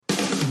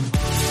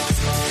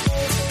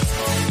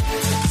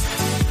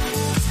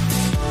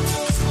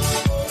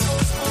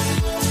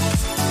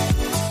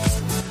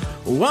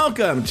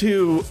Welcome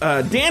to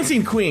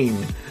Dancing Queen,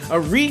 a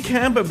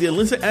recap of the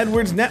Alyssa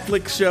Edwards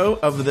Netflix show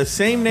of the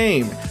same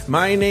name.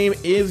 My name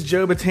is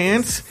Joe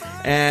Batance,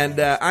 and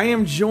I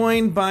am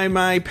joined by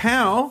my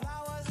pal,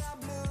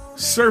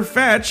 Sir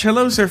Fetch.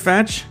 Hello, Sir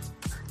Fetch.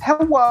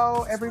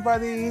 Hello,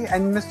 everybody,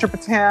 and Mr.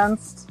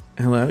 Batance.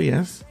 Hello,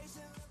 yes.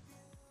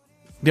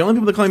 The only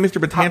people that call me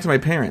Mr. Batance are my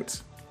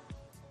parents.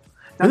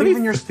 Not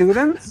even your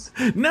students?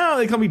 No,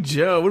 they call me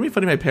Joe. Wouldn't it be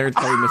funny if my parents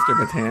call me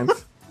Mr.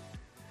 Batance?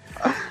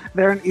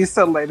 They're in East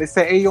LA. They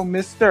say, hey, yo,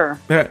 mister.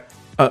 Yeah,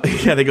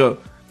 they go,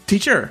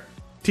 teacher.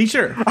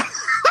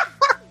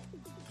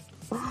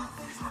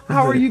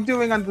 How are you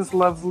doing on this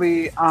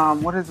lovely,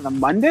 what is it, a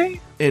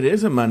Monday? It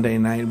is a Monday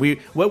night. We are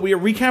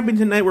recapping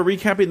tonight, we're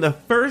recapping the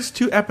first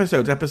two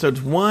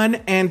episodes 1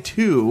 and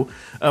 2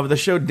 of the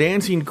show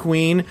Dancing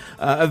Queen,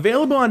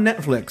 available on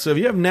Netflix. So if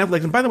you have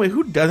Netflix, and by the way,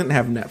 who doesn't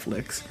have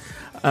Netflix?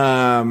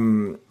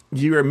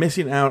 You are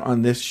missing out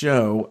on this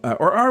show,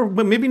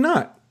 but maybe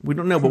not. We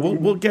don't know, but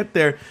we'll get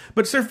there.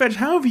 But Sir Fetch,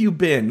 how have you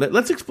been?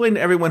 Let's explain to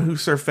everyone who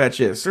Sir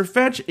Fetch is. Sir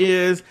Fetch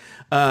is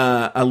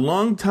a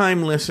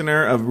longtime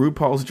listener of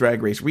RuPaul's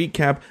Drag Race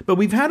Recap, but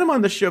we've had him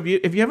on the show.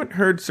 If you haven't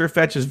heard Sir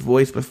Fetch's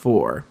voice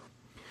before,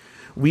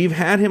 we've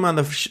had him on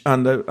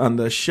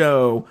the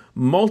show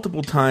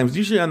multiple times,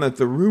 usually on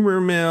the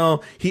Rumor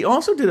Mill. He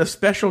also did a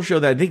special show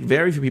that I think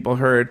very few people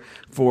heard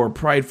for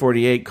Pride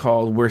 48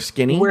 called We're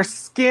Skinny. We're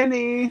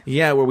Skinny.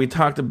 Yeah, where we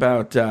talked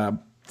about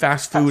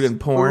fast food and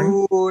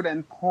porn.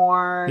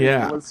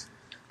 Yeah. It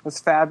was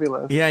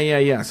fabulous.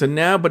 Yeah. So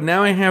now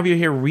I have you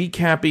here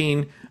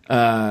recapping.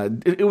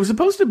 It was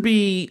supposed to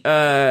be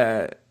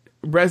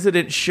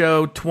resident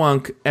show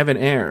twunk Evan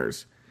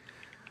Ayers,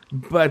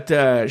 but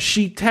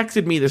she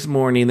texted me this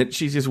morning that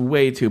she's just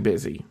way too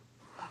busy.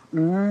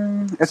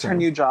 It's her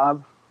new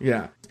job.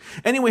 Yeah.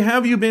 Anyway, how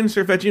have you been,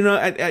 Sir Fetch? You know,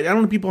 I don't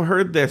know if people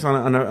heard this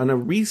on a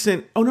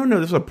recent. Oh no,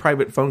 this was a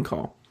private phone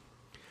call.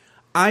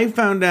 I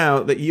found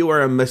out that you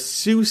are a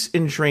masseuse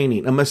in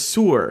training, a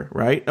masseur,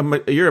 right?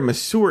 You're a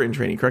masseur in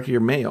training, correct?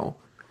 You're male.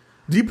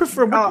 Do you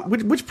prefer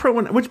which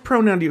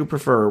pronoun do you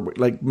prefer,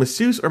 like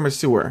masseuse or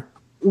masseur?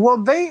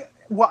 Well,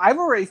 I've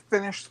already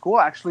finished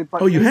school actually,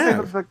 but you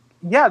have?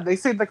 They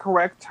say the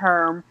correct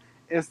term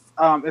is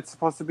it's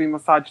supposed to be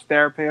massage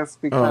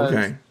therapist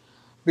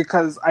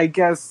because I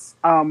guess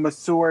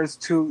masseur is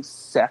too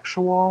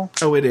sexual.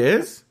 Oh, it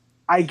is?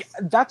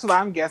 That's what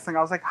I'm guessing.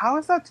 I was like, how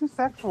is that too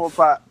sexual?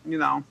 But you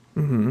know.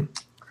 Mm-hmm.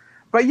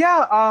 But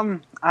yeah,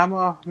 I'm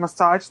a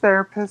massage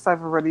therapist.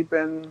 I've already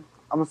been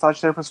a massage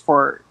therapist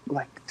for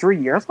like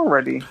 3 years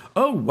already.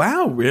 Oh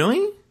wow,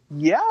 really?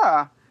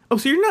 Yeah. Oh,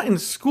 so you're not in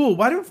school?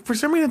 For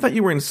some reason I thought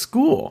you were in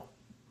school.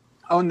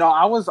 Oh no,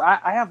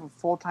 I have a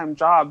full-time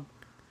job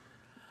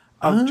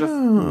of just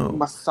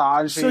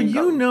massaging. So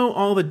you know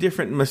all the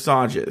different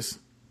massages.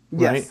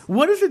 Right? Yes.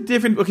 What is the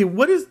different? Okay,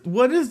 what is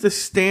the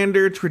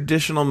standard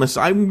traditional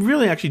massage? I'm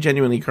really actually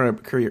genuinely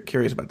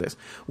curious about this.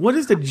 What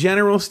is the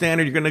general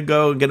standard? You're going to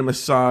go and get a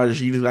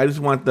massage. I just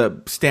want the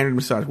standard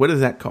massage. What is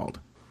that called?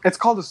 It's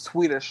called a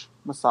Swedish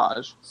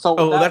massage.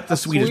 So that's the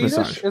Swedish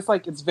massage.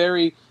 It's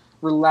very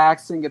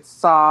relaxing. It's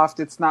soft.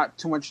 It's not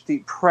too much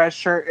deep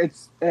pressure.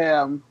 It's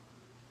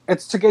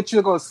to get you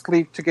to go to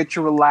sleep, to get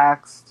you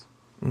relaxed.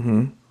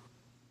 Mm-hmm.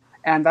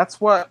 And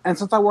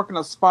since I work in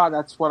a spa,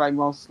 that's what I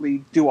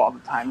mostly do all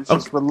the time. It's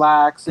just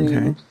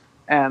relaxing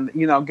and,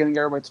 getting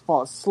everybody to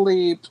fall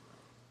asleep.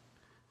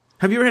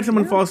 Have you ever had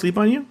someone fall asleep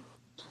on you?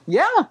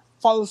 Yeah.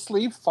 Fall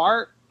asleep,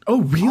 fart.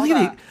 Oh, really?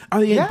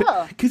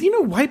 Yeah. Because,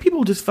 white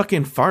people just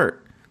fucking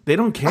fart. They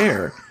don't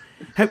care.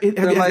 Has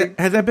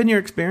that been your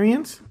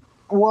experience?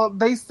 Well,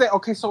 they say,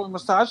 so in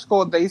massage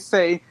school, they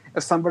say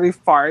if somebody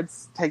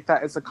farts, take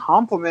that as a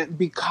compliment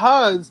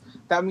because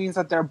that means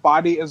that their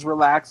body is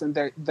relaxed and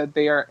that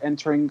they are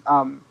entering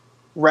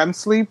REM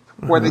sleep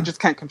where they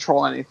just can't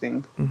control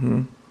anything.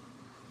 Mm-hmm.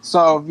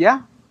 So,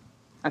 yeah,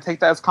 I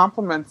take that as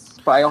compliments,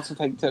 but I also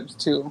take tips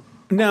too.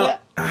 Now,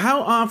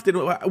 how often,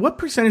 what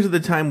percentage of the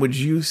time would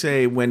you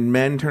say when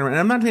men turn around, and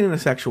I'm not taking it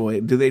sexual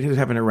way, do they just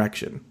have an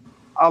erection?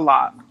 A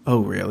lot. Oh,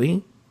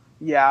 really?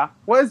 Yeah.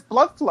 Well, it's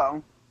blood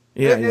flow.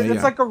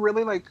 It's like a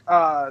really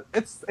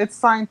it's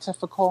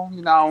scientifical,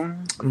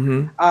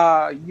 Mm-hmm.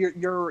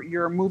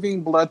 You're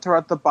moving blood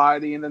throughout the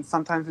body, and then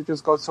sometimes it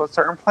just goes to a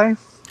certain place.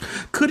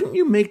 Couldn't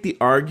you make the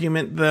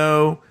argument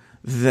though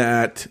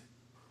that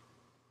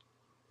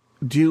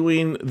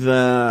doing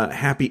the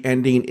happy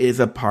ending is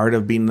a part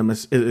of the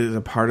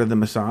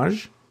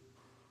massage?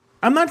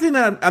 I'm not saying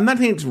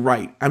it's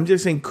right. I'm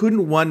just saying,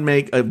 couldn't one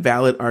make a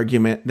valid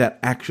argument that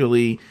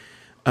actually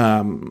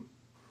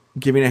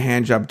giving a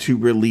hand job to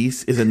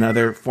release is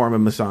another form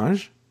of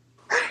massage?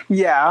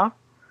 Yeah.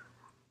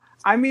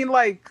 I mean,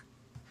 a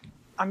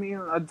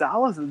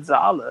dollar's a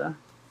dollar.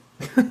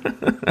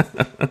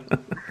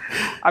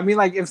 I mean,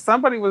 if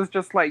somebody was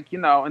just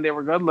and they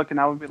were good looking,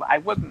 I would be like, I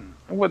wouldn't,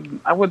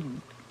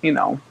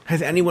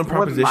 Has anyone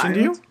propositioned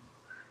you?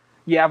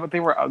 Yeah, but they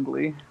were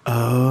ugly.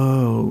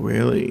 Oh,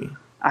 really?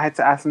 I had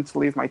to ask them to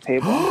leave my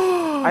table.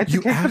 I had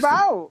to kick them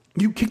out.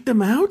 You kicked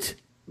them out?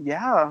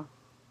 Yeah.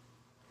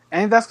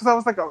 And that's because I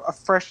was like a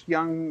fresh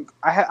young.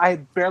 I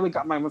had barely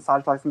got my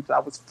massage license. I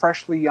was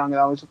freshly young,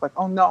 and I was just like,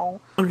 oh no.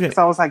 Okay.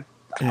 So I was like,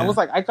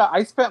 Yeah.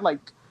 I spent like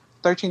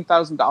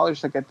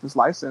 $13,000 to get this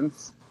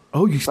license.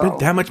 Oh, you spent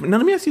that much? Now,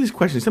 let me ask you this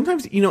question.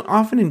 Sometimes,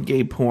 often in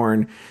gay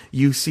porn,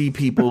 you see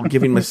people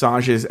giving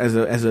massages as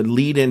a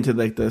lead into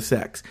like the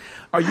sex.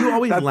 Are you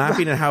always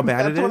laughing at how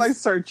bad it is? That's what I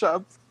search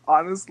up,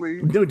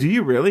 honestly. No, do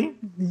you really?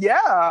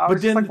 Yeah. I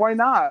was just like, why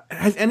not?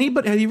 Have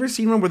you ever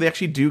seen one where they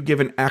actually do give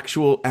an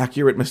actual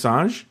accurate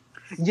massage?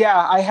 Yeah,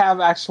 I have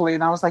actually,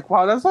 and I was like,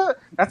 wow,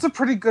 that's a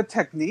pretty good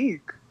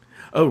technique.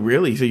 Oh,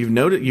 really? So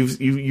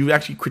you've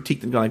actually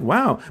critiqued and gone like,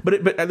 wow.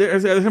 But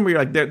there's other time where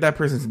you're like, that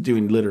person's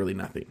doing literally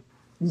nothing.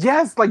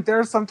 Yes, like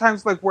there's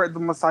sometimes like where the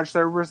massage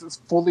therapist is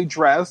fully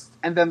dressed,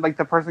 and then like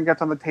the person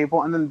gets on the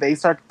table, and then they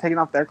start taking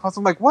off their clothes.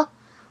 I'm like, what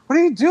are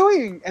you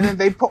doing? And then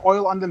they put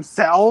oil on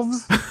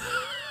themselves.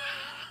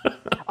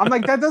 I'm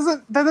like, that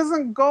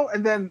doesn't go.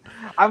 And then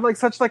I'm like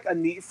such like a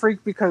neat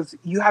freak because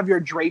you have your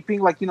draping,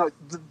 like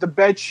the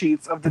bed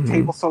sheets of the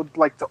table, so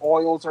like the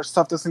oils or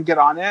stuff doesn't get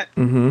on it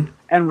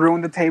and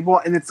ruin the table,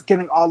 and it's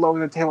getting all over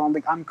the table. I'm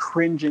like, I'm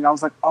cringing. I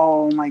was like,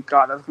 oh my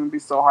god, that's gonna be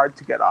so hard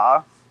to get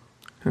off.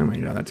 Oh my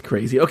god, that's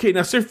crazy. Okay,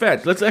 now Sir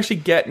Fetch, let's actually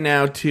get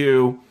now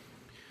to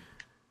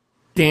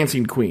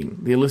Dancing Queen,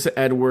 the Alyssa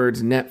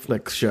Edwards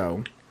Netflix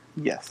show.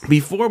 Yes.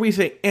 Before we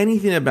say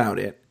anything about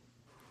it,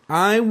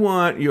 I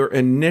want your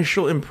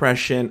initial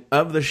impression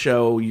of the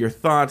show, your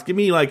thoughts. Give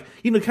me kind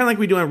of like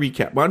we do on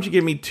recap. Why don't you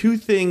give me 2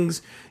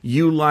 things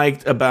you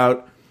liked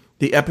about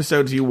the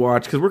episodes you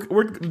watched? Because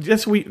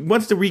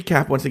what's the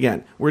recap once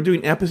again? We're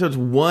doing episodes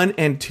 1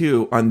 and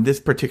 2 on this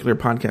particular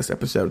podcast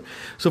episode.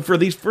 So for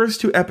these first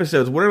 2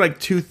 episodes, what are like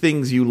 2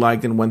 things you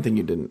liked and 1 thing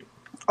you didn't?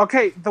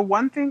 Okay, the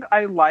one thing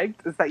I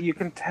liked is that you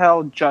can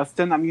tell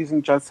Justin, I'm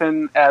using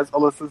Justin as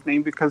Alyssa's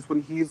name because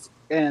when he's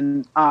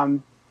in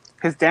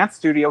his dance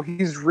studio,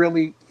 he's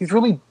really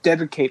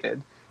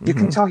dedicated. You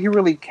can tell he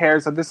really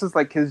cares that this is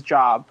like his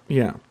job.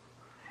 Yeah.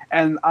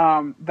 And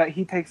that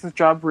he takes his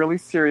job really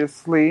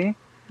seriously.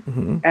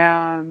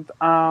 And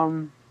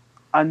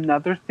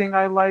another thing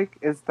I like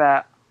is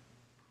that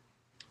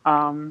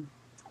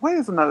what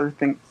is another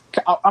thing?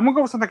 I'm gonna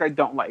go with something I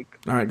don't like.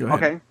 All right, go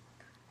ahead. Okay.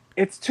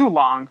 It's too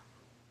long.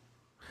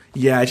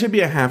 Yeah, it should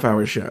be a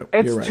half-hour show.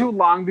 It's right. too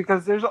long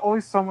because there's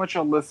always so much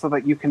Alyssa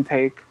that you can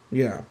take.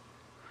 Yeah.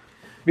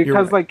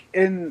 Because right. like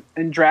in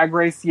Drag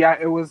Race, yeah,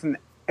 it was an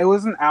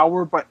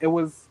hour, but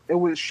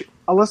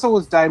Alyssa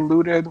was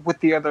diluted with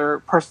the other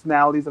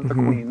personalities of the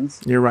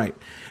queens. You're right.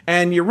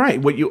 And you're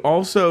right.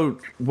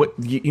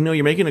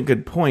 You're making a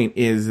good point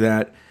is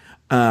that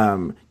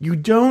you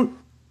don't.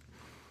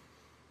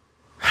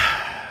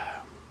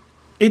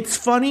 It's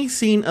funny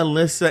seeing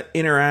Alyssa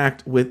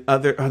interact with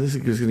other. Oh, this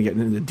is going to get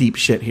into deep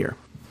shit here.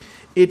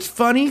 It's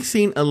funny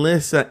seeing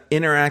Alyssa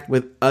interact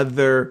with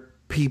other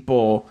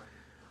people.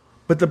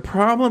 But the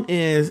problem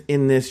is,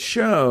 in this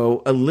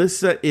show,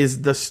 Alyssa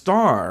is the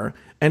star,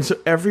 and so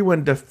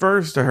everyone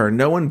defers to her.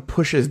 No one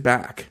pushes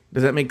back.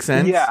 Does that make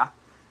sense? Yeah.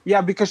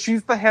 Yeah, because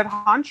she's the head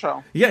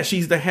honcho. Yeah,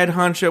 she's the head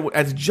honcho.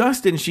 As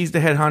Justin, she's the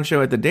head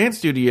honcho at the dance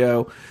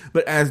studio.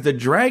 But as the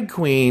drag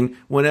queen,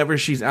 whenever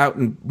she's out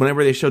and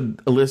whenever they showed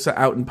Alyssa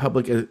out in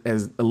public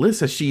as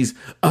Alyssa, she's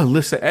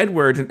Alyssa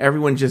Edwards, and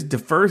everyone just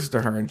defers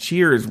to her and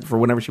cheers for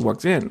whenever she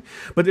walks in.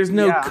 But there's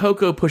no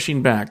Coco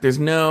pushing back. There's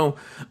no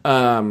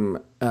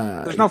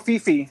there's no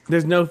Fifi.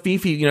 There's no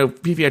Fifi.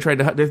 Fifi, I tried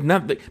to. There's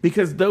nothing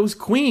because those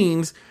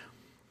queens,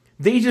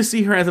 they just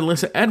see her as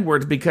Alyssa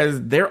Edwards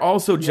because they're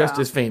also just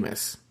as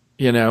famous.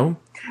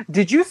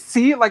 Did you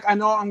see? Like, I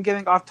know I'm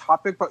getting off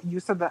topic, but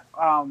you said that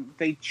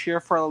they cheer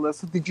for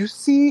Alyssa. Did you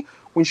see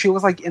when she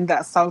was like in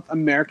that South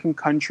American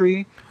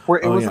country where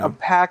it was a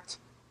packed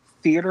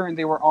theater and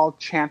they were all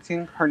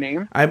chanting her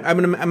name?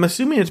 I'm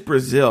assuming it's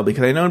Brazil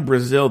because I know in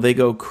Brazil they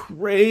go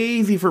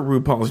crazy for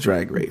RuPaul's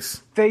Drag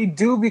Race. They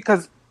do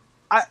because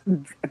I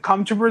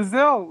come to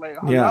Brazil. Like,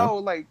 hello,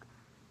 like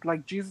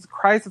Jesus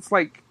Christ. It's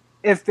like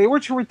if they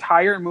were to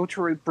retire and move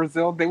to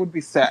Brazil, they would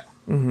be set.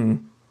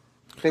 Mm-hmm.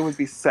 They would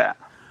be set.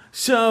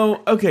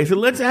 So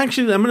let's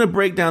actually. I'm going to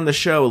break down the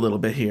show a little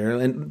bit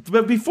here,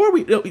 but before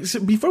we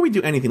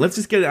do anything, let's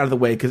just get it out of the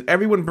way because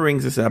everyone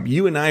brings this up.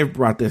 You and I have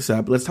brought this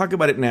up. Let's talk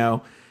about it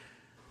now.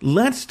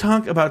 Let's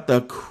talk about the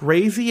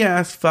crazy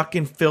ass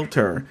fucking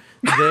filter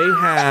they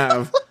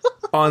have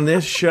on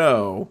this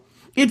show.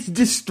 It's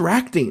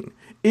distracting.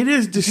 It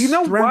is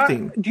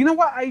distracting. Do you know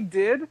what I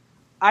did?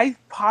 I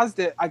paused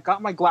it. I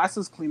got my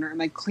glasses cleaner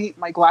and I cleaned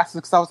my glasses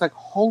because I was like,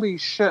 holy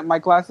shit, my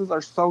glasses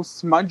are so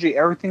smudgy.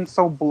 Everything's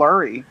so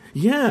blurry.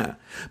 Yeah.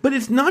 But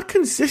it's not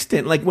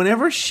consistent. Like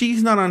whenever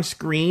she's not on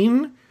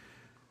screen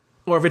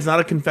or if it's not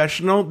a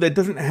confessional, that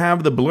doesn't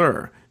have the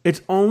blur.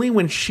 It's only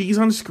when she's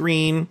on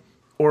screen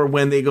or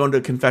when they go into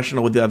a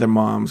confessional with the other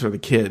moms or the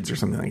kids or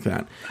something like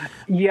that.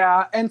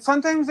 Yeah, and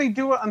sometimes they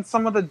do it on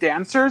some of the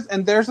dancers,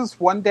 and there's this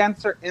one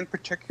dancer in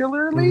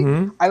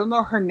particularly, I don't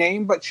know her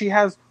name, but she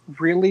has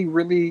really,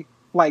 really,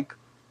 like,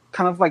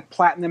 kind of like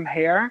platinum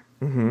hair.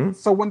 Mm-hmm.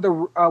 So when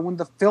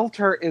the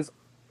filter is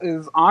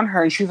on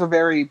her, and she's a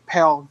very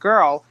pale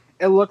girl,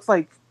 it looks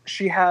like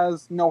she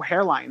has no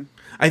hairline.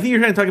 I think you're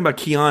kind of talking about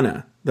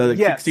Kiana, the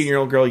Yes.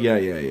 16-year-old girl.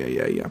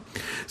 Yeah.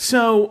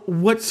 So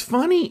what's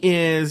funny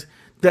is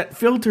that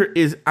filter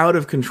is out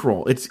of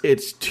control.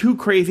 It's too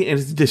crazy and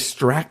it's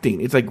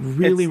distracting. It's like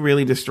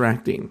really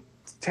distracting.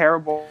 It's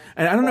terrible.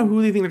 And I don't know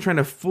who they think they're trying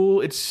to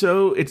fool.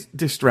 It's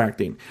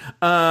distracting.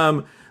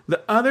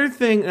 The other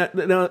thing, is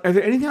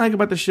there anything I like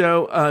about the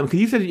show? Because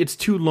you said it's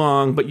too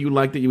long, but you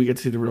like that we get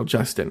to see the real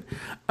Justin.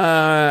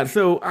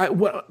 Something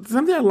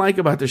I like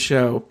about the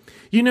show,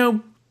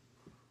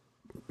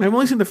 I've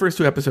only seen the first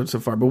 2 episodes so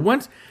far, but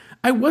once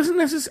I wasn't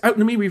necessarily.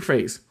 Let me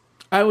rephrase.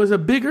 I was a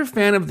bigger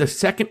fan of the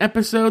second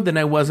episode than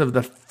I was of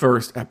the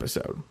first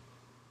episode.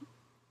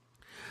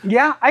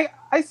 Yeah,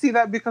 I see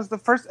that because the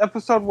first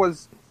episode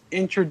was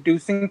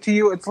introducing to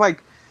you. It's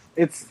like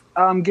it's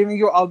giving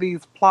you all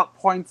these plot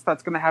points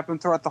that's going to happen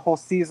throughout the whole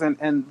season,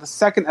 and the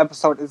second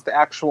episode is the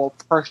actual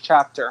first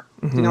chapter.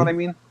 Mm-hmm. Do you know what I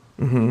mean?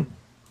 Mm-hmm.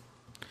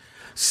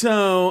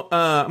 So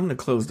I'm going to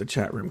close the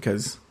chat room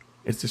because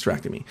it's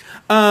distracting me.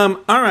 All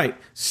right,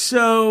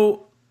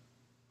 so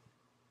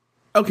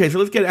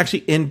let's get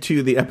actually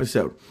into the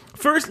episode.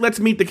 First, let's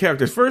meet the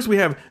characters. First, we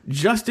have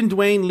Justin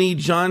Dwayne Lee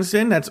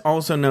Johnson, that's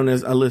also known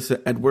as Alyssa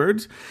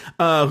Edwards,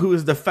 who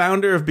is the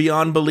founder of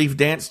Beyond Belief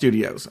Dance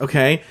Studios,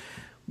 okay?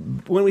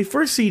 When we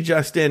first see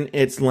Justin,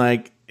 it's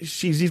like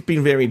she's just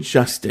being very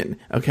Justin,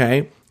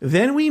 okay?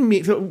 Then we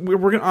meet, so we're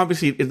going to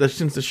obviously,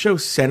 since the show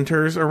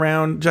centers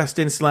around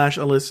Justin /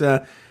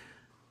 Alyssa,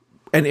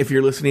 and if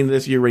you're listening to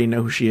this, you already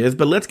know who she is.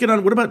 But let's get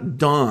on. What about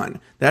Dawn?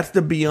 That's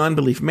the Beyond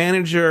Belief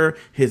manager,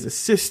 his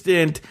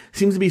assistant.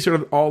 Seems to be sort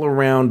of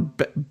all-around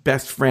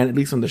best friend, at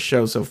least on the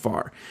show so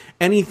far.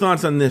 Any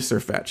thoughts on this,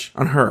 Sir Fetch?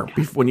 On her,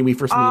 when we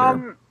first meet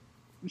her?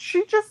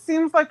 She just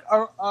seems like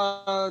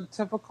a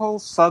typical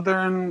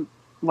Southern,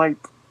 like,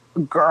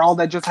 girl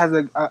that just has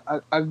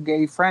a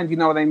gay friend. You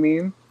know what I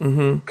mean?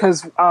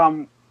 Because,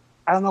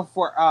 I don't know,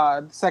 for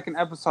the second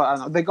episode, I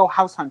don't know, they go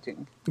house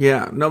hunting.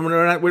 Yeah. No,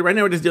 right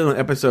now we're just dealing with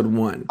episode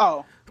 1.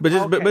 Oh. But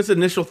okay. But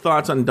initial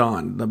thoughts on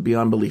Dawn, the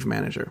Beyond Belief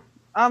manager.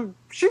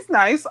 She's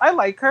nice. I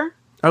like her.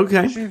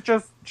 Okay.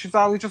 She's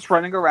always just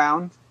running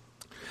around.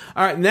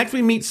 All right, next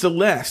we meet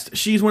Celeste.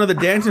 She's one of the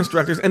dance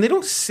instructors, and they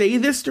don't say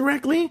this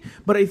directly,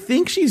 but I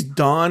think she's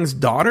Dawn's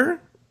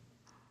daughter.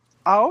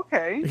 Oh,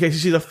 okay. Okay, so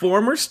she's a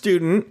former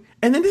student.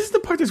 And then this is the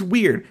part that's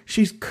weird.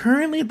 She's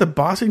currently at the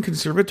Boston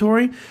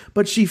Conservatory,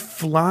 but she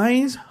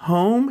flies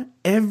home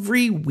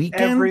every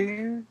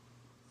weekend.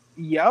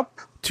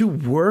 Yep. To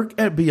work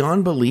at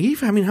Beyond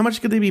Belief? I mean, how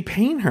much could they be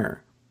paying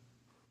her?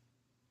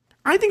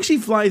 I think she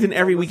flies in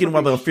every weekend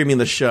while they're filming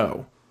the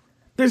show.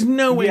 There's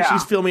no way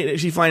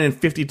she's flying in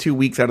 52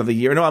 weeks out of the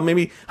year. No,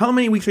 maybe, how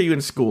many weeks are you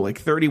in school? Like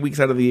 30 weeks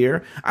out of the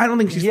year? I don't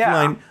think she's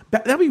flying.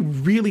 That'd be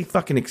really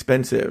fucking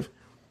expensive.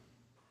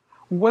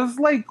 Was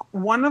like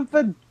one of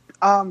the...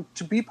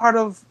 to be part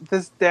of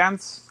this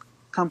dance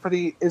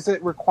company, is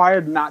it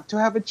required not to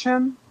have a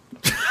chin?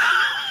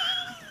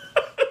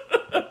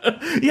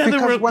 Yeah,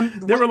 there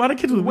were a lot of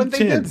kids with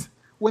chins.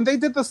 When they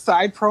did the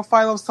side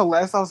profile of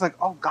Celeste, I was like,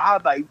 oh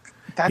God, like,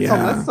 that's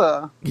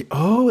Alyssa.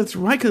 Oh, that's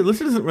right, because Alyssa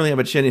doesn't really have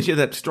a chin, and she has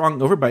that strong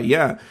overbite,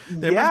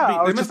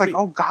 I was just like,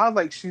 oh God,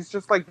 like, she's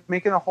just, like,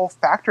 making a whole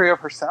factory of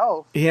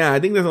herself. Yeah, I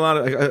think there's a lot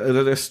of,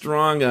 there's a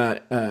strong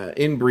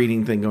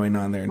inbreeding thing going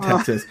on there in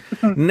Texas.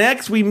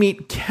 Next, we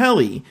meet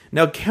Kelly.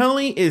 Now,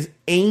 Kelly is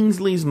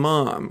Ainsley's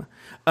mom.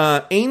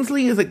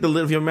 Ainsley is like the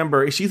little, if you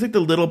remember, she's like the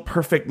little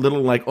perfect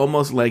little, like,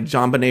 almost like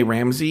JonBenet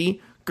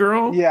Ramsey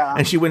girl. Yeah.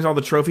 And she wins all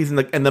the trophies,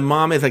 and the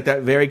mom is like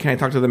that very, can I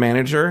talk to the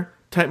manager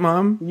type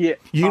mom? Yeah.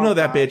 You know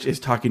that bitch is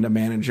talking to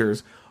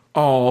managers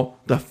all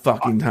the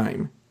fucking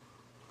time.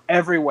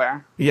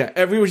 Everywhere. Yeah,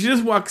 everywhere. She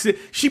just walks in.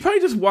 She probably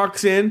just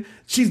walks in.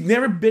 She's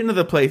never been to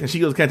the place, and she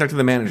goes, "Can I talk to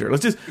the manager?"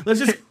 Let's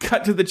just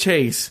cut to the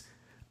chase.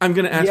 I'm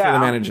gonna ask for the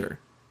manager.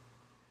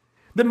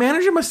 The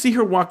manager must see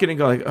her walk in and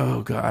go like,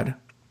 "Oh God."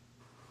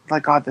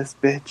 Like, God, this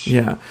bitch.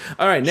 Yeah.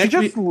 All right. Next,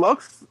 she just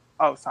looks.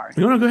 Oh, sorry.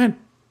 No, go ahead.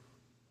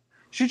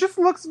 She just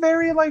looks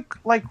very like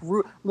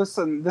rude.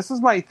 Listen, this is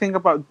my thing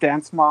about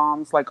dance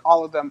moms. Like,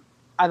 all of them,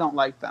 I don't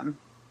like them.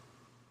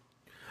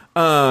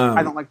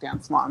 I don't like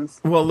dance moms.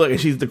 Well, look,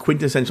 she's the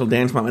quintessential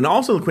dance mom, and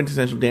also the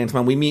quintessential dance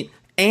mom. We meet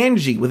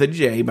Angie with a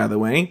J, by the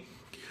way,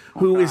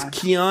 who is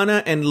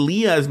Kiana and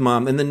Leah's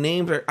mom, and the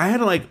names are. I had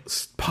to like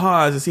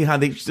pause to see how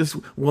this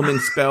woman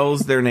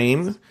spells their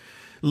names.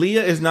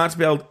 Leah is not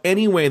spelled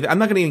any way that... I'm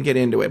not going to even get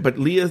into it, but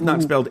Leah is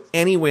not spelled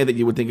any way that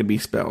you would think it'd be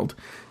spelled.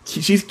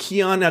 She's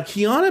Kiana. Now,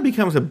 Kiana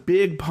becomes a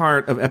big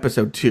part of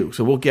episode 2,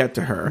 so we'll get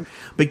to her.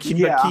 But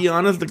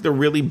Kiana's like the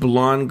really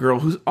blonde girl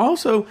who's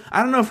also...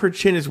 I don't know if her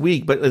chin is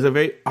weak, but is a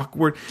very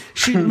awkward...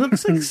 She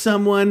looks like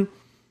someone...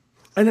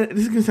 And this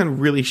is going to sound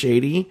really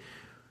shady.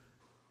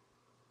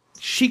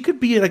 She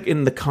could be like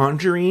in The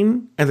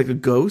Conjuring as like a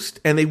ghost,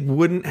 and they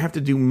wouldn't have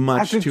to do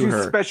much to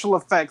her. Special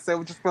effects. They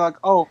would just be like,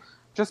 oh...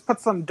 Just put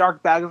some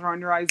dark bags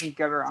around your eyes and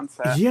get her on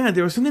set. Yeah,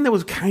 there was something that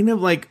was kind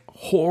of like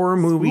horror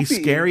movie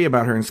scary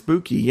about her and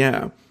spooky,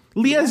 yeah.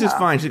 Leah's just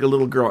fine. She's like a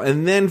little girl.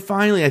 And then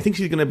finally, I think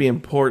she's going to be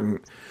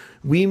important.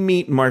 We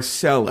meet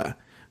Marcella,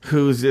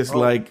 who's this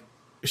like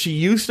she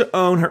used to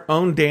own her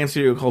own dance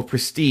studio called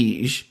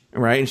Prestige,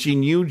 right? And she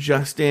knew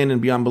Justin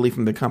and Beyond Belief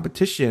from the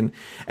competition.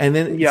 And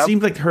then it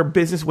seemed like her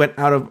business went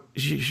out of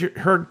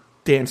her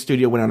dance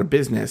studio went out of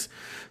business.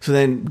 So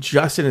then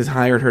Justin has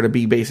hired her to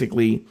be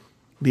basically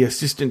the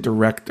assistant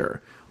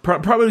director.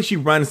 Probably she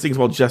runs things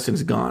while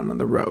Justin's gone on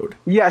the road.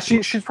 Yeah,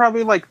 she's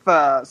probably like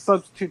the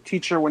substitute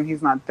teacher when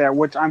he's not there,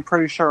 which I'm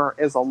pretty sure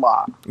is a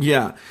lot.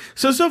 Yeah.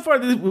 So far,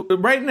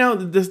 right now,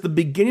 this is the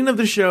beginning of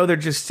the show. They're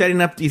just setting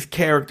up these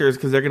characters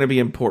because they're going to be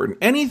important.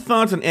 Any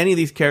thoughts on any of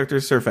these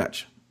characters, Sir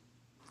Fetch?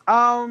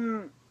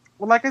 Well,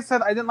 like I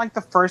said, I didn't like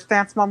the first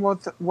dance mom.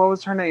 What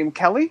was her name?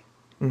 Kelly?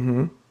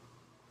 Mm-hmm.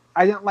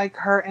 I didn't like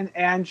her, and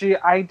Angie,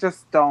 I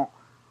just don't.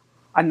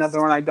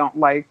 Another one I don't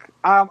like.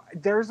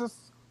 There's this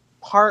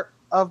part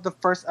of the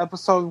first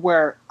episode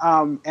where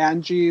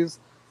Angie's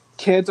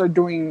kids are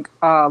doing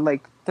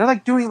they're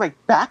doing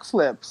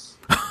backflips.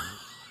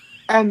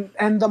 and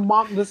the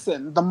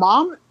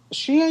mom,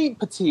 she ain't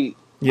petite.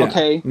 Yeah,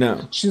 okay?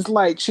 No. She's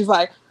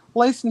like,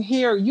 listen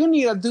here, you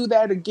need to do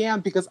that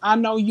again because I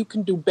know you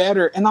can do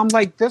better. And I'm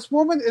like, this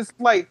woman is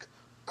like,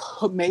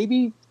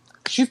 maybe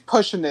she's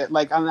pushing it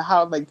on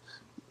how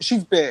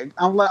she's big.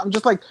 I'm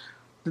just like,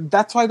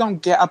 that's what I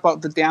don't get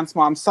about the dance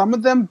mom. Some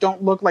of them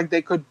don't look like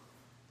they could.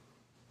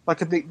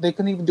 They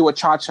couldn't even do a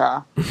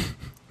cha-cha.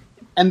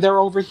 And they're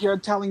over here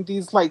telling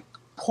these,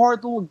 poor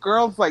little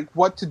girls,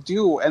 what to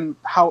do and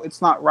how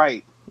it's not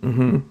right.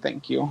 Mm-hmm.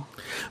 Thank you.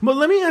 But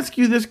let me ask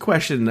you this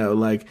question,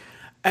 though. And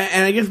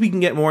I guess we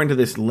can get more into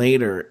this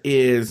later,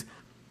 and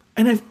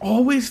I've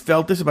always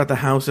felt this about the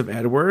House of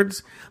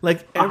Edwards.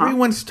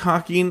 Everyone's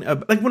talking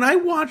about, when I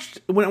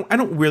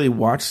don't really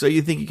watch So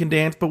You Think You Can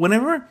Dance, but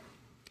whenever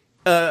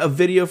a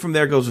video from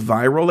there goes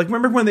viral,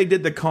 remember when they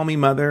did the Call Me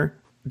Mother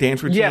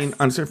dance routine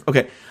on Surf?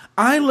 Okay.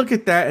 I look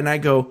at that and I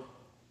go,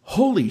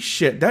 holy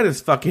shit, that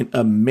is fucking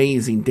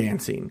amazing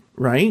dancing,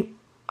 right?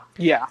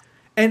 Yeah.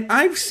 And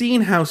I've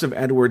seen House of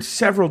Edwards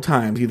several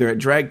times, either at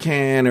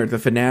DragCon or at the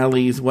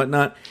finales,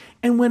 whatnot.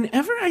 And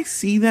whenever I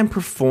see them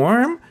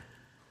perform,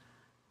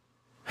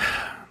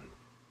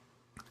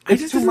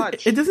 it's too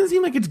much. It doesn't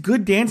seem like it's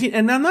good dancing.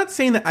 And I'm not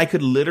saying that I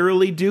could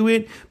literally do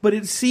it, but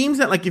it seems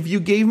that if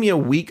you gave me a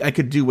week, I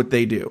could do what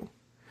they do.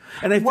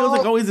 And I feel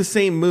it's always the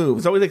same move.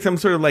 It's always some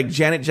sort of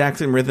Janet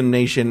Jackson Rhythm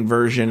Nation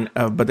version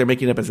of, but they're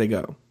making it up as they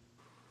go.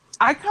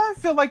 I kind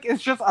of feel like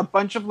it's just a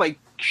bunch of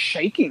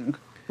shaking.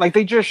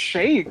 They just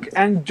shake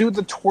and do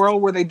the twirl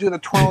where they do the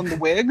twirl in the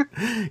wig.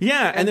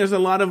 Yeah, and there's a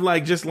lot of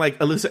just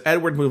Alyssa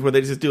Edwards move where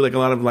they just do a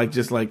lot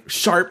of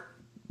sharp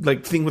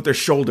thing with their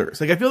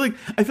shoulders. I feel like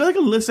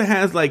Alyssa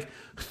has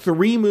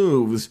 3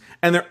 moves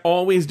and they're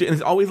always doing.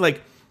 It's always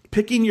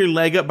picking your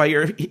leg up by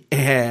your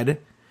head.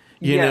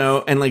 You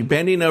know, and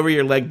bending over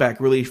your leg back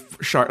really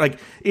sharp.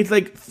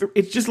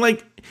 It's just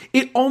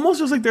it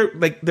almost looks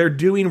like they're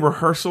doing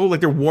rehearsal,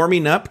 they're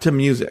warming up to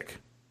music.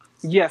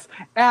 Yes,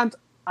 and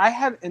I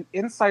had an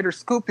insider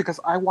scoop because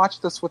I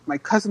watched this with my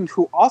cousin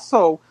who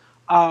also,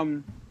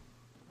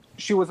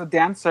 she was a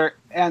dancer.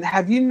 And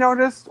have you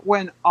noticed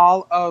when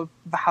all of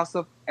the House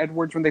of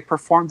Edwards, when they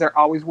perform, they're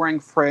always wearing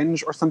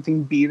fringe or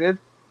something beaded?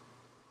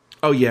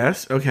 Oh,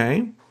 yes.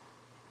 Okay.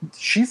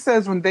 She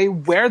says when they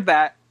wear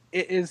that,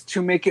 it is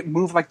to make it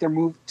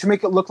to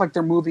make it look like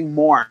they're moving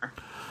more.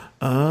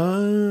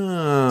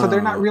 Oh. So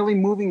they're not really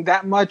moving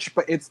that much,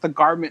 but it's the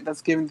garment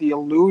that's giving the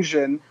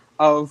illusion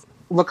of,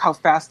 look how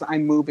fast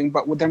I'm moving,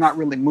 but they're not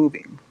really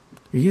moving.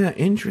 Yeah,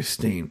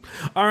 interesting.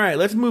 All right,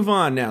 let's move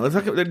on now.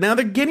 Now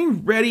they're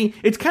getting ready.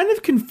 It's kind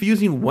of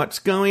confusing what's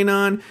going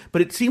on,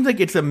 but it seems like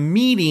it's a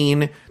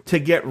meeting to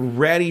get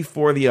ready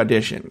for the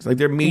auditions.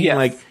 They're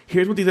meeting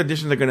here's what these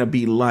auditions are going to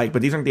be like,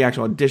 but these aren't the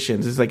actual auditions.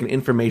 This is an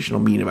informational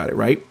meeting about it,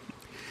 right?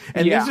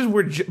 And this is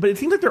where, but it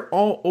seems like they're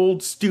all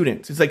old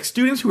students. It's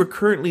students who are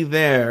currently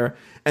there,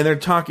 and they're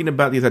talking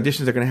about these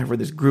auditions they're going to have for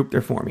this group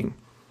they're forming.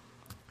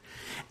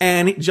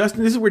 And this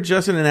is where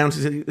Justin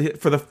announces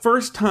that for the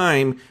first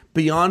time,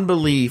 Beyond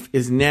Belief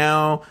is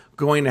now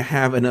going to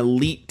have an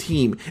elite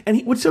team.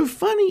 And what's so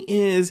funny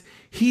is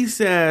he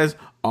says,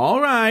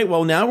 all right,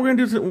 well, now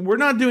we're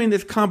not doing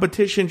this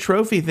competition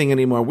trophy thing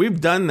anymore.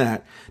 We've done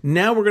that.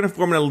 Now we're going to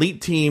form an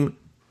elite team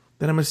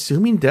that I'm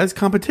assuming does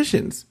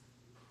competitions.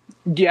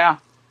 Yeah.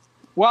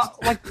 Well,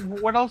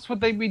 what else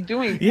would they be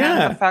doing?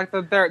 Yeah. And the fact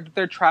that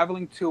they're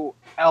traveling to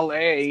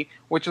L.A.,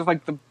 which is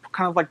the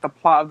kind of the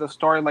plot of the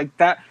story,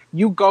 that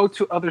you go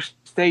to other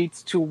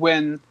states to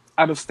win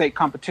out-of-state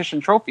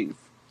competition trophies.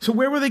 So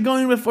where were they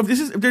going before?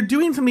 They're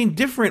doing something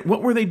different.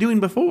 What were they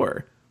doing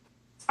before?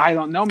 I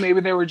don't know.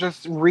 Maybe they were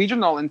just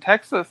regional in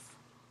Texas.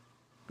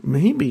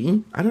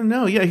 Maybe. I don't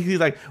know. Yeah, he's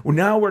well,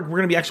 now we're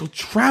going to be actually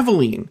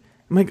traveling.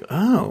 I'm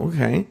oh,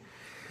 okay.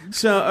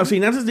 So he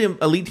announces the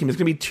elite team. It's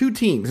going to be 2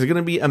 teams. There's going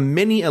to be a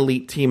mini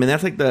elite team, and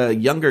that's the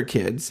younger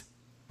kids.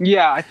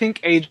 Yeah, I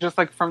think ages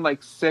from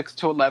 6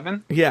 to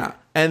 11. Yeah,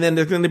 and then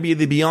there's going to be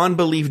the Beyond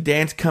Belief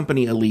Dance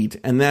Company elite,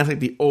 and that's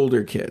the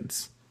older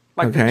kids.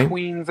 Like Okay. the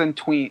tweens and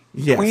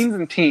Yes. Queens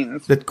and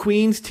teens. The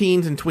queens,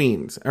 teens, and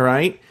tweens. All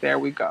right. There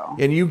we go.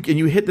 And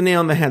you hit the nail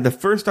on the head. The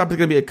first stop is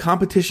going to be a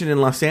competition in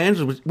Los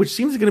Angeles, which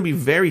seems going to be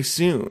very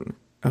soon.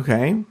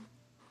 Okay.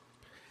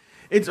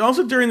 It's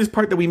also during this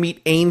part that we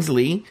meet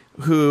Ainsley,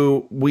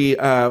 who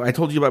I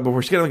told you about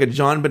before. She's kind of like a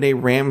John Benet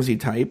Ramsey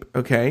type.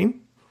 Okay.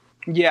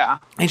 Yeah.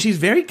 And she's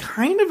very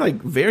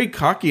very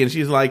cocky, and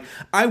she's like,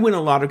 I win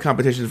a lot of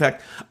competitions. In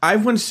fact,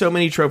 I've won so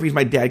many trophies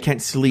my dad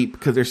can't sleep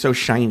because they're so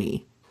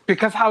shiny.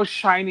 Because how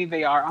shiny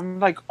they are. I'm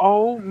like,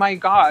 oh my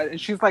God.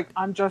 And she's like,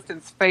 I'm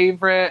Justin's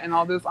favorite and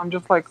all this. I'm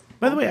just like,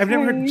 By the way, I've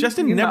never heard,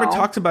 Justin never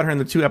talks about her in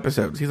the 2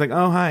 episodes. He's like,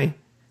 oh, hi.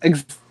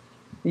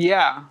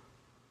 Yeah.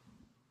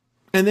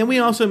 And then we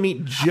also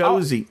meet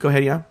Josie. Go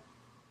ahead, yeah.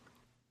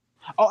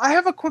 Oh, I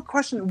have a quick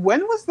question.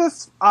 When was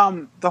this,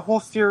 the whole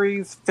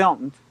series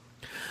filmed?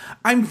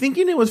 I'm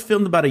thinking it was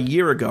filmed about a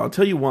year ago. I'll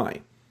tell you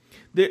why.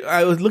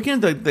 I was looking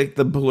at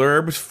the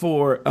blurbs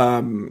for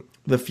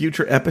the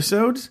future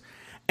episodes,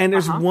 and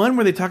there's one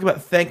where they talk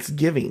about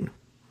Thanksgiving.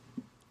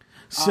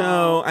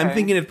 So okay. I'm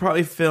thinking it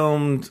probably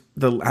filmed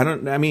I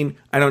don't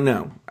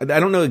know. I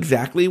don't know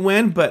exactly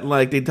when, but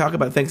like they talk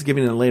about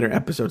Thanksgiving in a later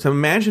episode. So I'm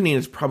imagining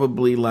it's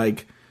probably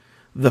like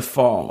the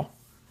fall,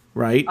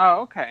 right?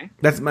 Oh, okay.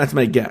 That's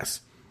my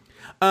guess.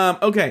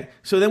 Okay,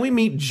 so then we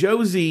meet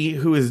Josie,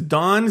 who is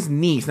Dawn's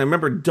niece. Now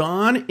remember,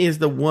 Dawn is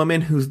the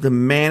woman who's the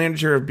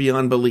manager of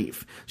Beyond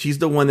Belief. She's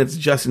the one that's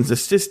Justin's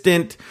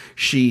assistant.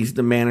 She's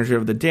the manager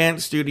of the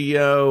dance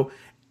studio,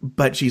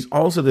 but she's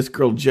also this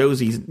girl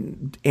Josie's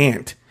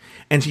aunt.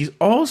 And she's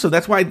also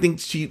that's why I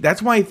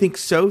think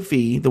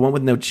Sophie, the one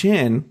with no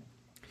chin.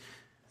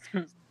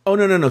 Oh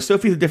no!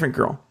 Sophie's a different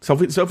girl.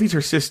 Sophie's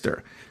her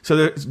sister.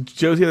 So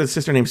Josie has a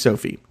sister named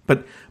Sophie.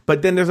 But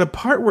then there's a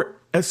part where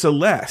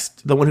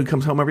Celeste, the one who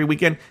comes home every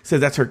weekend, says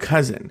that's her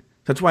cousin.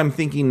 That's why I'm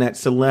thinking that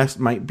Celeste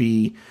might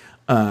be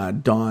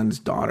Dawn's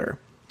daughter.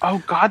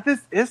 Oh God, this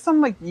is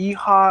some like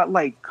yeehaw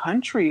like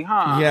country,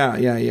 huh?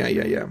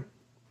 Yeah.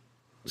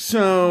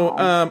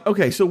 So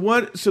okay, so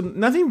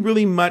nothing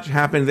really much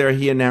happens there.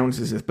 He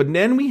announces this, but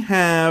then we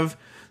have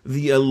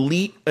the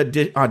elite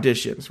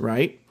auditions,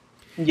 right?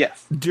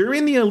 Yes.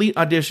 During the elite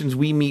auditions,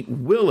 we meet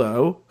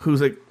Willow, who's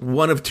like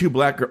one of 2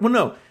 black girls. Well,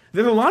 no,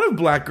 there's a lot of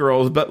black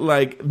girls, but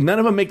like none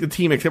of them make the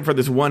team except for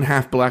this one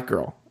half black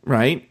girl,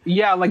 right?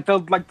 Yeah, like the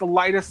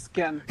lightest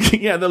skin.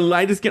 Yeah, the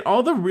lightest skin.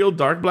 All the real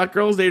dark black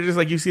girls, they're just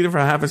like you see them for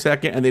half a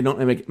second and they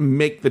don't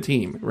make the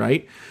team,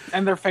 right?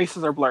 And their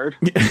faces are blurred.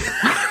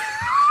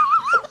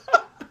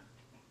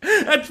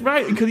 That's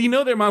right, because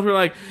their moms were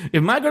like,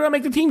 if my girl don't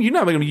make the team, you're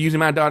not going to be using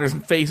my daughter's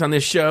face on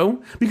this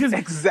show. Because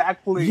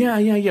exactly. Yeah.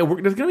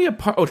 There's going to be a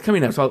part. Oh, it's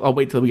coming up, so I'll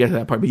wait till we get to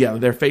that part. But yeah,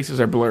 their faces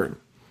are blurred.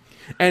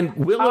 And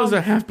Willow's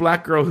a half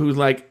black girl who's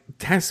like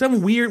has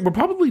some weird. We'll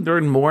probably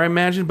learn more, I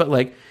imagine, but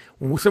like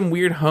some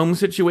weird home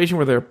situation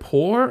where they're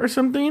poor or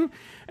something.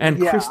 And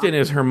Kristen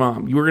is her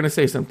mom. You were going to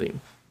say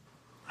something.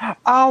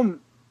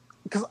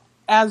 Because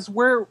as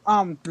we're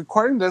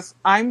recording this,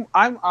 I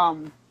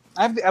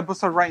have the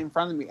episode right in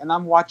front of me, and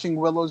I'm watching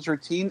Willow's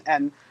routine,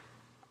 and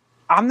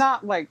I'm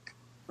not like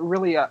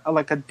really a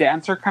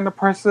dancer kind of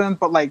person,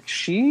 but like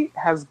she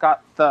has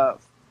got the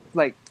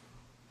like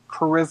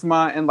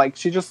charisma, and like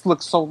she just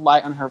looks so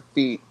light on her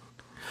feet.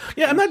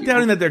 Yeah, I'm not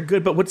doubting that they're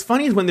good, but what's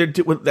funny is when they're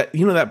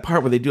that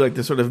part where they do like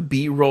this sort of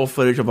B-roll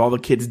footage of all the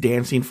kids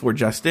dancing for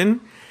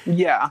Justin.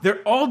 Yeah,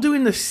 they're all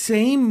doing the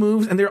same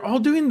moves, and they're all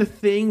doing the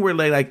thing where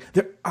like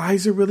their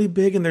eyes are really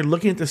big and they're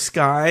looking at the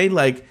sky,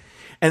 like.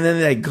 And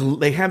then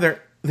they have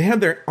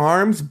their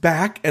arms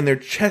back and their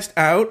chest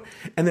out,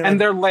 and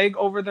their leg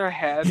over their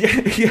head.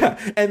 Yeah.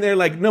 And they're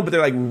like but they're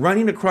like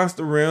running across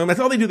the room. That's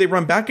all they do. They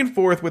run back and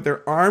forth with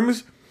their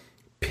arms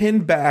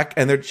pinned back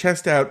and their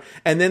chest out,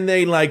 and then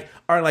they like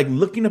are like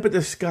looking up at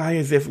the sky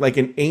as if like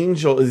an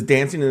angel is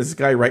dancing in the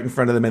sky right in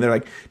front of them, and they're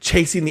like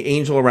chasing the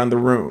angel around the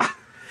room.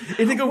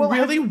 It's like a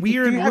really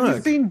weird look. Have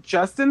you seen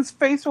Justin's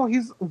face while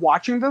he's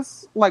watching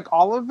this? Like,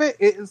 all of it?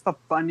 It is the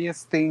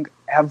funniest thing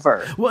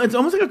ever. Well, it's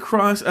almost like a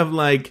cross of,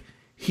 like,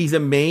 he's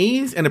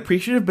amazed and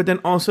appreciative, but then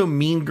also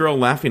mean girl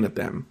laughing at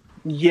them.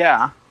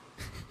 Yeah.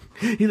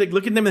 He, like,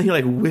 look at them and he,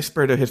 like,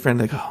 whisper to his friend,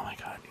 like, oh, my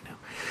God.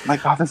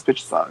 Like, oh, this bitch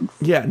sucks.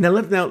 Yeah. Now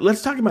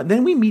let's talk about.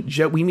 Then we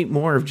meet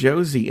more of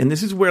Josie, and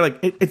this is where like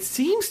it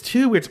seems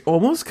too. It's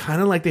almost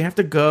kind of like they have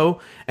to go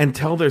and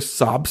tell their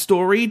sob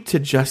story to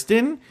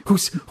Justin,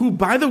 who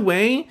by the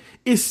way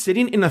is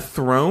sitting in a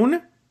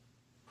throne.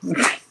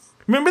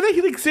 Remember that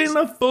he's like sitting in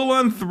a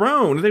full-on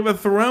throne. They have a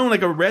throne,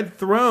 like a red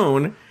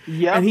throne.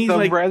 Yeah, and he's the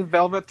like, red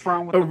velvet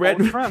throne with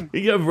gold trim.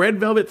 Yeah, red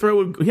velvet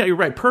throne. Yeah, you're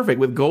right. Perfect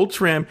with gold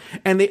trim.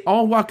 And they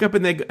all walk up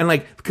and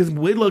like because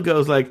Willow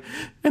goes like,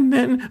 and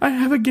then I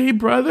have a gay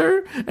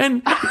brother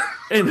and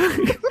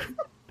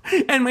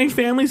and my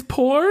family's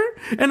poor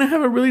and I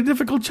have a really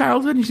difficult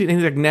childhood. And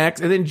he's like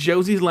next, and then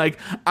Josie's like,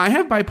 I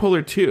have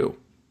bipolar too.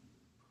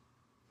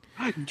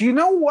 Do you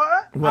know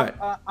what? What?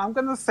 I'm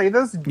gonna say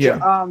this.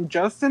 Yeah.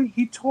 Justin,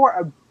 he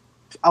tore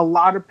a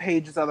lot of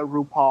pages out of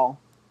RuPaul.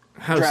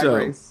 How Drag so?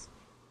 Race.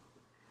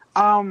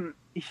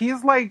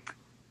 He's like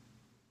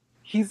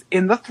He's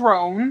in the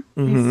throne.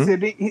 Mm-hmm. He's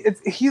sitting.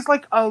 He's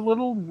like a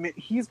little.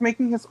 He's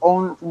making his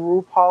own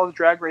RuPaul's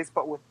Drag Race,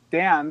 but with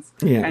dance.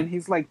 Yeah. And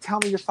he's like, "Tell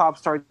me your sob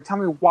story. Tell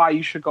me why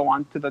you should go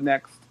on to the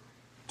next.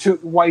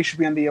 Why you should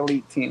be on the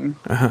elite team."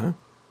 Uh-huh.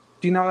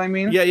 Do you know what I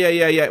mean?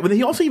 Yeah. But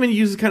he also even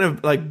uses kind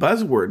of like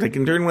buzzwords. Like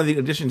during one of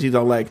the auditions, he's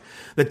all like,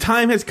 "The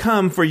time has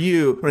come for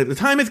you. The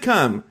time has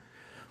come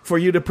for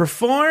you to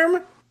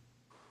perform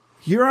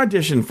your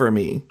audition for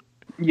me."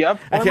 Yep.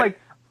 Or like,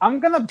 I'm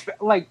gonna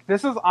like,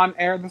 this is on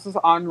air. This is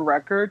on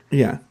record.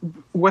 Yeah.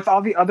 With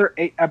all the other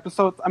 8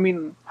 episodes. I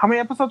mean, how many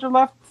episodes are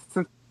left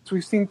since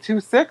we've seen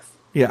 6?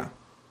 Yeah.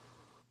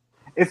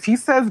 If he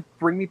says,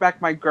 "Bring me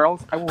back my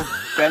girls," I will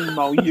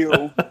Venmo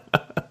you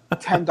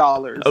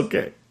 $10.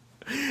 Okay.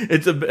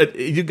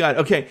 You got it.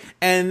 Okay.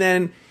 And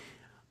then,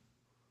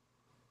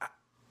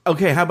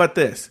 okay, how about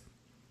this?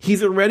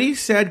 He's already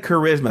said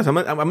charisma. So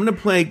I'm going to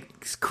play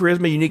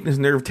charisma, uniqueness,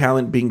 nerve,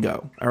 talent,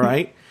 bingo. All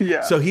right?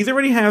 Yeah. So he's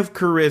already have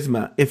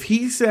charisma. If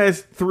he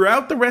says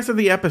throughout the rest of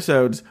the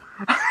episodes,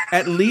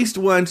 at least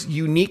once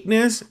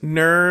uniqueness,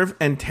 nerve,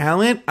 and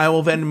talent, I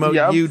will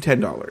Venmo you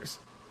 $10.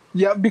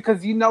 Yeah,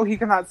 because you know he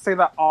cannot say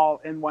that all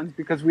in once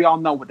because we all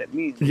know what it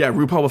means. Yeah,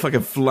 RuPaul will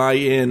fucking fly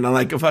in on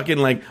like a fucking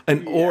like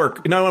an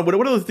orc. No, what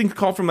are those things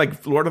called from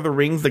like Lord of the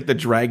Rings, like the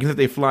dragons that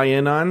they fly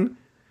in on?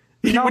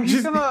 No,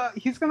 he's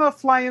gonna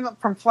fly in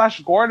from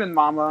Flash Gordon,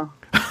 mama.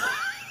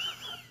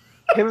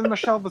 Him and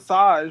Michelle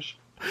Visage.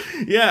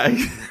 Yeah.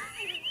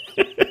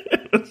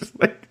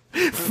 Just like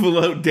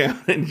float down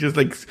and just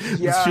like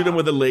shoot him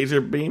with a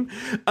laser beam.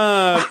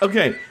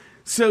 Okay.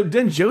 So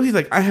then Josie's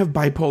like, I have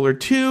bipolar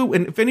too.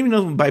 And if anyone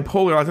knows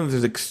bipolar, a lot of times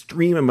there's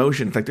extreme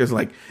emotions. Like there's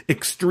like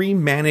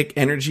extreme manic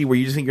energy where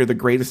you just think you're the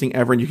greatest thing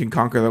ever and you can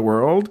conquer the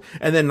world.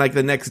 And then like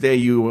the next day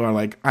you are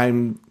like,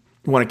 want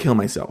to kill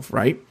myself,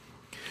 right?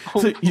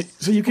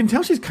 So you can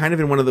tell she's kind of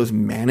in one of those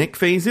manic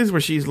phases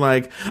where she's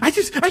like, I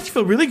just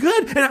feel really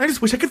good and I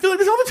just wish I could feel like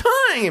this all the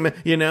time,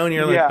 you know? And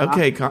you're like,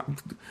 okay,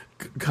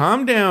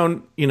 calm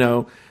down,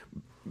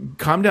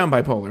 calm down,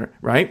 bipolar,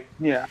 right?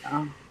 Yeah.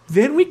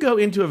 Then we go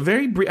into a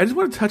very brief... I just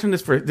want to touch on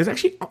this first. There's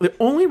actually... The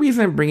only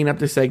reason I'm bringing up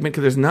this segment,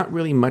 because there's not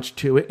really much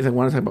to it, is I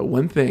want to talk about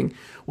one thing,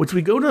 which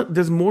we go to...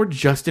 There's more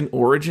Justin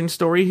origin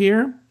story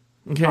here.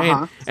 Okay?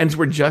 Uh-huh. And it's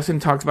where Justin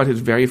talks about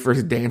his very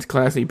first dance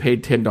class, and he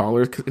paid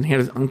 $10, and he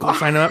had his uncle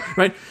sign up,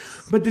 right?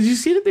 But did you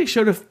see that they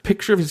showed a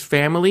picture of his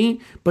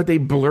family, but they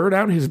blurred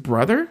out his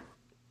brother?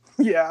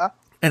 Yeah.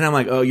 And I'm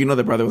like, oh,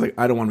 the brother was like,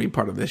 I don't want to be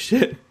part of this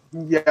shit.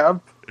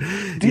 Yep.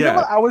 Do you know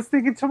what I was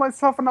thinking to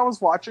myself when I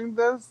was watching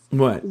this?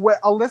 What?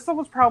 Alyssa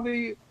was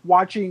probably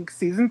watching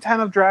season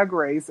 10 of Drag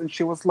Race, and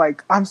she was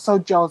like, I'm so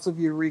jealous of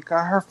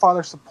Eureka. Her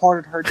father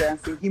supported her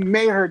dancing. He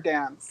made her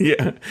dance.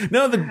 Yeah.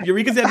 No,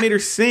 Eureka's dad made her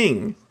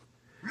sing.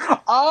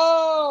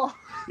 Oh!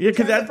 Yeah,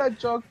 because that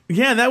joke.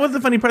 Yeah, that was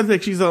the funny part.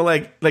 Like she's all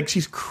like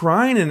she's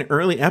crying in an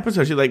early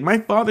episode. She's like, my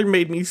father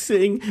made me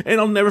sing, and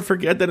I'll never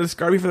forget that. It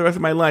scarred me for the rest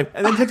of my life.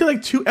 And then cut to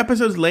like 2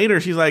 episodes later,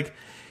 she's like,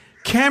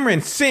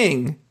 Cameron,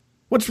 sing.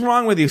 What's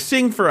wrong with you?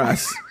 Sing for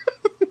us.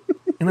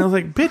 And I was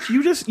like, bitch,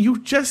 you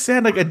just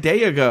said like a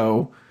day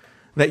ago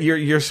that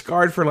you're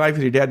scarred for life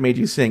because your dad made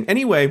you sing.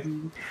 Anyway,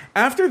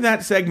 after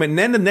that segment, and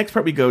then the next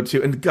part we go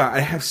to, and God,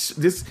 I have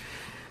this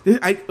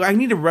I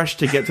need to rush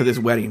to get to this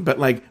wedding, but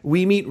like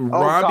we meet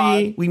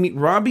Robbie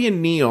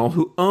and Neil,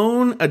 who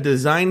own a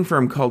design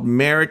firm called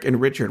Merrick and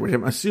Richard, which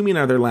I'm assuming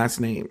are their last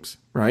names,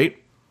 right?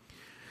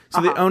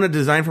 So they own a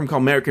design firm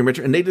called Merrick and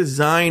Richard, and they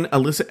design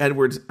Alyssa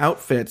Edwards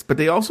outfits, but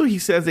they also, he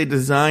says, they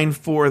design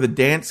for the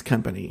dance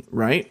company,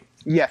 right?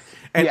 Yes.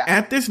 And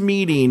at this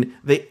meeting,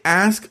 they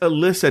ask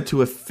Alyssa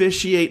to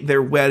officiate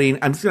their wedding.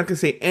 I'm just not going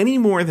to say any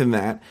more than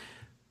that.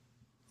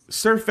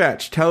 Sir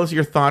Fetch, tell us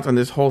your thoughts on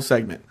this whole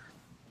segment.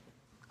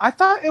 I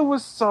thought it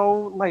was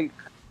so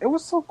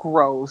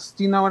gross.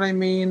 Do you know what I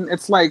mean?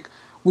 It's like,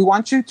 we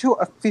want you to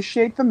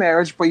officiate the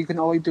marriage, but you can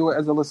only do it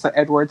as Alyssa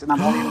Edwards, and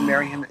I'm only going to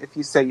marry him if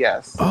you say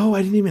yes. Oh,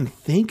 I didn't even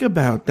think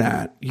about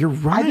that. You're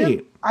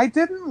right. I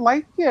didn't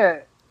like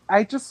it.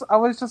 I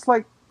was just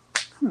like,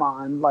 come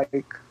on,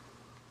 like,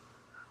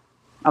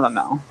 I don't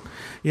know.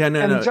 Yeah,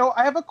 no. Joe,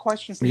 I have a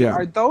question for you. Yeah.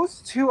 Are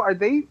those two, are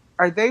they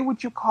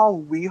what you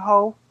call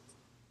WeHo?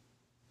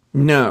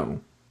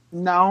 No.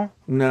 No?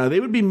 No, they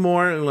would be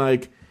more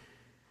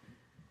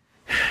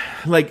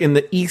like in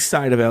the east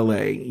side of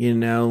LA,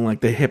 like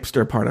the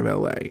hipster part of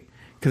LA.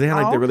 Because they have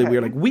like the really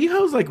weird, like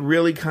WeHo's like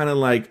really kind of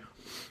like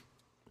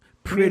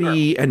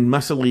pretty and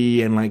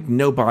muscly and like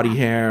no body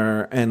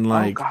hair and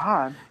like, oh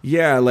God.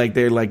 Yeah, like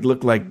they like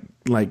look like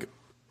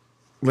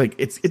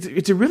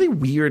it's a really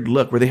weird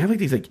look where they have like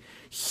these like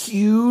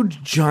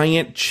huge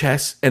giant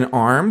chests and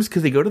arms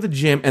because they go to the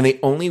gym and they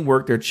only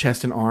work their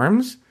chest and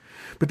arms,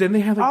 but then they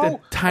have like the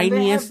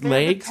tiniest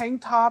legs. The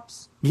tank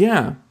tops.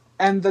 Yeah.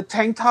 And the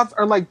tank tops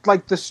are like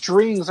the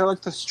strings. They're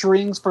like the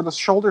strings for the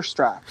shoulder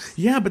straps.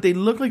 Yeah, but they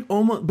look like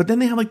almost... But then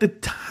they have like the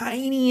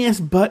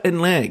tiniest butt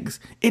and legs.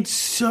 It's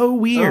so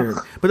weird.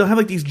 Ugh. But they'll have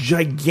like these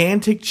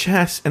gigantic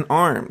chests and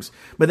arms.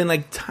 But then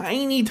like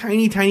tiny,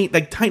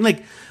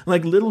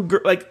 like little girl...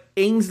 Like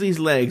Ainsley's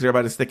legs are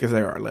about as thick as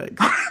there are legs.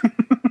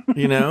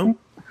 You know?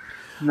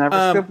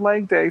 Never skip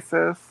leg day,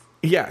 sis.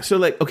 Yeah, so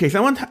like, okay,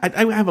 so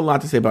I have a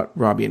lot to say about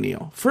Robbie and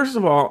Neil. First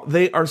of all,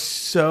 they are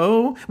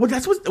so, well,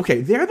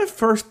 they're the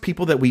first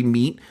people that we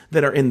meet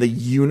that are in the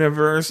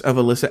universe of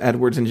Alyssa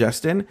Edwards and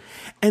Justin,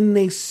 and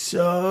they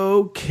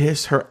so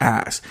kiss her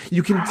ass.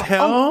 You can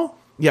tell.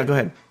 Yeah, go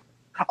ahead.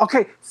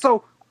 Okay,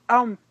 so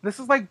this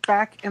is like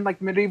back in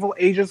like medieval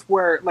ages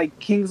where like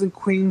kings and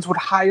queens would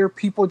hire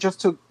people just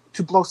to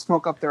blow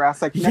smoke up their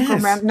ass, like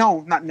not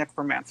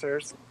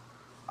necromancers.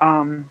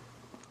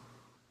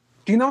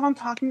 Do you know what I'm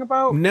talking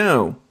about?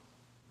 No.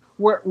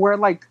 Where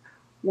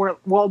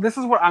well, this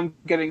is what I'm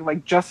getting.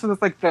 Like, Justin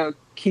is like the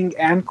king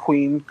and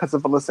queen because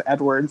of Alyssa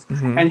Edwards,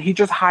 and he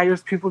just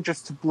hires people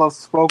just to blow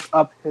smoke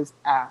up his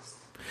ass.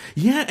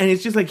 Yeah, and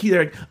it's just like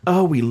they're like,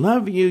 "Oh, we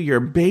love you. You're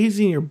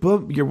amazing.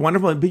 You're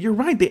wonderful." But you're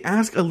right. They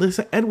ask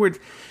Alyssa Edwards,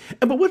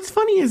 but what's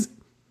funny is,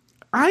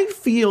 I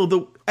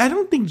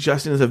don't think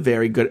Justin is a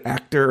very good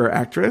actor or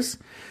actress.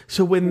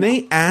 So when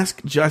they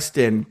ask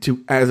Justin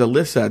as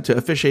Alyssa to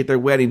officiate their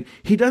wedding,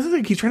 he does it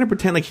like he's trying to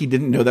pretend like he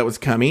didn't know that was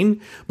coming,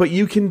 but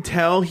you can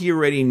tell he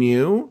already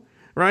knew,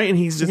 right? And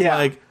he's just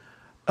like,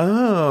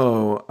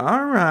 "Oh,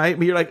 all right."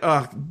 But you're like,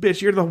 "Oh,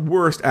 bitch, you're the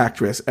worst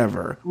actress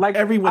ever." Like,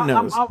 everyone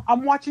knows.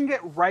 I'm watching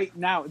it right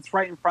now. It's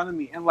right in front of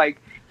me, and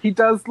like he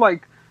does the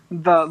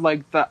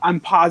I'm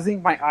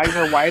pausing, my eyes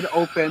are wide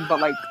open,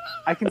 but like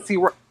I can see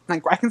where.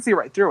 Like, I can see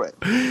right through it.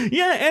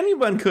 Yeah,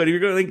 anyone could. You're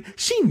going like,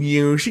 she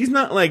knew. She's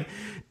not like.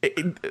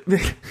 It's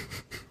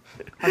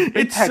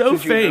so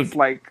fake.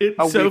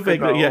 It's so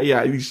fake.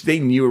 Yeah. They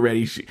knew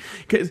already.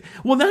 That's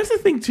the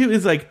thing too.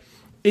 Is like,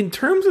 in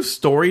terms of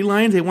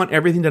storylines, they want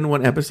everything done in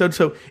one episode.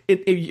 So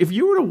if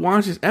you were to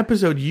watch this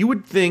episode, you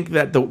would think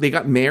that they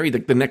got married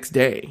like the next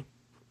day.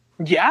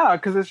 Yeah,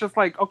 because it's just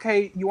like,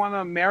 okay, you want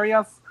to marry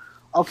us?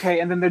 Okay,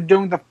 and then they're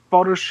doing the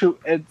photo shoot.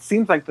 It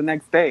seems like the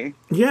next day.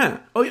 Yeah.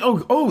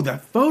 Oh, the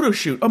photo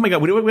shoot. Oh my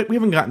God, we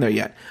haven't gotten there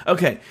yet.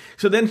 Okay,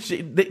 so then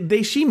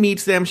she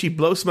meets them. She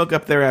blows smoke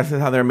up their asses.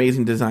 How they're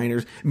amazing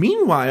designers.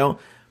 Meanwhile,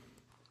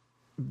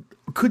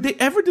 could they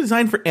ever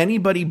design for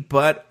anybody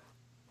but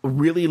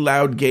really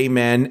loud gay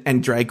men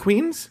and drag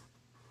queens?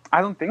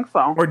 I don't think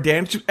so. Or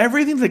dance.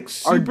 Everything's like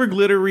super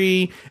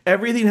glittery.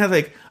 Everything has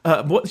like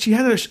she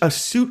has a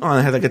suit on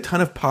that has like a ton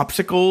of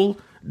popsicle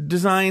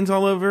designs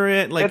all over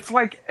it. Like it's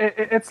like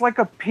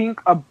a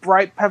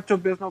bright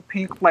Pepto-Bismol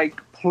pink like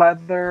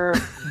pleather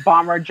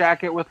bomber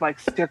jacket with like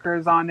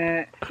stickers on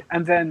it,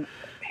 and then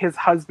his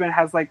husband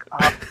has like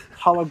a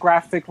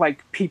holographic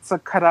like pizza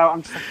cutout.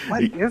 I'm just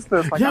like, what is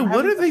this? Like, yeah,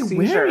 what are they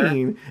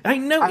wearing? I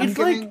know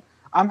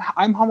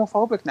I'm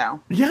homophobic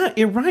now. Yeah,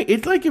 you're right.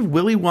 It's like if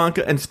Willy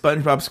Wonka and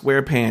SpongeBob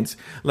SquarePants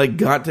like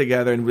got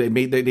together and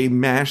they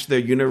mashed their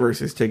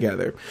universes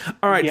together.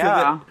 All right,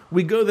 yeah. So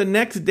we go the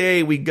next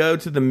day. We go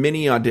to the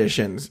mini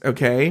auditions,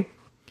 okay?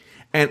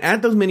 And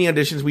at those mini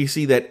auditions, we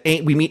see that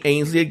we meet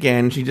Ainsley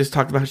again. She just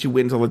talked about how she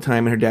wins all the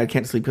time and her dad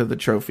can't sleep because of the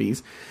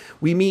trophies.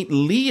 We meet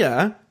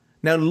Leah.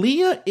 Now,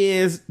 Leah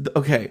is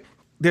okay.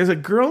 There's a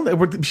girl that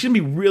she's going to be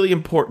really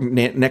important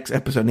next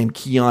episode named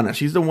Kiana.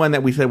 She's the one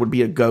that we said would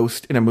be a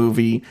ghost in a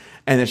movie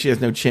and that she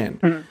has no chin.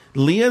 Mm-hmm.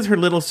 Leah's her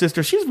little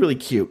sister. She's really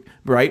cute,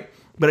 right?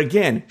 But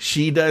again,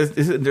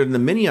 during the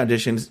mini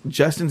auditions,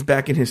 Justin's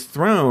back in his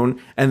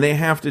throne and they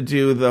have to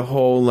do the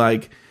whole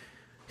like,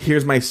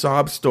 here's my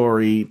sob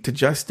story to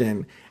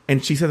Justin.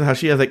 And she says how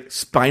she has like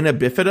spina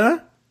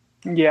bifida.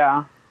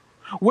 Yeah.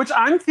 Which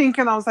I'm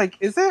thinking, I was like,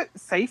 is it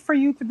safe for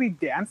you to be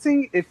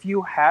dancing if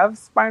you have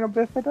spina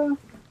bifida?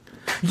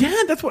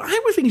 Yeah, that's what I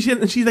was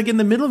thinking. She's like in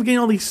the middle of getting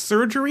all these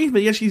surgeries,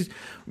 but yeah, she's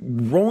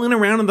rolling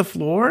around on the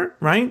floor,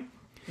 right?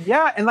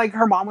 Yeah, and like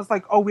her mom was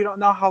like, "Oh, we don't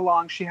know how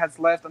long she has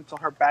left until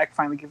her back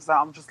finally gives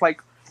out." I'm just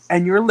like,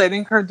 and you're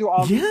letting her do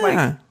all these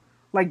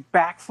like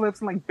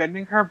backflips and like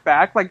bending her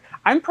back. Like,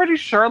 I'm pretty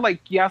sure,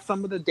 like, yeah,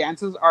 some of the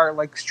dances are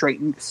like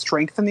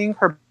strengthening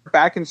her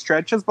back and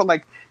stretches, but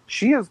like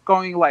she is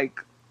going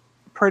like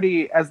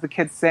pretty, as the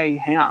kids say,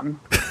 ham.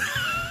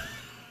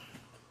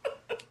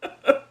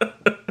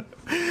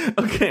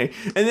 Okay,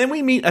 and then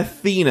we meet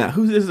Athena,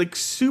 who's this like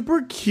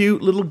super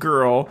cute little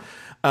girl.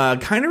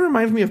 Kind of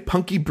reminds me of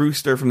Punky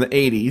Brewster from the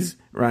 80s,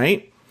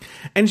 right?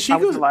 And she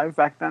was alive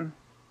back then.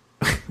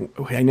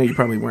 I know you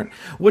probably weren't.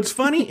 What's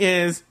funny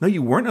is... No,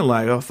 you weren't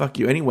alive. Oh, fuck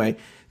you. Anyway,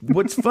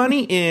 what's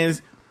funny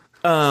is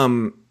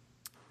Athena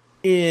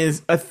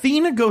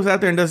goes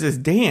out there and does this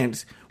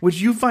dance,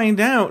 which you find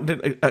out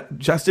that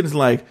Justin's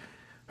like,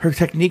 her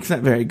technique's not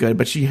very good,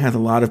 but she has a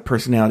lot of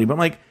personality. But I'm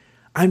like,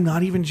 I'm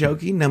not even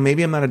joking. Now,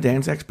 maybe I'm not a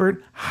dance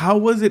expert. How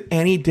was it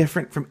any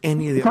different from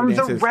any of the other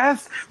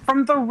dances?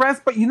 From the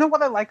rest. But you know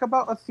what I like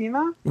about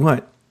Athena?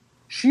 What?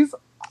 She's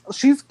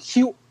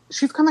cute.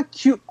 She's kind of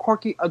cute,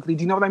 quirky, ugly.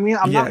 Do you know what I mean?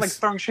 I'm not like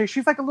throwing shade.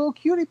 She's like a little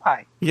cutie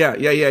pie. Yeah.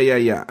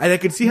 And I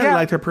could see how you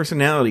liked her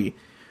personality.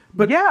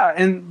 But yeah,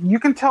 and you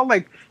can tell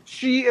like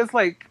she is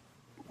like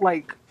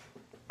I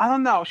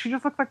don't know. She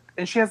just looks like,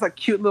 and she has like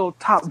cute little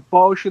top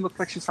bow. She looks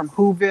like she's from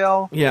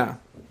Whoville. Yeah.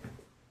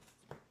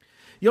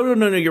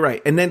 No, you're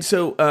right. And then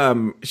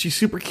she's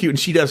super cute and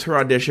she does her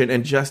audition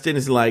and Justin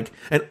is like,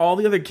 and all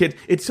the other kids,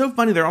 it's so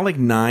funny. They're all like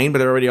 9, but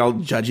they're already all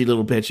judgy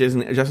little bitches.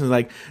 And Justin's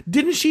like,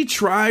 didn't she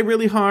try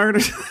really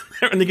hard?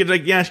 And the kid's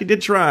like, yeah, she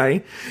did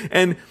try.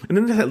 And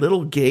then there's that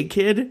little gay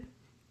kid,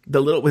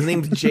 his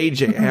name's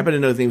JJ. I happen to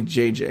know his name's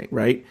JJ,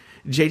 right?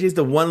 JJ's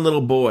the one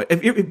little boy.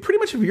 If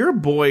you're a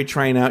boy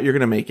trying out, you're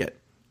going to make it,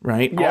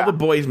 right? Yeah. All the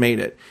boys made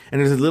it. And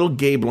there's a little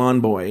gay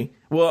blonde boy.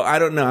 Well, I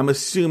don't know. I'm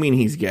assuming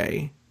he's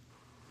gay.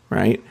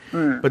 Right?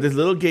 But this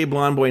little gay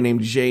blonde boy named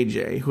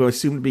JJ, who I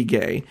assumed to be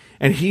gay,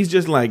 and he's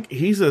just like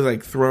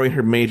throwing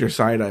her major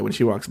side eye when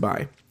she walks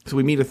by. So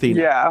we meet Athena.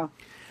 Yeah.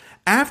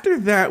 After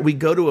that, we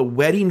go to a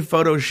wedding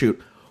photo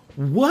shoot.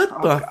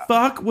 What the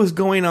fuck was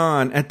going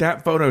on at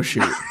that photo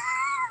shoot?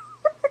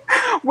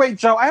 Wait,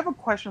 Joe, I have a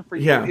question for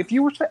you. Yeah. If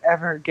you were to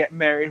ever get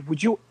married,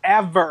 would you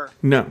ever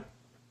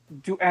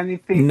do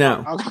anything?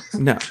 No.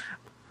 No.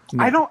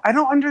 I don't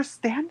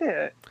understand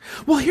it.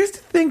 Well, here's the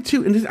thing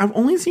too, and I've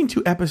only seen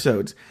 2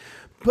 episodes,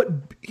 but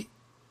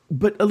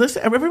Alyssa,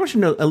 everyone should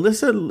know,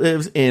 Alyssa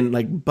lives in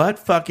like butt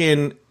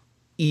fucking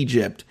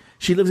Egypt.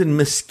 She lives in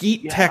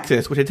Mesquite,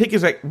 Texas, which I think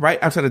is like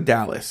right outside of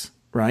Dallas,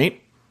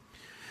 right?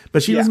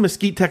 But she lives in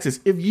Mesquite, Texas.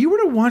 If you were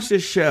to watch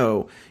this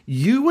show,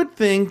 you would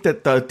think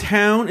that the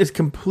town is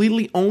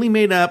completely only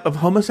made up of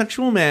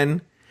homosexual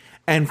men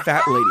and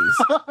fat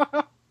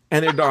ladies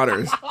and their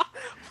daughters.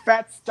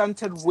 Fat,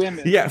 stunted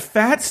women. Yeah,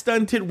 fat,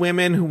 stunted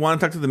women who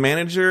want to talk to the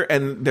manager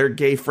and their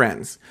gay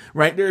friends,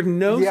 right? There's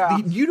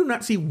you do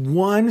not see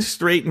one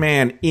straight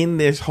man in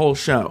this whole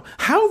show.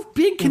 How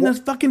big can this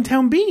fucking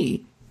town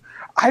be?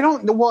 I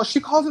don't know. Well, she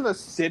calls it a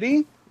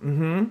city.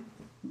 Mm-hmm.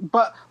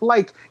 But,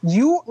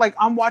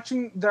 I'm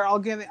watching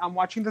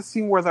the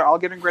scene where they're all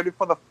getting ready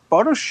for the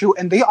photo shoot,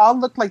 and they all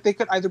look like they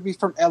could either be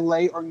from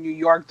LA or New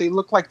York. They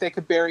look like they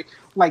could they're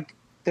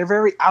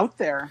very out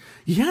there.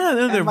 Yeah,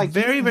 they're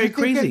very, very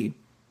crazy.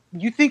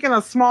 You think in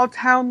a small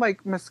town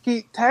like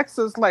Mesquite,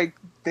 Texas,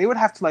 they would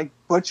have to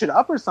butch it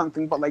up or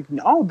something, but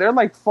no, they're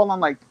full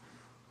on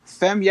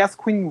femme yes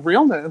queen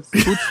realness,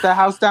 boots the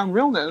house down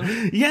realness.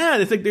 Yeah,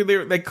 it's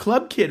they're like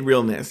club kid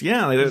realness.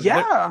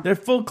 Yeah, they're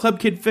full club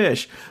kid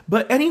fish.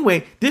 But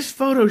anyway, this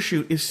photo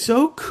shoot is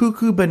so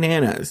cuckoo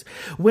bananas,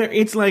 where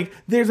it's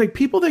there's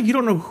people that you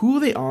don't know who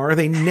they are.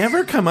 They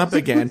never come up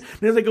again.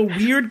 There's a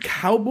weird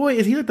cowboy.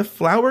 Is he the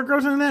flower girl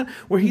or something like that?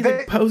 Where he's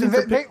posing.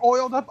 They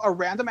oiled up a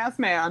random ass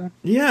man.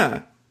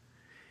 Yeah.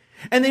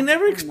 And they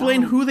never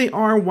explain who they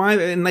are, why,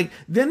 and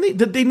then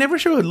they never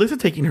show Alyssa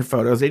taking her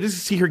photos. They just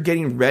see her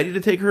getting ready to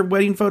take her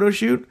wedding photo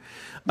shoot.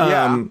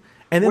 Yeah,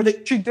 and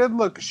then she did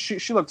look. She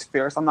looked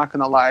fierce. I'm not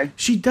gonna lie.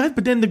 She does,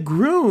 but then the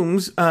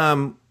grooms,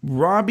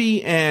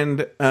 Robbie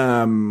and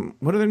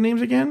what are their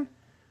names again?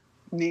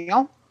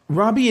 Neil.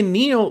 Robbie and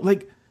Neil,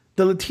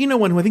 the Latino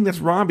one, who I think that's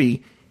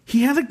Robbie.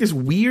 He has this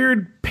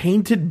weird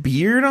painted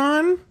beard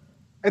on.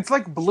 It's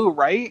blue,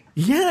 right?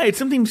 Yeah, it's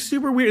something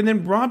super weird. And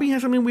then Robbie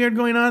has something weird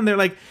going on. They're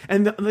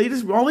they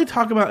just all they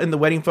talk about in the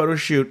wedding photo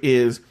shoot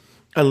is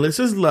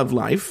Alyssa's love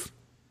life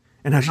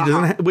and how she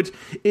doesn't, which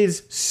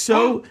is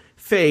so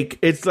fake.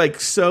 It's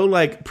so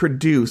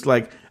produced.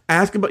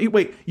 Ask about you.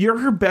 Wait, you're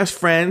her best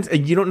friends,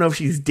 and you don't know if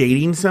she's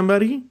dating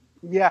somebody?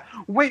 Yeah.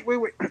 Wait.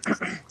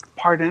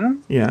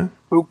 Pardon? Yeah.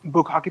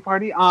 Bukkake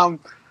party.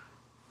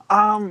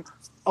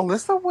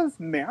 Alyssa was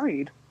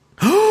married.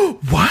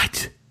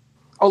 What?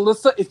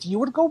 Alyssa, if you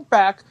would go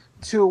back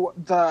to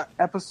the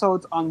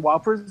episodes on Wow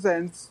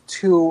Presents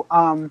to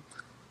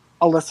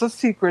Alyssa's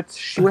Secrets,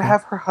 she would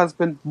have her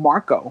husband,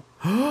 Marco.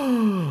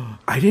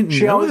 I didn't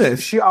know this.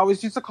 She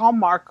always used to call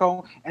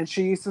Marco, and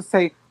she used to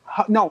say,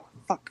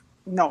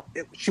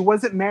 she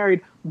wasn't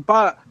married,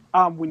 but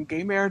when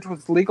gay marriage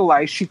was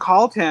legalized, she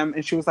called him,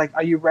 and she was like,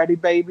 are you ready,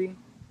 baby?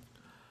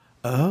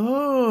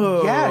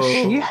 Oh. Yeah,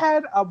 she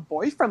had a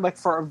boyfriend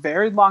for a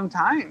very long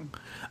time.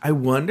 I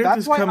wonder if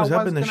this comes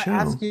up in the show.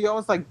 Ask you, I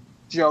was like,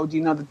 Joe, do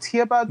you know the tea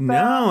about that?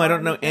 No, I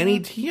don't know any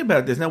tea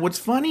about this. Now, what's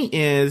funny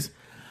is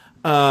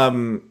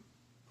I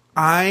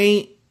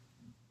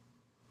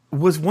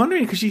was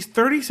wondering, because she's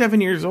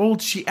 37 years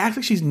old, she acts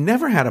like she's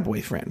never had a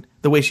boyfriend,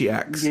 the way she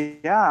acts.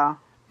 Yeah.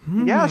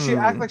 Yeah, she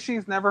acts like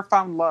she's never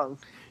found love.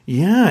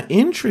 Yeah,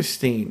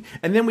 interesting.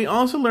 And then we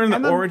also learned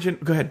the origin.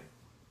 Go ahead.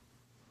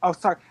 Oh,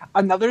 sorry.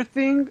 Another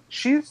thing,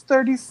 she's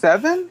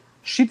 37.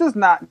 She does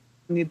not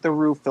need the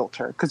Rue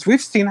filter, because we've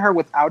seen her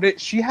without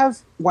it. She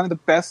has one of the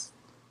best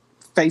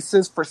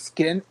faces for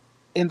skin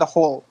in the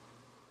whole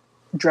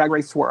Drag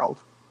Race world.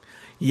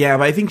 Yeah,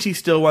 but I think she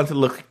still wants to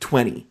look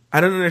 20. I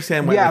don't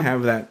understand why they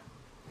have that.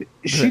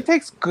 She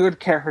takes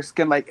good care of her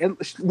skin.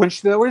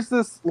 There was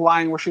this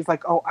line where she's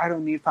like, "Oh, I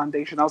don't need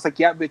foundation." I was like,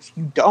 "Yeah, bitch,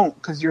 you don't,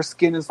 because your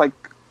skin is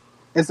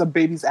is a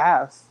baby's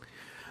ass."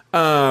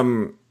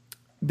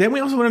 Then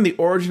we also learned the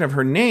origin of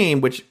her name,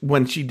 which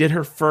when she did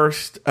her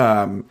first,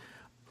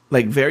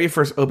 very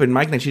first open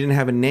mic night, she didn't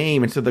have a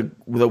name, and so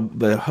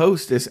the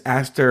hostess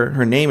asked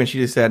her name, and she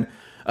just said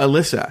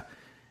Alyssa,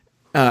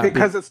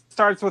 because it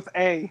starts with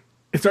A.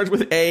 It starts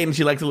with A, and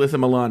she likes Alyssa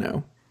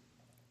Milano.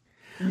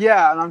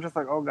 Yeah, and I'm just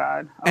like, oh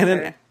god. Okay. And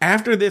then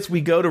after this,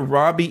 we go to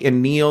Robbie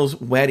and Neil's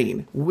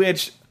wedding,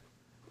 which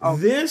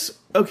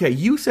okay,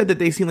 you said that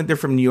they seem like they're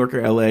from New York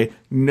or LA.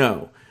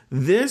 No.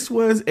 This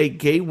was a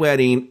gay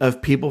wedding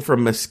of people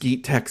from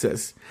Mesquite,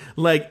 Texas.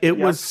 Like, it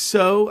was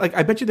so, like,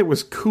 I bet you there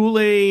was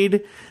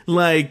Kool-Aid,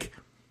 like,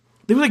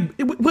 they were like,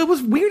 it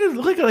was weird. It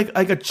looked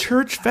like a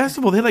church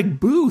festival. They had, like,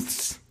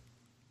 booths.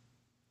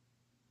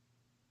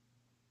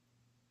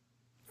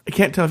 I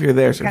can't tell if you're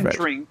there, Sir Can Fetch.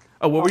 drink.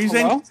 Oh, what were you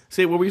saying?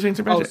 What were you saying,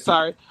 Sir Fetch? Oh,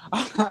 sorry.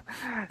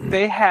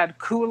 They had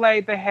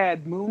Kool-Aid, they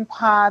had moon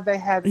pie, they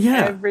had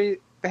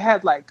they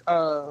had, like,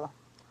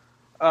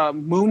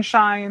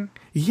 moonshine.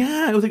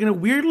 Yeah, it was like in a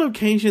weird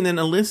location. Then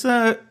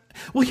Alyssa.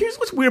 Well, here's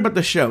what's weird about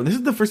the show. This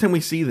is the first time we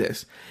see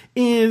this.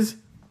 Is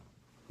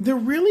they're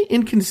really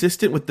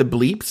inconsistent with the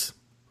bleeps.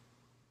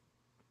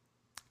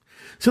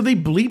 So they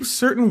bleep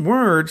certain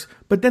words,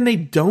 but then they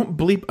don't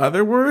bleep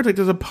other words. Like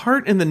there's a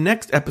part in the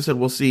next episode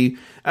we'll see.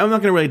 I'm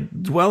not going to really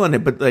dwell on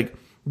it, but like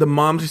the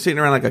moms are sitting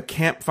around like a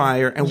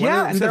campfire, and one of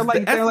them and says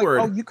the F word.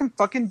 "Oh, you can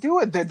fucking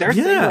do it." They're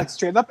saying like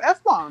straight up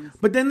F bombs.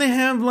 But then they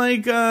have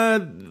like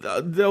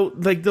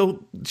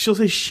she'll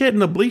say shit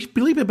and they'll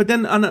bleep it. But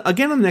then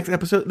again on the next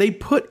episode they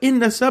put in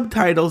the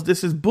subtitles,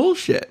 "This is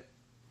bullshit."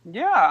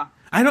 Yeah.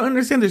 I don't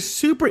understand. They're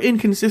super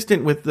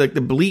inconsistent with like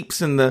the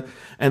bleeps and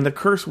the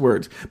curse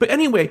words. But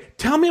anyway,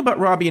 tell me about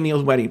Robbie and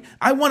Neil's wedding.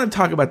 I want to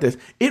talk about this.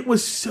 It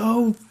was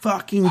so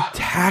fucking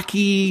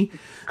tacky.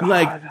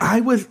 God.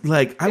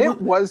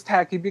 It was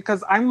tacky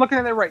because I'm looking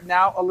at it right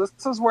now.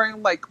 Alyssa's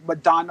wearing like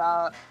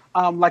Madonna,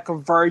 like a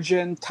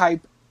virgin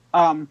type,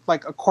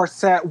 like a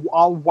corset,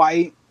 all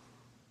white,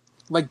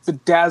 like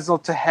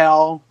bedazzled to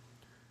hell.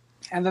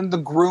 And then the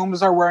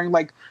grooms are wearing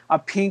like a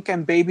pink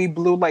and baby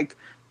blue, like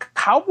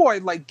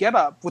cowboy like get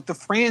up with the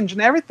fringe and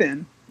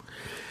everything.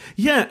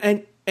 Yeah,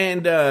 and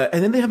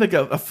then they have like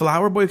a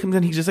flower boy who comes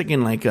in. He's just like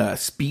in like a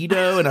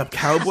Speedo and a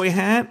cowboy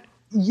hat.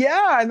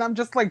 Yeah, and I'm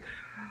just like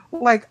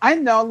I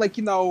know, like,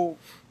 you know,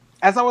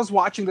 as I was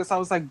watching this, I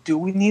was like, do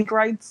we need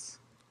rights?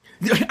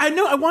 I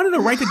know. I wanted to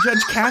write to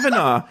Judge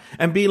Kavanaugh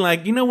and be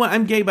like, you know what,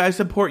 I'm gay, but I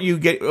support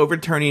you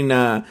overturning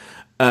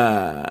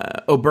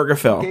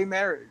Obergefell. Gay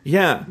marriage.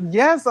 Yeah.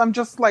 Yes, I'm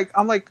like,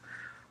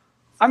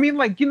 I mean,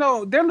 like, you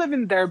know, they're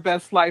living their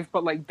best life,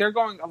 but like they're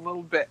going a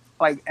little bit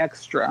like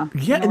extra.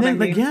 Yeah, you know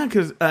and then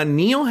because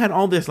Neil had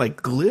all this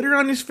like glitter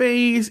on his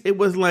face. It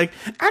was like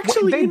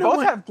actually they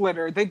both have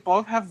glitter. They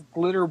both have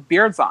glitter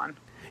beards on.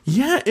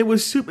 Yeah, it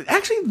was super.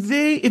 Actually,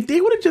 if they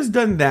would have just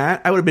done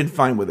that, I would have been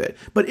fine with it.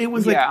 But it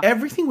was like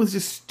everything was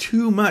just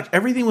too much.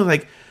 Everything was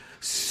like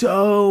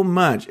so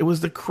much. It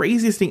was the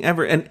craziest thing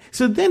ever. And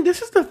so then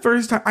this is the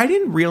first time I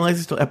didn't realize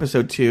this till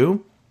episode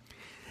 2.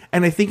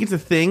 And I think it's a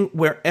thing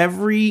where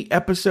every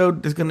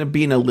episode is going to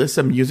be an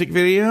Alyssa music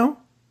video.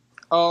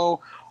 Oh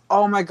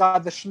my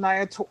God, the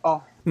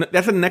Shania. No,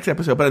 that's in the next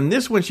episode. But in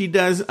this one, she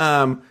does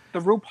the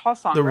RuPaul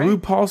song.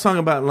 RuPaul song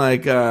about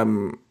like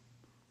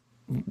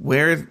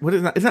what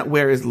is that? It's not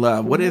Where Is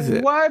Love. What is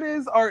it?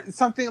 Or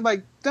something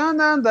like Dun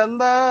Dun the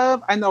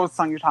Love. I know what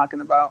song you're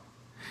talking about.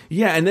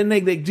 Yeah, and then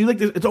they do like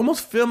this. It's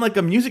almost filmed like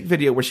a music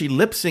video where she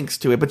lip syncs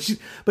to it.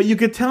 But you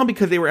could tell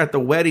because they were at the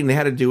wedding, they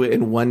had to do it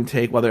in one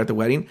take while they're at the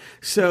wedding.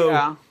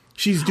 So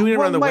she's doing it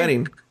around the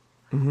wedding.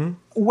 Mm-hmm.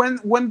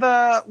 When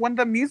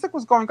the music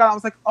was going on, I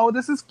was like, oh,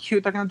 this is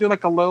cute. They're gonna do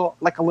like a little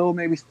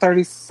maybe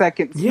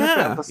 30-second snippet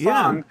of the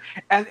song,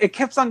 and it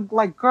keeps on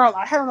like, girl,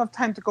 I had enough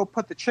time to go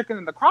put the chicken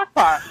in the crock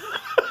pot.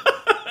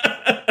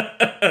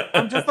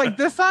 I'm just like,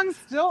 this song's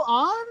still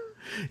on.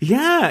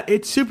 Yeah,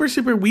 it's super,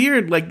 super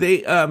weird. Like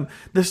they,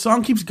 the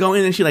song keeps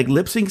going and she like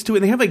lip syncs to it.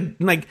 And they have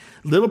like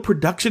little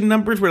production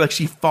numbers where like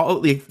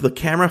the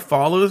camera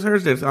follows her.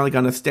 So it's like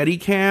on a steady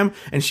cam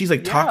and she's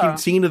like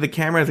singing to the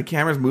camera as the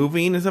camera's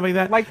moving and stuff like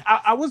that. Like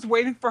I was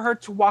waiting for her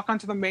to walk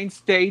onto the main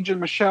stage and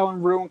Michelle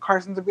and Rue and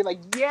Carson to be like,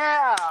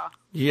 yeah.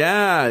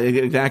 Yeah,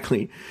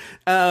 exactly.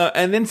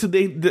 And then so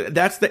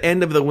that's the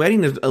end of the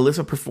wedding is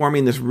Alyssa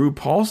performing this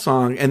RuPaul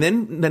song. And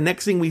then the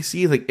next thing we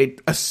see is like,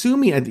 I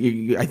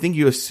think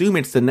you assume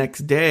it's the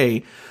next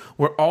day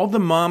where all the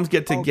moms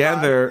get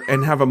together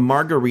and have a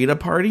margarita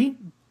party.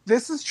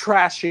 This is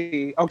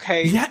trashy,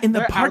 okay? Yeah, in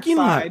the parking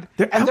lot.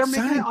 They're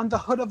making it on the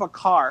hood of a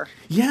car.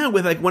 Yeah,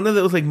 with like one of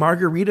those like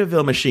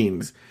Margaritaville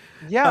machines.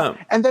 Yeah,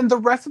 and then the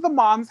rest of the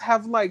moms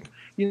have like,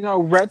 you know,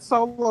 red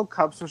Solo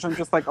cups, which I'm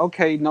just like,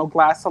 okay, no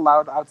glass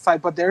allowed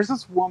outside. But there's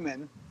this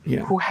woman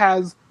who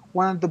has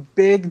one of the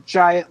big,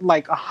 giant,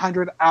 like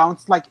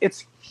 100-ounce, like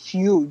it's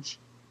huge.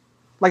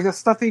 Like the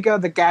stuff that you get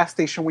at the gas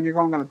station when you're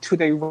going on a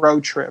 2-day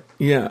road trip.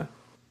 Yeah.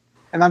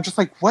 And I'm just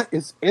like, what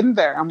is in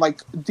there? I'm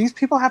like, these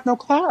people have no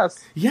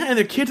class. Yeah, and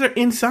their kids are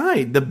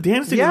inside the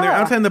dancing, and they're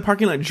outside in the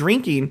parking lot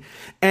drinking.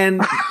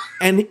 And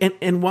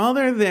while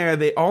they're there,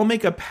 they all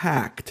make a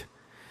pact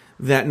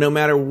that no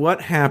matter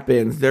what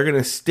happens, they're going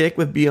to stick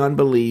with Beyond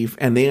Belief,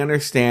 and they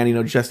understand, you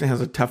know, Justin has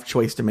a tough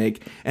choice to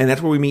make. And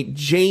that's where we meet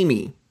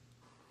Jamie,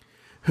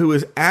 who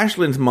is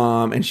Ashlyn's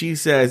mom, and she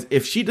says,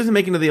 if she doesn't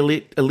make it into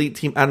the elite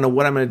team, I don't know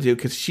what I'm going to do,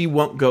 because she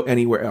won't go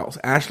anywhere else.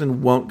 Ashlyn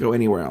won't go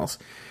anywhere else.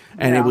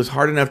 And it was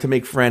hard enough to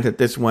make friends. At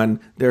this one,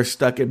 they're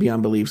stuck at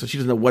beyond belief. So she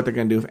doesn't know what they're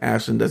going to do if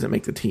Ashlyn doesn't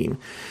make the team.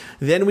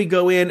 Then we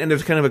go in, and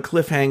there's kind of a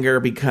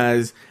cliffhanger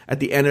because at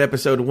the end of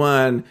episode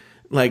 1,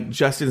 like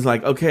Justin's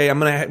like, okay, I'm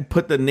going to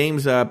put the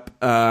names up.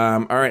 All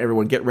right,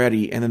 everyone, get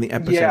ready. And then the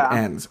episode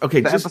ends.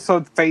 Okay, the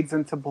episode fades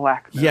into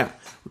blackness. Yeah.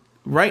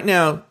 Right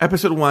now,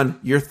 episode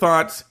 1, your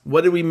thoughts.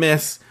 What did we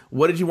miss?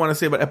 What did you want to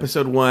say about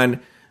episode 1?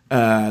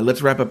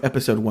 Let's wrap up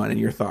episode 1 and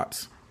your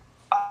thoughts.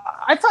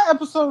 I thought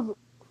episode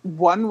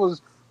 1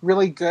 was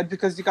really good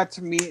because you got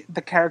to meet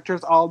the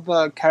characters, all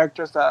the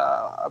characters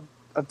of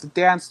the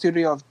dance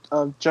studio,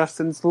 of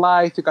Justin's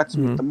life. You got to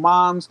meet the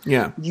moms.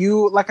 Yeah.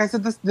 Like I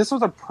said, this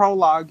was a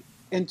prologue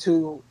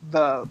into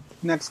the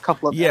next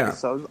couple of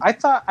episodes. I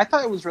thought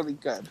it was really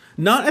good.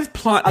 Not as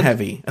plot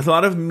heavy. As a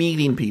lot of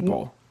meeting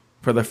people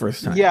for the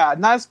first time. Yeah,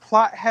 not as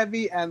plot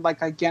heavy, and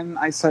like again,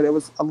 I said it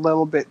was a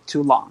little bit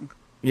too long.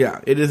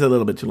 Yeah, it is a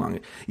little bit too long.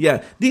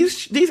 Yeah,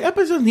 these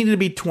episodes needed to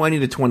be 20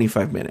 to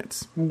 25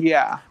 minutes.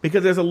 Yeah.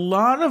 Because there's a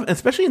lot of,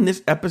 especially in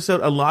this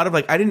episode, a lot of,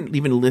 like, I didn't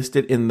even list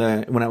it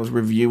when I was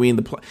reviewing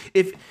the plot.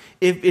 If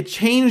it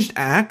changed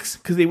acts,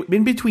 because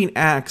in between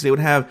acts, they would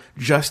have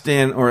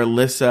Justin or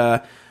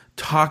Alyssa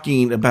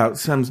talking about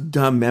some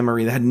dumb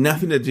memory that had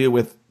nothing to do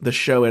with the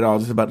show at all,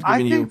 just about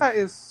giving you... I think that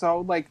is so,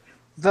 like,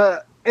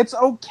 it's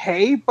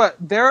okay, but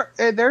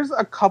there's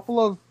a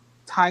couple of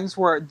times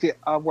where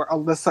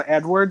Alyssa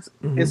Edwards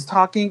is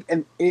talking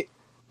and it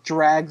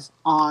drags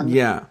on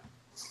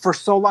for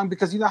so long,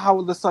 because you know how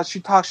Alyssa, she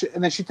talks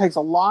and then she takes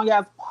a long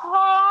ass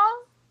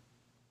pause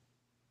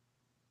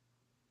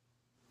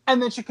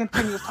and then she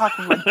continues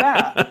talking like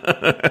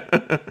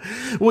that.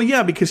 Well,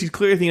 yeah, because she's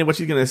clearly thinking of what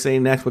she's going to say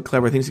next, what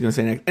clever things she's going to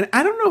say next. And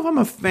I don't know if I'm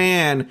a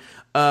fan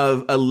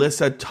of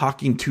Alyssa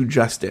talking to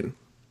Justin.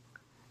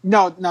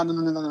 No.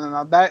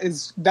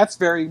 That's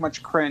very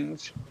much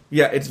cringe.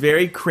 Yeah, it's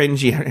very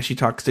cringy how she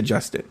talks to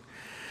Justin.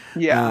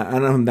 Yeah. I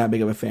don't know if I'm that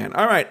big of a fan.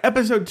 All right,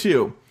 episode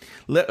 2.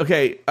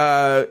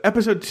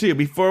 Episode 2,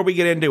 before we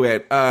get into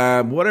it,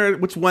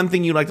 what's one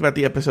thing you liked about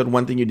the episode,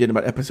 one thing you did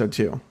about episode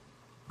 2?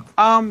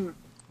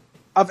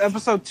 Of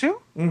episode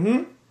 2?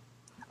 Mm-hmm.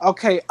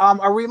 Okay,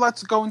 are we allowed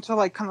to go into,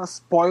 like, kind of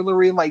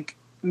spoilery, like,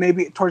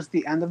 maybe towards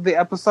the end of the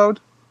episode?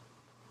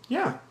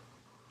 Yeah.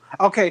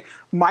 Okay,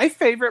 my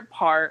favorite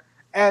part,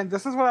 and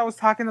this is what I was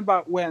talking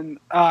about when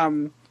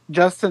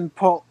Justin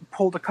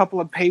pulled a couple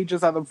of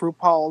pages out of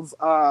RuPaul's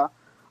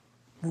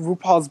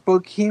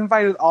book. He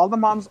invited all the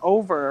moms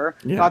over,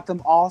 got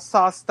them all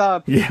sauced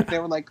up. Yeah. They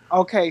were like,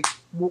 okay,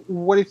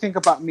 what do you think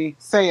about me?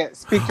 Say it.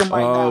 Speak your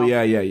mind now. Oh,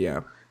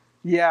 yeah.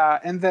 Yeah,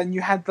 and then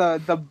you had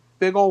the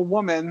big old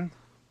woman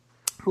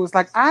who was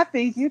like, I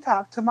think you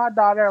talked to my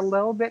daughter a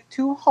little bit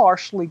too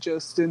harshly,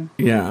 Justin.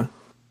 Yeah.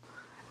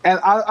 And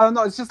I don't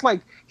know, it's just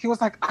like, he was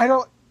like, I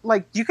don't,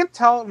 like, you can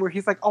tell where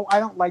he's like, oh, I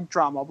don't like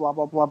drama, blah,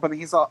 blah, blah. But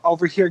he's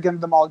over here getting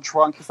them all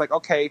drunk. He's like,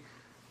 okay,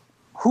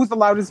 who's the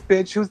loudest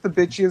bitch? Who's the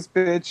bitchiest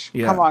bitch?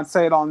 Yeah. Come on,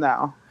 say it all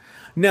now.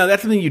 No,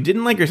 that's something you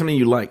didn't like or something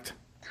you liked?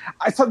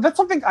 So that's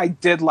something I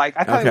did like.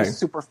 I thought it was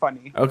super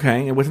funny.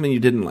 Okay, and what's something you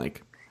didn't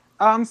like?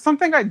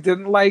 Something I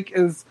didn't like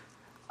is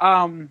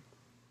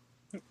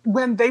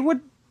when they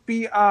would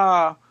be,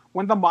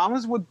 when the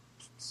moms would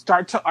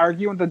start to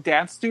argue in the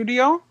dance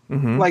studio,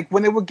 like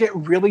when they would get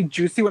really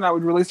juicy, when I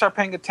would really start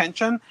paying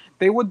attention,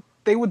 they would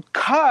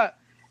cut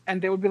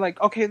and they would be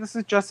like, okay, this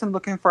is Justin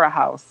looking for a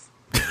house.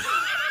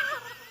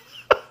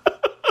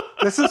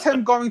 This is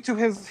him going to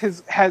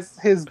his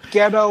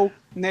ghetto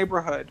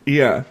neighborhood.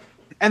 Yeah.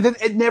 And then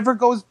it never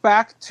goes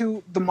back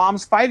to the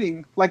moms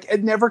fighting. Like,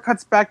 it never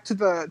cuts back to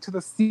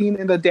the scene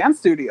in the dance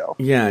studio.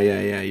 Yeah.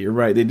 You're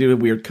right. They do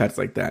weird cuts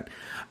like that.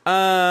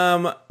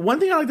 One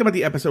thing I liked about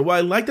the episode, well,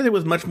 I liked that it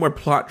was much more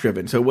plot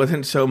driven. So it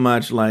wasn't so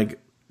much like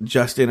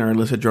Justin or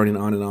Alyssa joining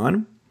on and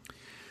on.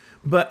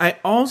 But I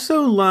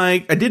also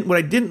what I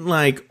didn't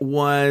like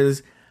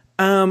was,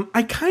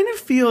 I kind of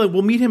feel,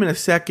 we'll meet him in a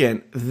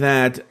second,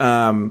 that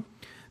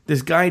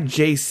this guy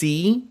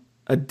JC,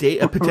 a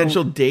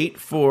potential date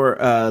for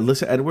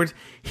Alyssa Edwards,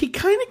 he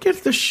kind of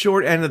gets the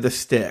short end of the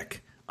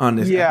stick on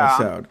this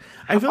episode.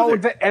 I feel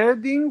the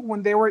editing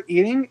when they were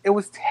eating, it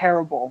was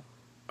terrible.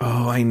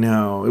 Oh, I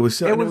know. It was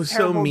so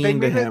mean they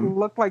made to him. It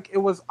looked like it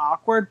was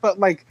awkward, but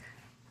like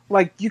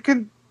you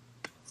can.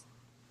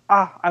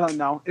 I don't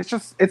know. It's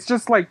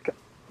just like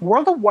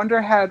World of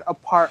Wonder had a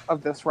part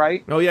of this,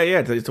 right? Oh yeah.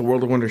 It's a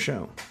World of Wonder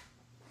show.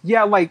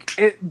 Yeah, like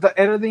the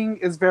editing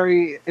is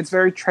very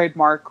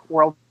trademark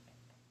World of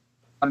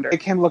Wonder. It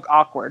can look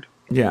awkward.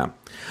 Yeah.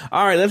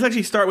 All right, let's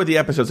actually start with the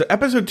episode. So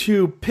episode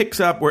 2 picks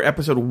up where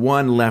episode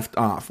 1 left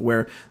off,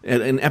 where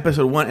in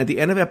episode 1, at the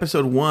end of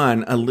episode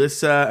 1,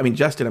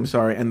 Justin,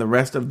 and the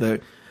rest of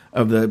the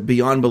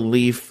Beyond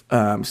Belief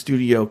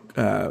studio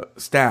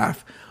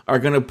staff are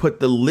going to put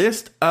the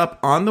list up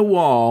on the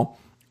wall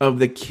of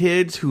the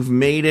kids who've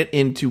made it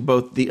into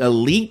both the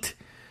elite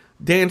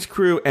dance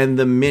crew and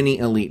the mini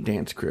elite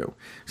dance crew.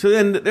 So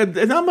then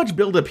there's not much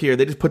build up here.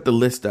 They just put the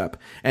list up,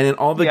 and then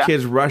all the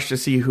kids rush to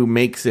see who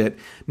makes it.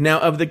 Now,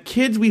 of the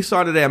kids we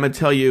saw today, I'm going to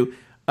tell you,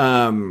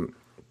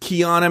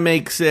 Kiana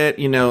makes it.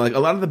 You know, like a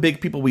lot of the big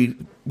people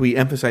we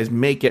emphasize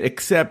make it.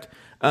 Except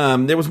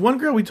there was one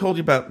girl we told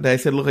you about that I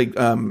said looked like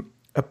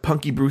a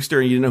Punky Brewster,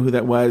 and you didn't know who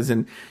that was,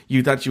 and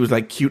you thought she was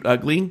like cute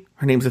ugly.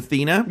 Her name's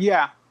Athena.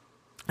 Yeah.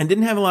 And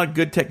didn't have a lot of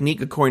good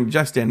technique according to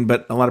Justin,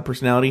 but a lot of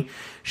personality.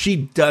 She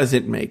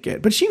doesn't make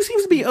it, but she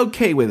seems to be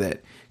okay with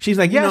it. She's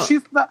like, yeah,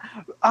 she's not.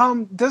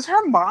 Does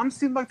her mom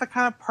seem like the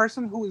kind of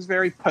person who is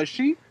very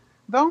pushy,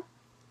 though?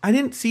 I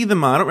didn't see the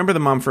mom. I don't remember the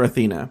mom for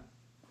Athena.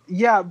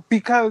 Yeah,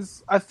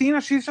 because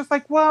Athena, she's just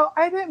like, well,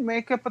 I didn't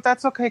make it, but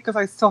that's okay because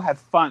I still had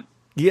fun.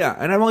 Yeah,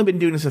 and I've only been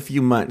doing this a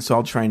few months, so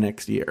I'll try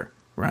next year,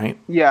 right?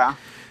 Yeah.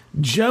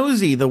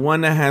 Josie, the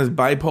one that has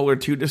bipolar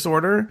 2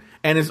 disorder,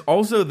 and is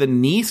also the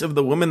niece of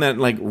the woman that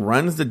like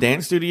runs the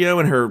dance studio,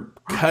 and her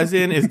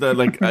cousin is the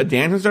like a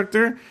dance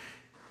instructor.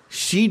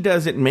 She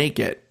doesn't make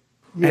it.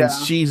 Yeah. And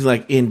she's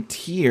like in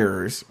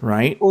tears,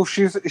 right? Oh,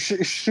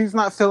 she's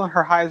not feeling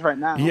her highs right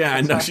now. Yeah,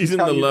 no, she's in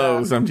the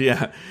lows.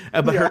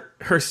 But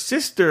her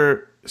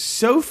sister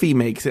Sophie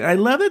makes it. I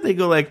love that they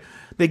go like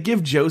they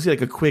give Josie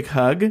like a quick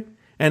hug,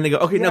 and they go,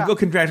 "Okay, now go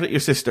congratulate your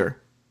sister."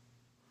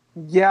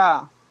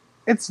 Yeah,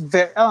 it's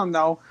very. I don't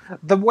know,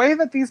 the way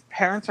that these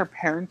parents are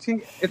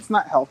parenting. It's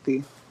not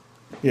healthy.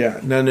 Yeah,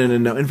 no.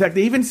 In fact,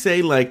 they even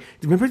say like,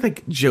 remember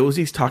like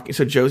Josie's talking.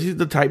 So Josie's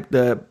the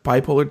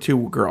bipolar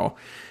 2 girl.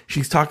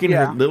 She's talking to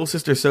her little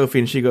sister Sophie,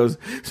 and she goes,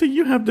 "So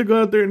you have to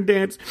go out there and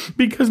dance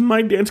because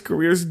my dance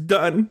career's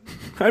done.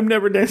 I'm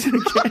never dancing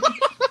again."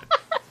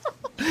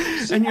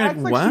 And you're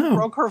like, wow. She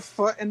broke her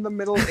foot in the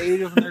Middle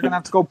Ages, and they're gonna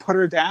have to go put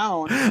her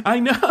down. I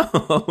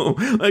know.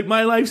 Like,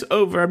 my life's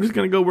over. I'm just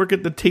gonna go work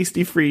at the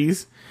Tasty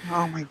Freeze.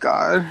 Oh my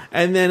god.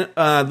 And then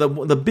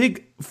the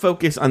big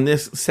focus on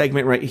this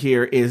segment right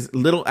here is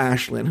little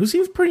Ashlyn, who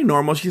seems pretty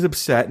normal. She's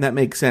upset, and that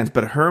makes sense.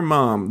 But her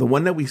mom, the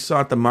one that we saw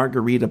at the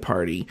margarita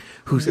party,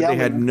 who said they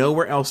had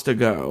nowhere else to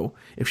go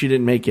if she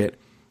didn't make it,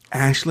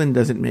 Ashlyn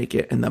doesn't make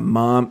it, and the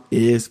mom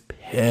is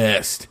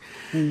pissed.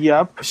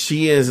 Yep.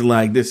 She is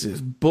like, this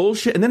is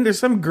bullshit. And then there's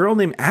some girl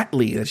named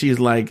Atlee that she's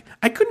like,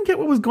 I couldn't get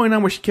what was going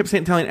on, where she kept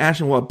telling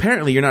Ashlyn, well,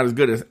 apparently you're not as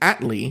good as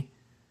Atlee.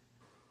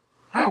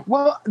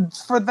 Well,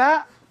 for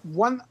that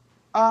one,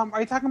 are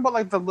you talking about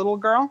like the little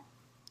girl?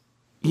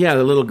 Yeah,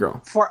 the little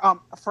girl. For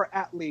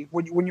Atlee,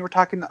 when you were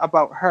talking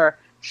about her,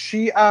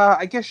 she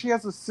I guess she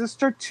has a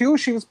sister too.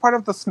 She was part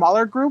of the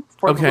smaller group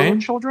for the little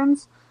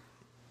children's.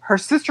 Her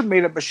sister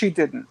made it, but she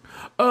didn't.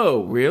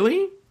 Oh,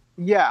 really?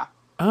 Yeah.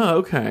 Oh,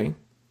 okay.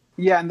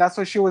 Yeah, and that's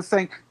what she was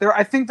saying.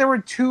 I think there were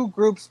two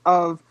groups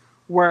of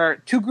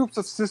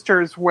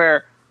sisters,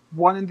 where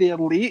one in the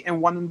elite and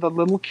one in the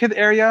little kid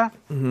area,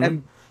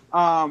 and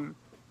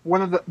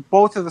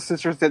both of the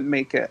sisters didn't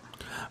make it.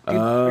 Are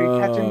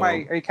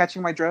you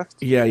catching my drift?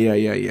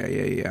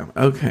 Yeah.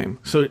 Okay.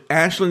 So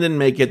Ashlyn didn't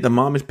make it. The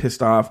mom is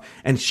pissed off,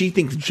 and she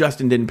thinks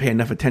Justin didn't pay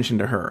enough attention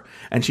to her.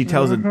 And she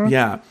tells him,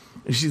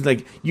 she's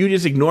like, you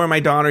just ignore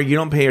my daughter. You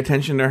don't pay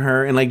attention to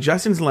her. And like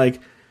Justin's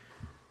like,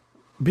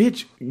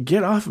 bitch,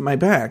 get off of my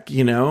back,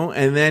 you know?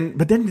 And then,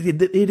 but then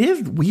it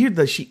is weird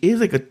that she is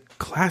like a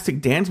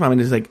classic dance mom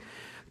and is like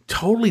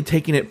totally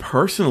taking it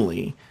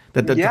personally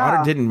that the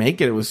daughter didn't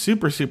make it. It was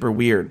super, super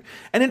weird.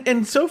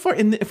 And so far,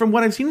 from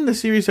what I've seen in the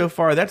series so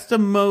far, that's the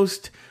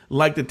most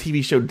like the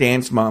TV show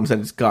Dance Moms that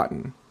it's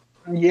gotten.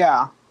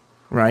 Yeah.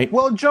 Right?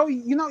 Well, Joe,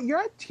 you know,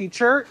 you're a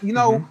teacher. You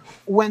know,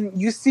 when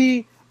you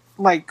see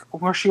like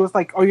where she was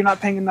like, oh, you're not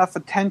paying enough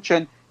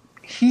attention.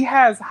 He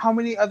has how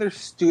many other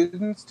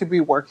students to be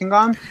working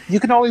on?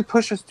 You can only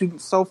push a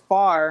student so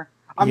far.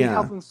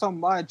 Help them so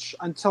much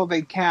until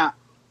they can't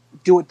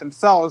do it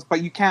themselves,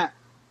 but you can't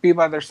be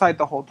by their side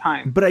the whole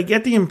time. But I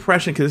get the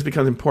impression, because this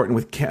becomes important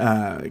with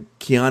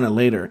Kiana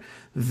later,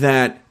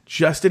 that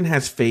Justin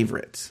has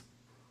favorites.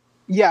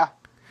 Yeah.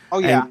 Oh,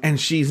 yeah. And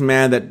she's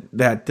mad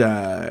that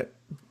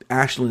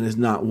Ashlyn is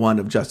not one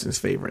of Justin's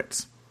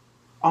favorites.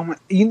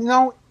 You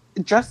know,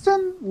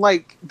 Justin,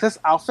 like, this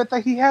outfit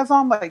that he has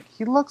on, like,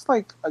 he looks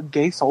like a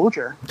gay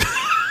soldier.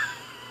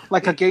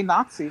 Like a gay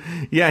Nazi.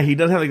 Yeah, he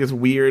does have, like, this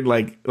weird,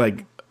 like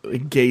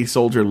gay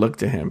soldier look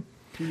to him.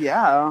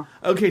 Yeah.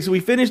 Okay, so we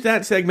finished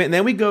that segment, and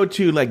then we go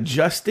to, like,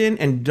 Justin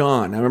and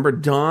Dawn. I remember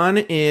Dawn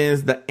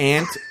is the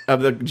aunt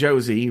of the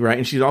Josie, right?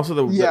 And she's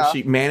also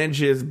she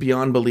manages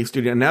Beyond Belief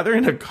Studio. Now they're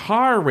in a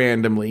car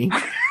randomly,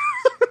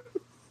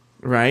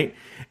 right?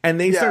 And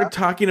they started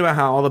talking about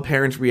how all the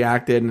parents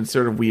reacted, and it's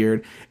sort of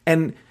weird.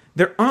 And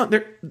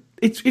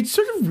it's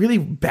sort of really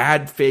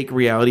bad fake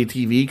reality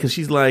TV, because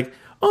she's like,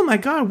 oh my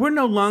God, we're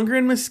no longer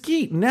in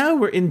Mesquite. Now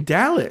we're in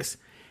Dallas.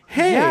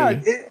 Hey.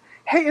 Yeah,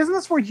 hey, isn't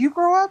this where you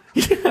grew up?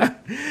 Yeah.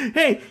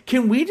 Hey,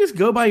 can we just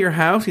go by your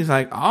house? He's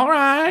like, all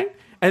right.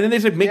 And then they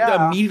said,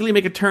 immediately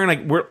make a turn.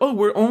 Like,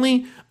 we're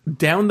only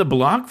down the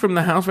block from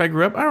the house where I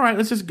grew up. All right,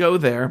 let's just go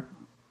there.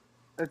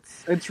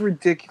 It's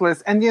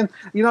ridiculous. And then,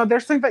 you know, they're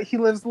saying that he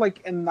lives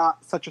like in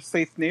not such a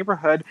safe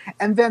neighborhood.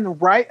 And then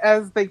right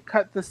as they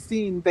cut the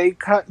scene,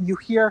 you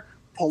hear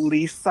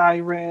police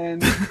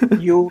sirens.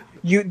 you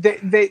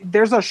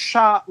There's a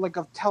shot like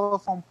of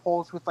telephone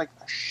poles with like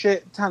a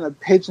shit ton of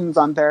pigeons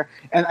on there,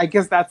 and I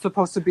guess that's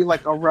supposed to be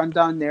like a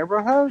rundown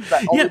neighborhood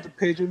that all the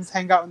pigeons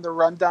hang out in the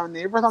rundown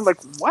neighborhood. I'm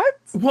like, what?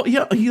 Well,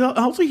 yeah,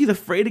 he's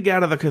afraid to get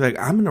out of the, because like,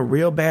 I'm in a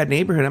real bad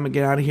neighborhood. I'm gonna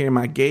get out of here in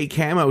my gay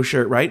camo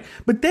shirt, right?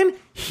 But then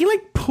he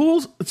like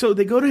pulls. So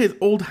they go to his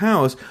old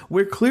house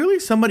where clearly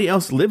somebody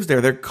else lives there.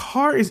 Their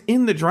car is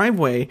in the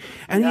driveway,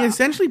 and he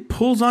essentially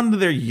pulls onto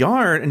their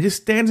yard and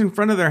just stands in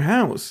front of their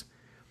house.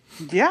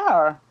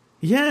 Yeah.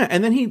 Yeah,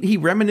 and then he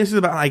reminisces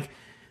about, like,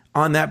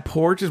 on that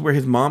porch is where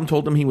his mom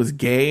told him he was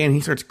gay, and he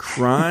starts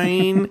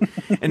crying.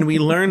 And we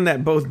learn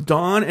that both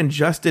Dawn and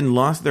Justin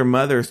lost their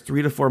mothers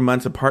 3 to 4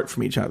 months apart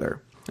from each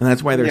other. And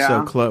that's why they're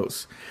so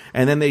close.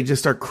 And then they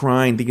just start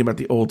crying, thinking about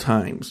the old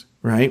times,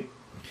 right?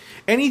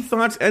 Any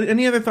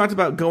other thoughts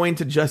about going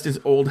to Justin's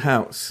old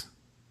house?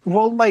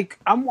 Well, like,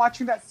 I'm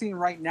watching that scene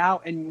right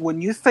now, and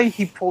when you say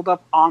he pulled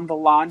up on the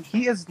lawn,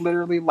 he is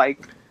literally,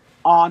 like,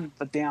 on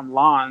the damn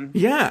lawn.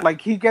 Yeah.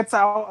 Like, he gets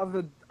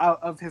out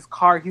of his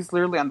car, he's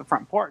literally on the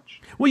front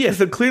porch. Well, yeah,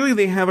 so clearly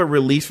they have a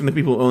release from the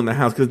people who own the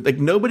house, because, like,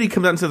 nobody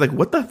comes out and says, like,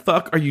 what the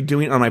fuck are you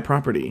doing on my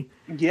property?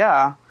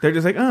 Yeah. They're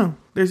just like, oh,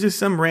 there's just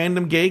some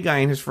random gay guy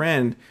and his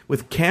friend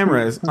with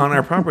cameras on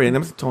our property, and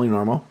that's totally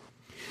normal.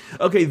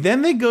 Okay,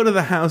 then they go to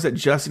the house that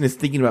Justin is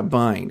thinking about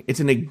buying.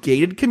 It's in a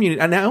gated community.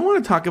 And I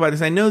want to talk about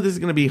this. I know this is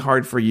going to be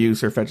hard for you,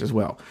 Sir Fetch, as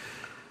well.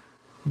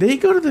 They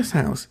go to this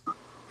house.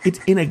 It's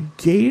in a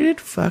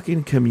gated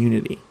fucking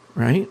community,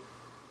 right?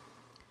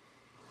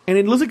 And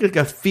it looks like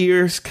a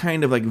fierce,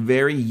 kind of like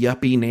very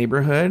yuppie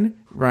neighborhood,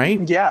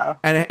 right? Yeah.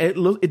 And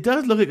it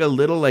does look like a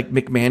little like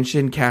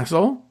McMansion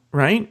castle,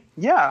 right?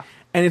 Yeah.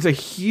 And it's a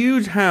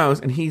huge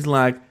house, and he's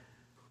like,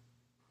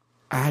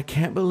 I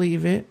can't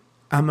believe it.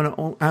 I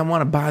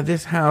want to buy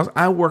this house.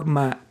 I worked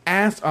my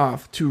ass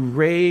off to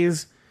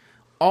raise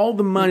all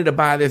the money to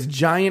buy this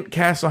giant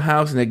castle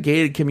house in a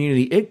gated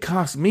community. It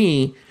cost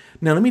me.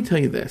 Now, let me tell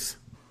you this.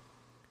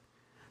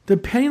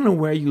 Depending on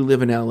where you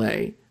live in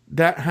LA,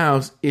 that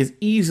house is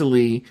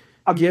easily,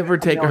 give or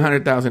take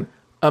 $100,000,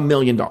 $1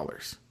 million.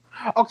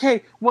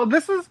 Okay, well,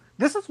 this is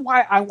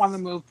why I want to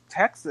move to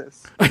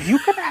Texas. You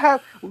could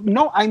have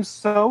no. I'm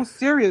so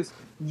serious.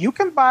 You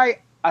can buy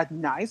a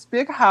nice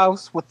big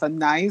house with a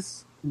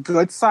nice,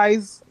 good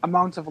size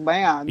amount of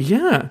land.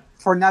 Yeah.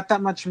 For not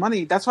that much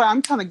money. That's why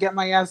I'm trying to get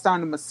my ass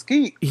down to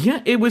Mesquite.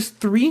 Yeah, it was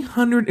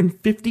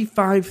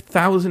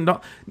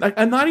 $355,000. Like,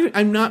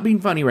 I'm not being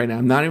funny right now.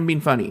 I'm not even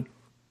being funny.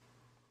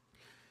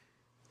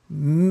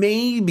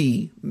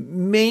 Maybe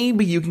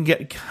you can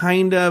get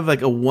kind of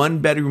like a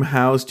 1-bedroom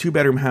house,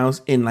 2-bedroom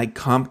house in like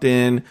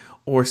Compton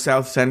or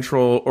South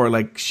Central or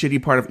like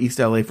shitty part of East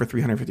LA for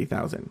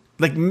 $350,000.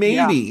 Like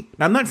maybe. Yeah.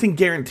 Now, I'm not saying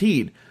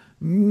guaranteed.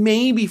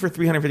 Maybe for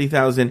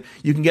 $350,000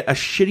 you can get a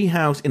shitty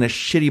house in a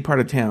shitty part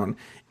of town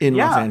in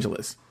Los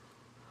Angeles.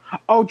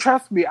 Oh,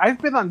 trust me,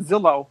 I've been on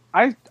Zillow.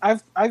 I've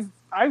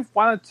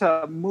wanted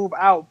to move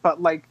out,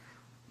 but like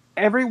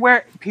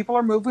everywhere people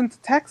are moving to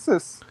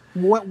Texas.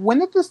 When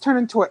did this turn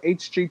into a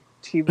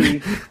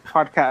HGTV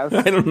podcast?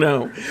 I don't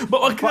know.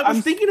 But I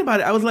was thinking about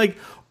it. I was like,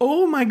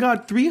 oh my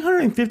God,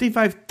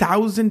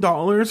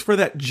 $355,000 for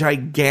that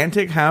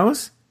gigantic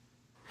house?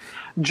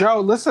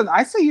 Joe, listen,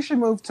 I say you should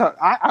move to...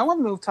 I want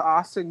to move to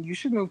Austin. You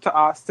should move to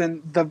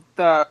Austin.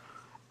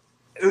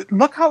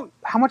 Look how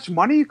much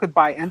money you could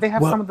buy, and they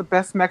have some of the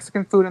best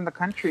Mexican food in the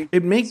country.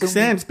 It makes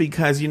sense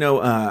because,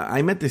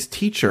 I met this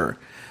teacher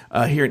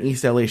here in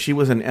East LA. She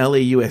was an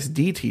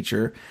LAUSD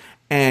teacher,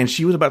 and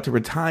she was about to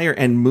retire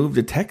and move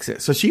to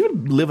Texas. So she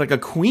would live like a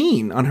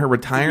queen on her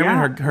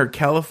retirement, her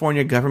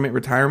California government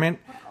retirement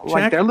check.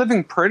 Like, they're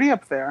living pretty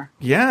up there.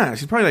 Yeah,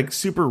 she's probably like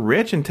super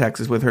rich in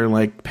Texas with her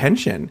like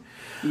pension.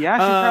 Yeah,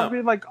 she's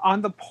probably like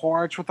on the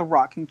porch with a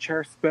rocking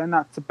chair spin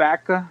out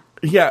tobacco.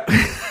 Yeah.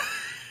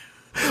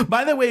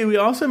 By the way, we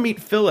also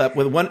meet Philip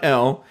with one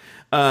L,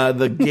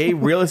 the gay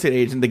real estate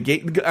agent.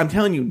 I'm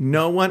telling you,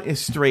 no one is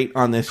straight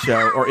on this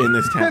show or in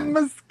this town. In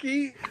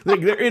Mesquite.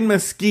 Like, they're in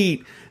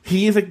Mesquite.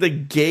 He is like the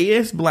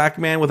gayest black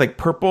man with like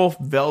purple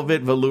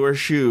velvet velour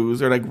shoes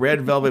or like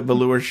red velvet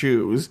velour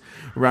shoes,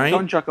 right?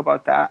 Don't joke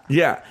about that.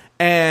 Yeah.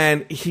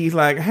 And he's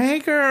like, hey,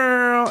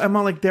 girl. I'm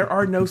all like, there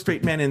are no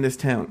straight men in this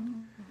town.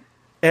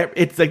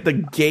 It's like the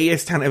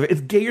gayest town ever.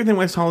 It's gayer than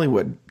West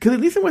Hollywood. Because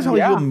at least in West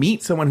Hollywood, you'll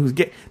meet someone who's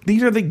gay.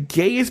 These are the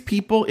gayest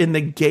people in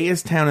the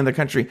gayest town in the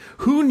country.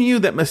 Who knew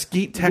that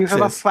Mesquite, Texas... These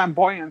are the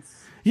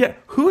flamboyance. Yeah.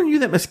 Who knew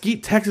that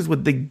Mesquite, Texas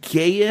was the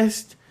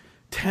gayest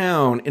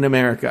town in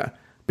America?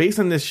 Based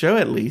on this show,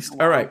 at least.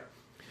 Wow. All right.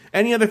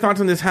 Any other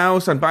thoughts on this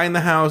house, on buying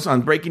the house,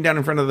 on breaking down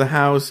in front of the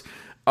house,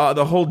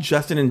 the whole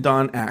Justin and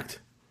Dawn act?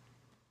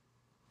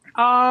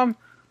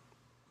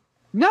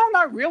 No,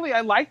 not really. I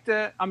liked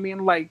it. I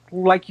mean,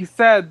 like you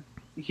said,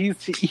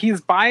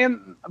 he's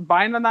buying a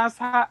nice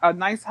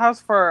house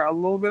for a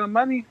little bit of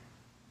money.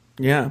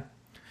 Yeah,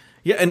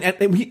 yeah, and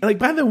he, like,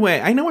 by the way,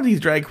 I know what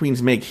these drag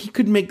queens make. He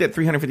could make that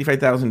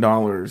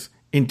 $355,000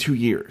 in 2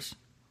 years.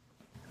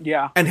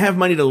 Yeah, and have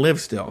money to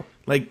live still.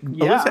 Like,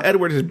 Alyssa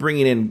Edwards is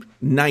bringing in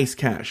nice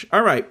cash.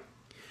 All right.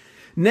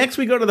 Next,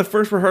 we go to the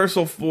first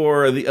rehearsal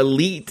for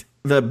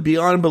the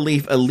Beyond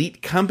Belief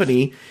Elite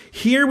Company.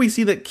 Here we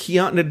see that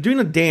Kiana doing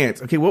a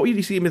dance. Okay, what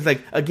you see him is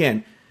like,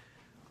 again,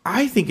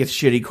 I think it's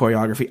shitty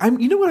choreography.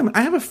 You know what?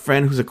 I have a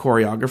friend who's a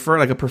choreographer,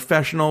 like a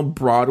professional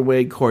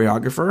Broadway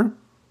choreographer.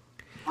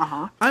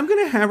 Uh-huh. I'm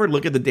going to have her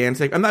look at the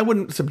dance. I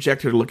wouldn't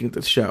subject her to looking at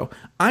this show.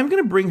 I'm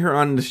going to bring her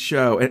on the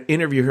show and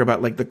interview her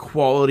about like the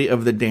quality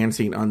of the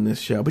dancing on this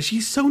show. But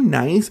she's so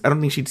nice. I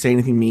don't think she'd say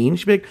anything mean.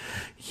 She'd be like,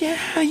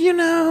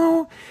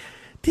 yeah,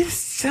 this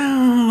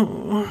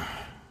so...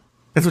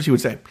 That's what she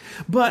would say.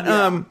 But,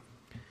 yeah.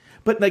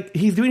 But like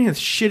he's doing his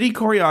shitty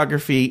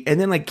choreography, and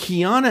then like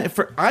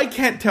Kiana, I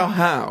can't tell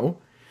how,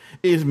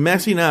 is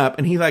messing up,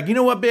 and he's like, you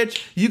know what,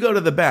 bitch, you go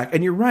to the back.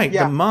 And you're right,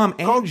 the mom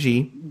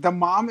Angie, the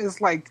mom is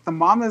like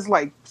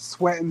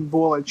sweating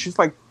bullets. She's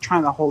like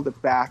trying to hold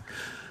it back.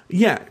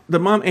 Yeah, the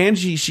mom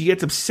Angie, she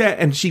gets upset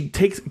and she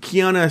takes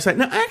Kiana aside.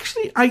 Now,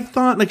 actually, I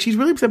thought like she's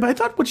really upset, but I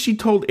thought what she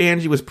told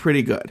Angie was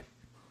pretty good.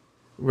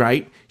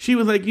 Right? She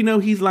was like,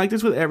 he's like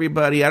this with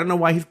everybody. I don't know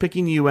why he's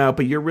picking you out,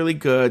 but you're really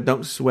good.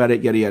 Don't sweat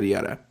it. Yada yada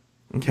yada.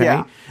 Okay,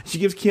 yeah. She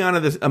gives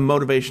Kiana a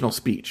motivational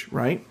speech,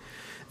 right?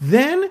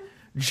 Then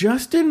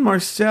Justin,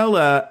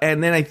 Marcella,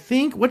 and then I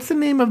think, what's the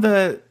name of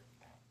the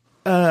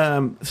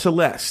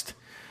Celeste?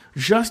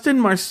 Justin,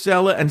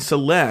 Marcella, and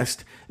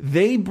Celeste,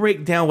 they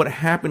break down what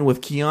happened with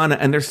Kiana,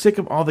 and they're sick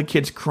of all the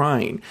kids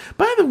crying.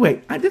 By the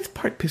way, this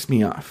part pissed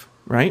me off,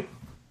 right?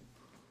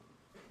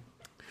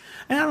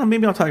 And I don't know,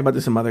 maybe I'll talk about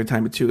this some other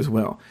time too as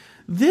well.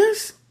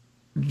 This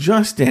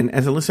Justin,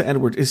 as Alyssa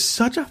Edwards, is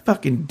such a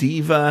fucking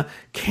diva,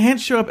 can't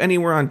show up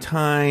anywhere on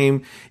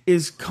time,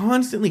 is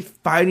constantly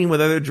fighting with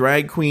other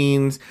drag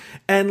queens,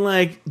 and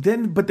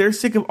but they're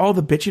sick of all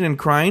the bitching and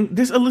crying.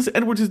 This Alyssa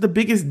Edwards is the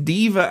biggest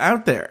diva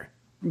out there.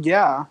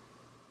 Yeah.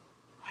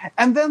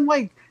 And then,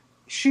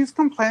 she's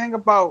complaining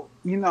about,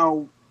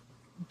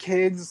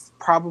 kids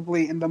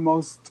probably in the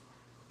most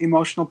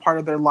emotional part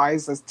of their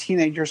lives as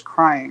teenagers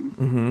crying.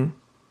 Mm-hmm.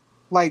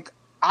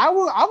 I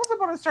was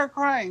about to start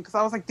crying because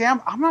I was like,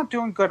 damn, I'm not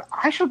doing good.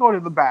 I should go to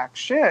the back.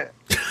 Shit.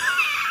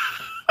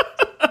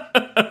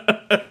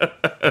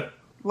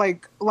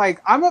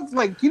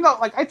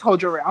 I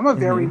told you, I'm a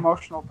very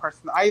emotional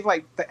person. I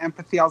like the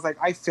empathy. I was like,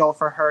 I feel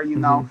for her,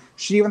 Mm-hmm.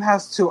 She even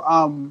has to,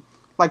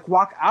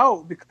 walk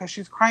out because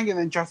she's crying. And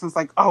then Justin's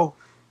like, oh,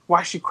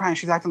 why is she crying?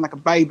 She's acting like a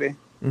baby.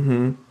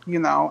 Mm-hmm.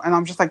 And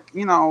I'm just like,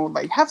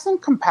 have some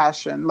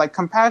compassion.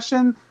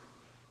 Compassion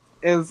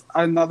is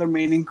another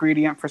main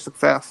ingredient for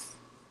success.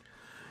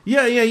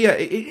 Yeah.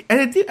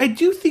 I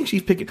do think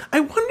she's picking.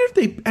 I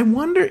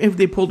wonder if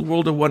they pulled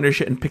World of Wonder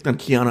shit and picked on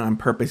Kiana on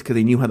purpose because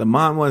they knew how the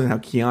mom was and how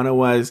Kiana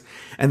was,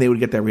 and they would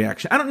get that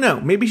reaction. I don't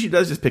know. Maybe she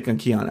does just pick on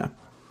Kiana.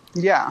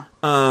 Yeah.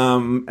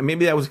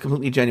 Maybe that was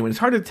completely genuine. It's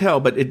hard to tell,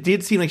 but it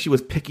did seem like she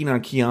was picking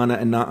on Kiana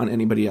and not on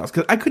anybody else.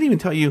 Because I couldn't even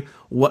tell you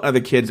what other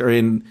kids are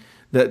in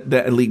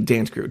the elite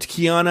dance crew. It's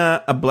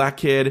Kiana, a black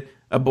kid,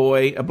 a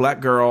boy, a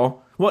black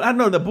girl. Well, I don't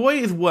know. The boy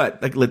is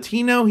what?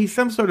 Latino? He's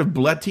some sort of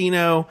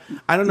Latino.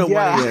 I don't know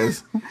what he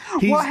is.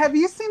 Well, have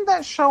you seen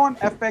that show on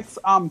FX,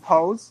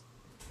 Pose?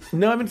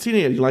 No, I haven't seen it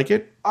yet. You like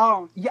it?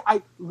 Oh, yeah.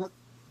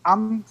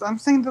 I'm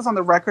saying this on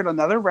the record,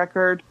 another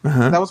record.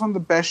 Uh-huh. That was one of the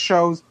best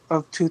shows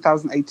of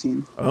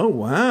 2018. Oh,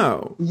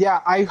 wow.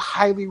 Yeah, I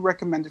highly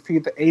recommend it for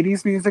you. The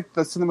 80s music,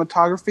 the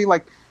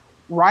cinematography.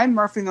 Ryan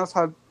Murphy knows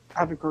how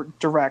to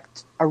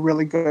direct a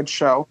really good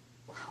show.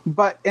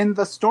 But in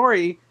the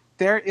story,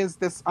 there is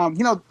this,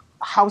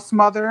 house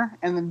mother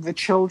and then the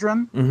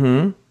children.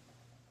 Mm-hmm.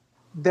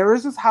 There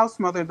is this house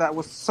mother that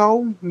was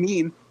so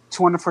mean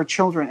to one of her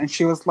children, and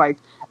she was like,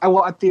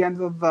 at the end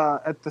of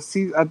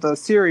the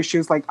series, she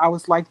was like, I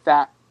was like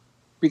that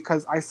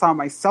because I saw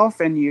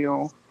myself in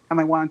you and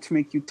I wanted to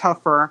make you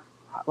tougher,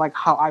 like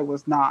how I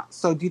was not.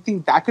 So do you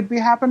think that could be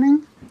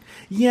happening?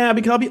 Yeah,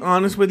 because I'll be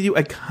honest with you,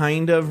 I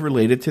kind of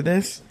related to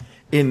this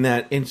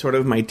in sort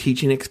of my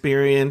teaching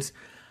experience.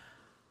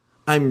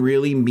 I'm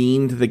really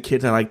mean to the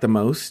kids I like the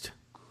most.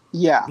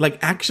 Yeah.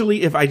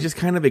 Actually, if I just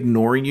kind of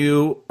ignore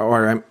you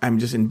or I'm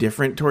just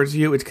indifferent towards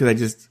you, it's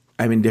because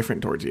I'm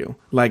indifferent towards you.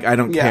 I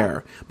don't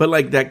care.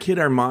 But that kid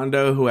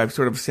Armando, who I've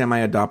sort of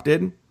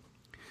semi-adopted,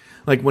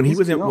 when he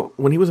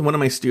was one of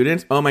my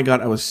students, oh my God,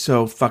 I was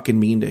so fucking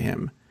mean to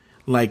him.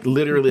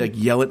 Literally,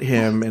 yell at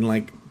him and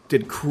I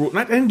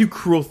didn't do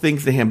cruel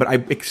things to him, but I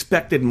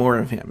expected more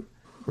of him.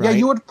 Right? Yeah,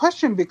 you would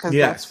push him because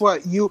that's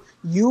what you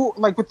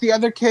with the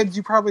other kids,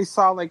 you probably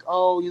saw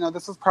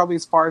this is probably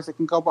as far as it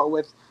can go, but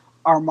with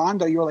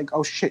Armando, you were like,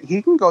 oh shit,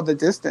 he can go the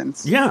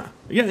distance. Yeah.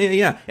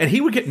 And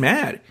he would get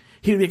mad.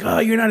 He'd be like, oh,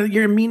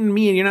 you're mean to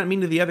me and you're not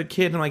mean to the other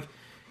kid. And I'm like,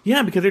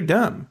 yeah, because they're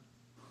dumb.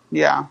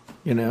 Yeah.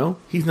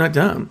 He's not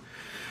dumb.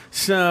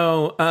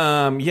 So,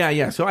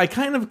 yeah. So I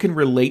kind of can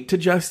relate to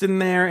Justin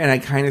there, and I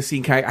kind of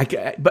see,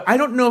 but I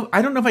don't know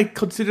if I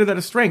consider that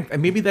a strength.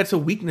 And maybe that's a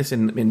weakness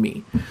in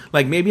me.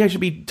 Maybe I should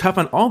be tough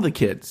on all the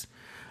kids,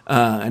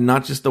 and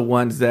not just the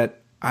ones that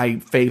I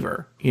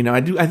favor.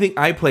 I think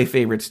I play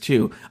favorites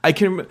too.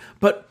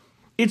 But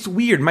it's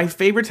weird. My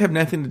favorites have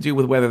nothing to do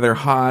with whether they're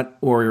hot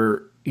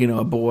or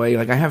a boy.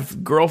 Like, I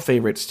have girl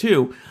favorites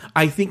too.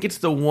 I think it's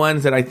the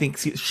ones that I think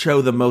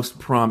show the most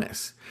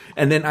promise.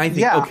 And then I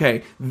think,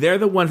 okay, they're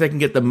the ones I can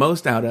get the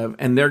most out of,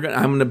 and they're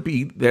gonna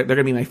be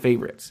my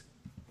favorites.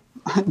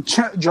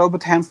 Joe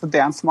Batan's the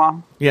dance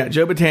mom. Yeah,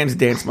 Joe Batan's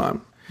dance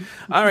mom.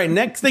 All right,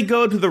 next they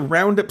go to the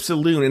Roundup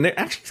Saloon, and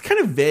it's kind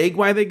of vague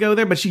why they go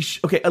there, but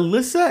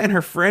Alyssa and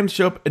her friend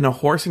show up in a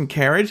horse and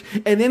carriage,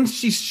 and then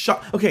she's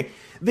shot. Okay,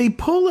 they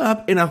pull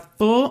up in a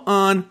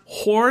full-on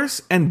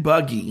horse and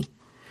buggy.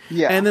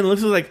 Yeah. And then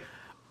Alyssa's like,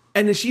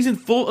 and then she's in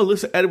full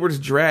Alyssa Edwards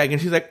drag,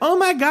 and she's like, oh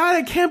my God,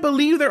 I can't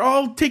believe they're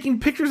all taking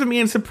pictures of me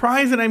and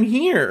surprised that I'm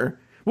here.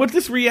 What's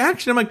this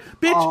reaction? I'm like,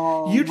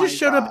 bitch, you just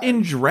showed up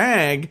in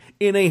drag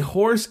in a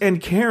horse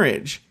and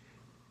carriage.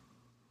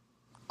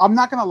 I'm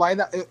not going to lie,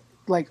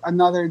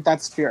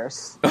 that's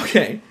fierce.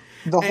 Okay.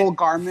 The whole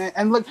garment.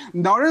 And look,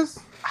 notice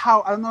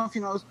how, I don't know if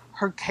you noticed,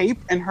 her cape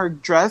and her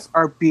dress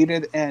are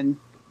beaded and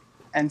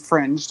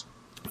fringed.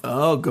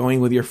 Oh, going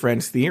with your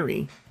friend's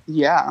theory.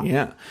 Yeah.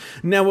 Yeah.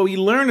 Now, what we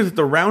learned is that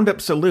the Roundup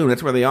Saloon,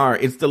 that's where they are,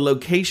 it's the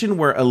location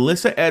where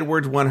Alyssa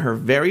Edwards won her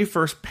very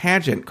first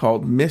pageant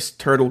called Miss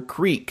Turtle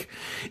Creek.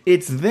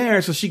 It's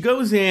there, so she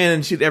goes in,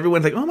 and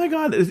everyone's like, oh my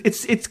God,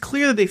 it's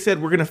clear that they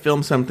said we're going to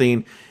film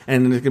something,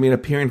 and there's going to be an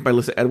appearance by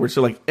Alyssa Edwards,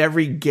 so like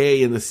every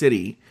gay in the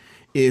city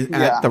is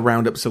at the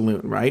Roundup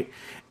Saloon, right?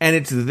 And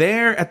it's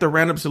there at the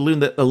Roundup Saloon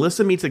that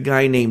Alyssa meets a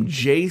guy named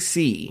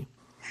JC,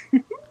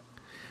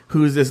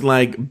 who's this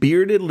like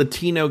bearded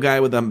Latino guy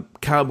with a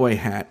cowboy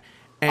hat.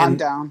 And, I'm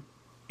down.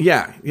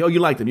 Yeah. Oh, you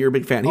liked him. You're a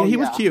big fan. He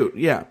was cute.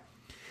 Yeah.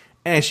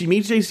 And she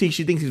meets JC.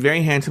 She thinks he's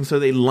very handsome. So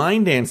they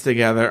line dance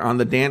together on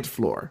the dance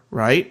floor,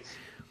 right?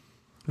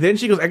 Then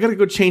she goes, I got to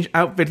go change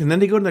outfits. And then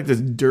they go to like this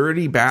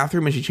dirty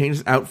bathroom and she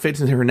changes outfits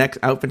and her next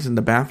outfit's in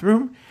the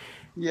bathroom.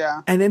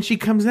 Yeah. And then she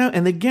comes out.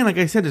 And again, like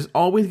I said, there's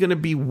always going to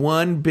be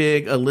one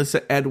big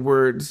Alyssa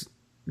Edwards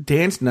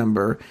dance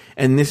number.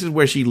 And this is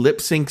where she lip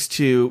syncs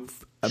to...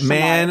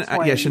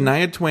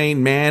 Shania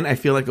Twain, Man, I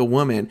Feel Like a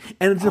Woman.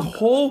 And it's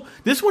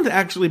this one's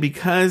actually,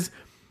 because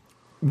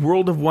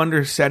World of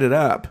Wonder set it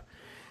up,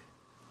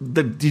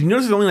 did you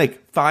notice there's only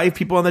like 5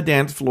 people on the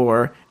dance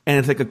floor, and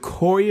it's like a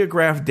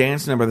choreographed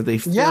dance number that they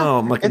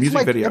film, like a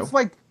music video. It's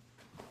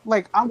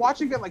like I'm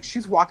watching it, like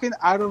she's walking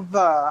out of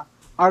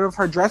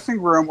her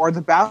dressing room or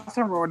the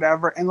bathroom or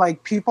whatever, and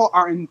like people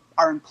are in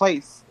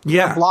place.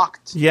 Yeah, they're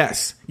blocked.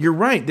 Yes, you're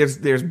right.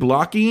 There's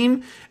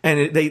blocking,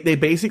 and they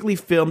basically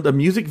filmed a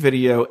music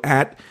video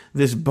at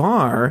this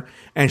bar,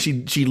 and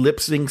she lip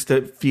syncs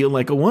to Feel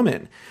Like a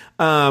Woman.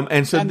 Go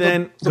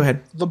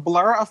ahead. The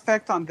blur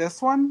effect on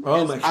this one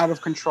is out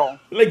of control.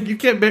 Like you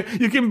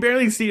can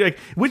barely see like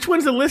which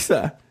one's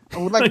Alyssa.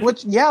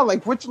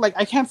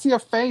 I can't see a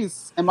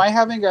face. Am I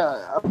having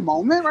a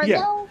moment right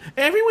now?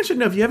 Everyone should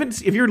know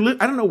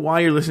I don't know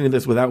why you're listening to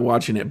this without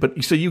watching it,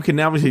 but so you can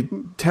obviously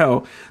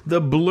tell the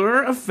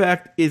blur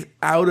effect is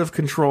out of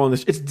control in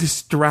this. It's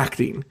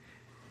distracting.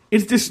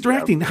 It's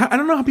distracting. Yep. I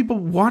don't know how people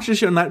watch this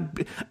show. A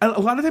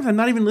lot of times I'm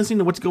not even listening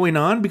to what's going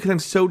on because I'm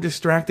so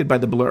distracted by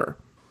the blur.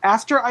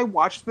 After I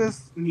watched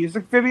this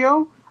music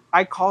video,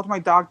 I called my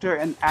doctor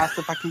and asked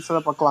if I can set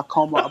up a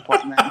glaucoma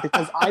appointment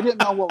because I didn't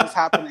know what was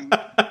happening.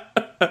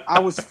 I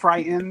was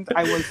frightened.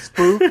 I was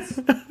spooked.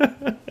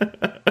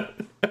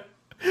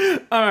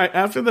 All right,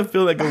 after the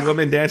Feel Like a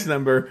Woman dance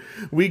number,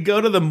 we go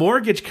to the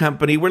mortgage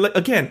company where, like,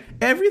 again,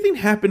 everything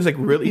happens like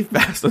really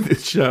fast on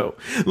this show.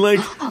 Like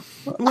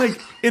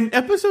in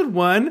episode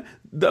 1,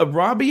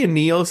 Robbie and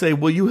Neil say,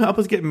 "Will you help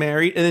us get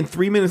married?" And then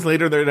 3 minutes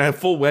later, they're at a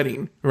full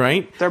wedding,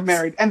 right? They're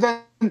married, and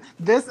then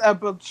this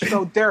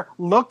episode, they're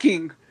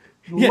looking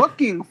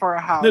for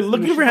a house. They're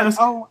looking for a house.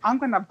 Like, oh, I'm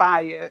gonna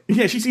buy it.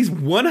 Yeah, she sees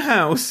one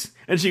house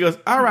and she goes,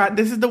 all right,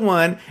 this is the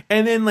one.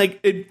 And then like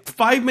in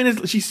 5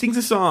 minutes, she sings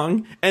a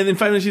song. And then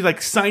finally she's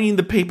like signing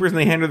the papers and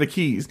they hand her the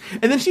keys.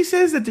 And then she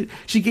says that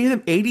she gave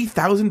them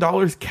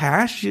 $80,000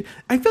 cash.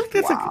 I feel like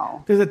that's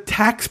there's a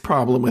tax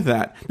problem with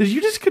that. Did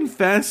you just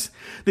confess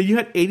that you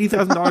had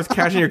 $80,000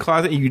 cash in your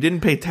closet and you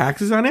didn't pay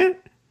taxes on it?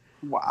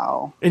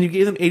 Wow. And you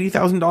gave them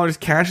 $80,000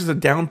 cash as a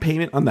down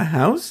payment on the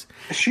house?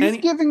 She's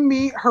giving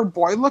me, her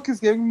boy look is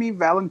giving me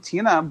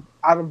Valentina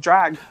out of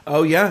drag.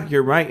 Oh yeah,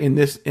 you're right. In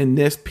this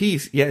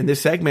piece, in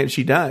this segment,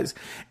 she does.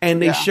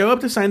 And they show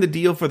up to sign the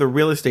deal for the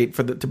real estate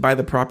to buy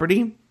the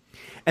property.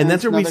 And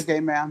that's where gay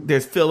man.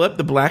 There's Philip,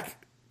 the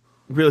black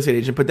real estate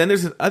agent, but then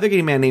there's this other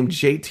gay man named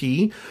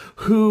JT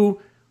who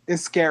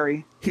is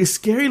scary. He's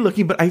scary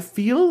looking, but I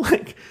feel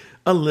like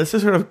Alyssa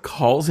sort of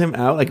calls him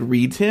out, like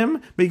reads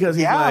him, because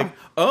he's like,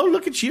 oh,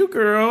 look at you,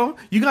 girl.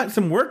 You got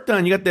some work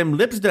done. You got them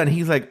lips done.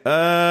 He's like,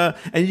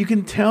 and you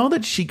can tell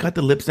that she got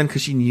the lips done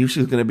because she knew she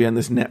was going to be on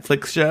this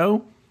Netflix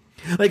show.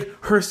 Like,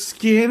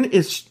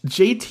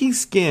 JT's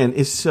skin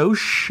is so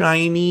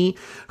shiny.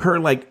 Her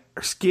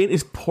skin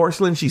is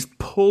porcelain. She's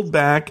pulled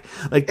back.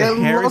 Like, the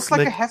hair looks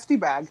like a hefty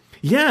bag.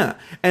 Yeah,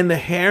 and the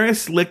hair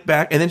is slicked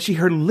back, and then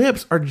her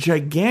lips are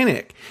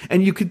gigantic.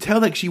 And you could tell,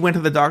 like, she went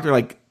to the doctor,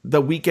 like, the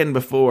weekend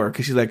before,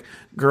 because she's like,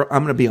 girl,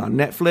 I'm going to be on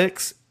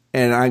Netflix,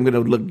 and I'm going to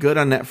look good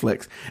on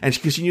Netflix. And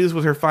because she knew this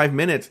was her 5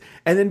 minutes.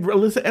 And then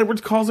Alyssa Edwards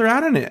calls her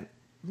out on it.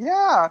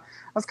 Yeah, I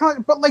was kind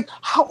of, but like,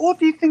 how old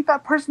do you think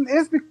that person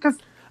is? Because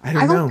I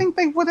don't I don't know. think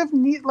they would have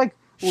need like.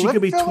 She lip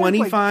could be fillers,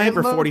 25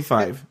 or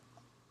 45.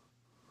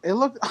 It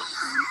looked.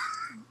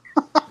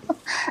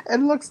 It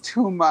looks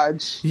too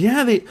much.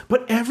 Yeah,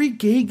 but every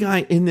gay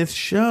guy in this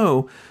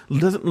show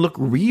doesn't look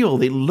real.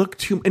 They look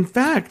too. In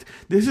fact,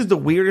 this is the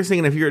weirdest thing.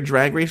 And if you're a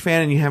Drag Race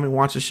fan and you haven't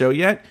watched the show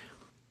yet,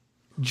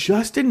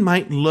 Justin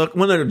might look.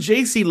 Well, no,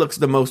 JC looks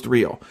the most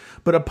real.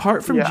 But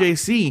apart from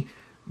JC,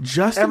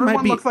 Justin Everyone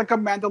might be. looks like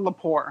Amanda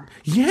Lepore.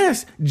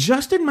 Yes,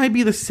 Justin might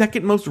be the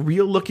second most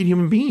real looking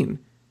human being.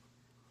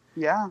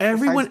 Yeah.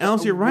 Everyone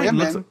else, you're right.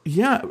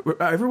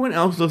 Everyone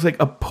else looks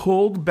like a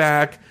pulled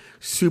back,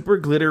 super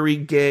glittery,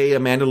 gay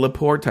Amanda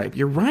Lepore type.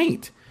 You're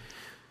right.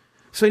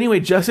 So anyway,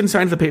 Justin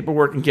signs the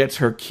paperwork and gets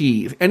her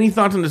keys. Any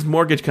thoughts on this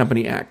mortgage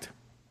company act?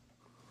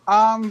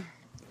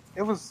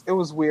 It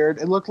was weird.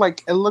 It looked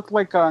like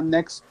a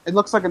next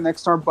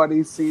door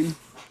buddy scene.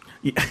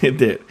 Yeah, it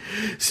did.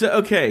 So,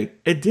 okay,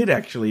 it did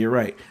actually. You're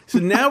right. So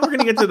now we're going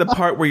to get to the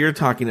part where you're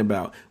talking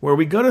about, where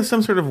we go to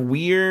some sort of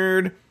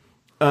weird,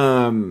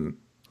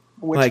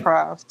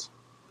 witchcraft.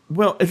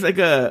 Well, it's like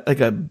a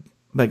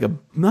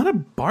not a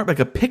bar, like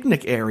a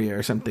picnic area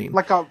or something.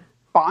 Like a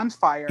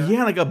bonfire.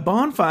 Yeah, like a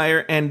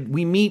bonfire, and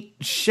we meet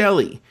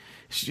Shelly.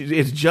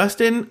 It's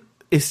Justin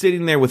is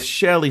sitting there with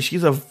Shelly.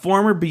 She's a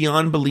former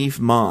Beyond Belief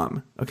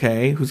mom,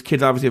 okay, whose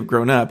kids obviously have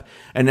grown up,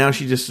 and now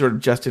she's just sort of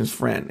Justin's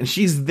friend. And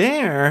she's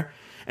there,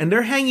 and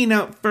they're hanging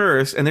out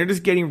first, and they're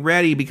just getting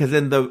ready because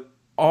then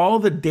all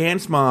the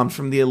dance moms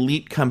from the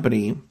Elite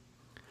Company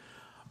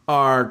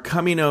are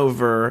coming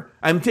over.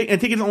 I think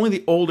it's only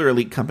the older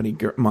Elite Company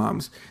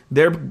moms.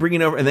 They're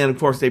bringing over, and then of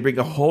course they bring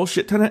a whole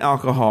shit ton of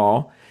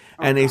alcohol,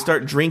 and they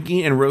start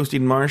drinking and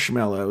roasting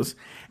marshmallows.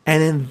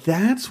 And then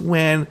that's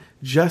when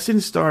Justin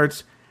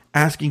starts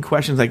asking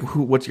questions like,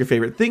 what's your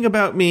favorite thing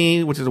about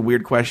me? Which is a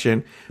weird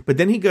question. But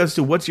then he goes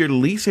to, what's your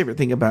least favorite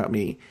thing about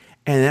me?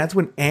 And that's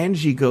when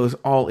Angie goes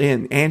all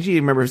in. Angie,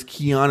 remember, is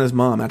Kiana's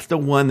mom. That's the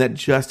one that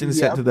Justin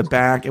sent to the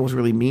back and was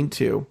really mean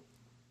to.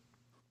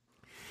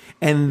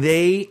 And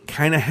they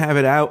kind of have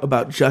it out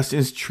about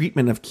Justin's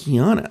treatment of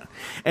Kiana.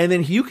 And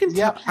then you can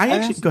tell.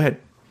 Go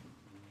ahead.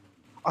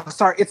 Oh,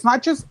 sorry, it's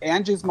not just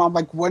Angie's mom.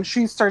 Like, when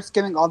she starts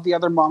getting all the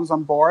other moms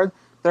on board,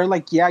 they're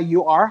like, yeah,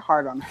 you are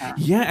hard on her.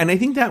 Yeah, and I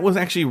think that was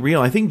actually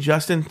real. I think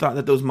Justin thought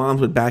that those moms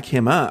would back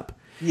him up.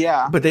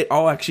 Yeah. But they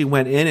all actually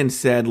went in and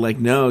said, like,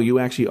 no, you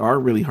actually are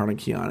really hard on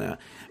Kiana.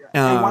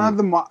 And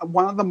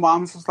one of the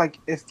moms was like,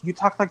 if you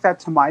talk like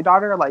that to my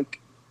daughter, like,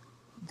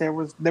 there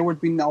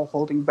would be no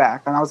holding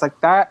back. And I was like,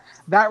 that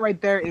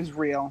right there is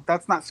real.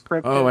 That's not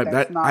scripted. Oh,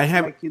 that's not I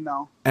have, like, you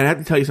know. And I have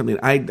to tell you something.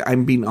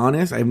 I'm being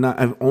honest.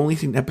 I've only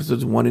seen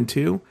episodes 1 and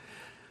 2,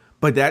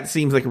 but that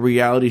seems like a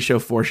reality show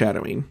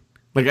foreshadowing.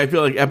 Like, I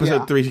feel like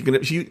episode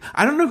 3,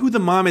 I don't know who the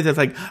mom is that's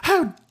like,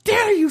 how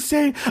dare you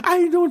say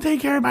I don't take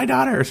care of my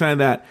daughter, or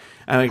something like that.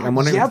 I'm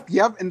wondering.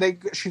 Yep.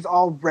 And she's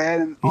all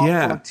red and all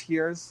full of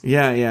tears.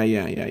 Yeah.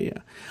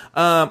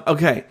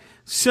 Okay.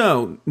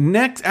 So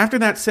next, after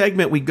that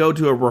segment, we go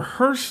to a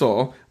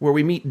rehearsal where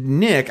we meet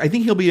Nick. I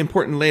think he'll be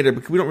important later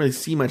because we don't really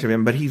see much of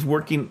him, but he's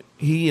working.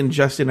 He and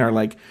Justin are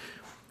like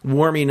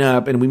warming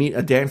up, and we meet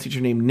a dance teacher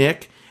named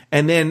Nick.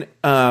 And then,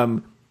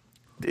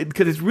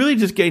 because it's really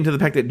just getting to the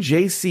fact that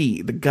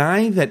JC, the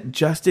guy that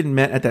Justin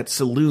met at that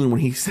saloon when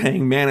he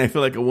sang "Man, I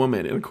Feel Like a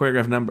Woman" in a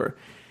choreographed number,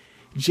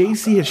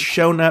 JC has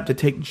shown up to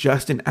take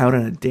Justin out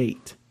on a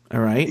date.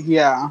 All right?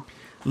 Yeah.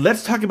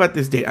 Let's talk about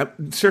this date.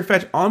 Sir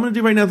Fetch, all I'm going to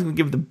do right now is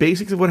give the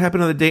basics of what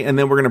happened on the date, and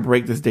then we're going to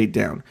break this date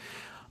down.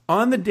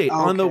 On the date,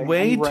 on the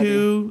way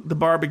to the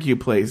barbecue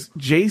place,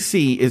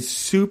 JC is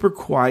super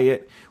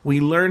quiet.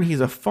 We learn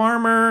he's a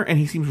farmer, and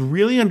he seems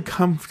really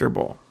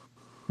uncomfortable.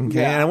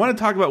 Okay, and I want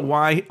to talk about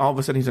why all of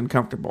a sudden he's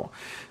uncomfortable.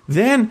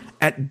 Then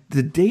at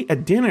the date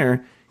at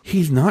dinner,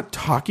 he's not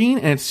talking,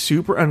 and it's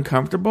super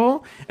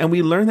uncomfortable. And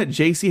we learn that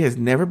JC has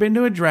never been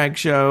to a drag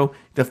show.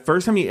 The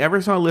first time he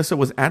ever saw Alyssa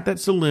was at that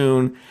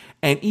saloon.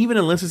 And even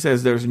Alyssa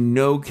says there's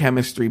no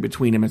chemistry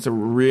between them. It's a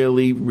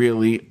really,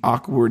 really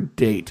awkward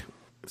date.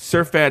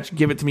 Sir Fetch,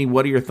 give it to me.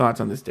 What are your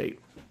thoughts on this date?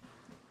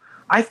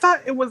 I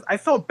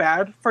felt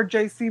bad for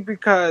JC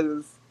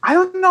because I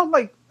don't know,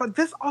 like, but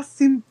this all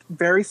seemed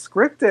very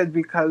scripted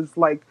because,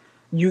 like,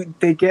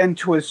 they get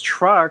into his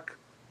truck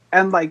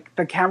and, like,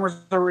 the camera's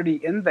already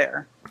in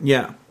there.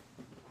 Yeah.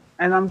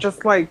 And I'm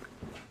just like,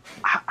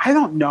 I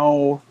don't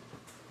know.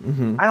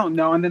 Mm-hmm. I don't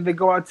know. And then they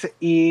go out to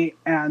eat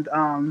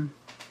and,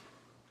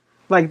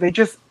 like, they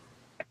just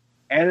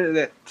edited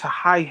it to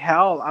high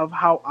hell of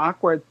how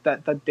awkward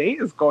that the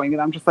date is going.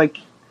 And I'm just like,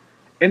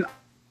 it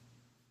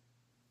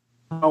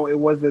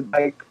wasn't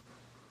like,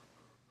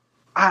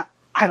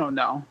 I don't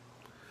know.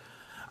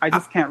 I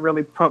just can't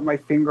really put my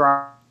finger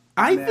on it.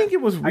 I think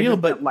it was real,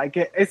 but like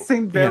it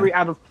seemed very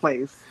out of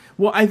place.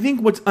 Well, I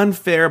think what's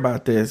unfair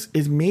about this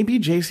is maybe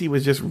JC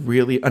was just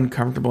really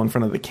uncomfortable in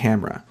front of the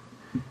camera.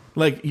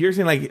 Like, you're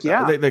saying, like,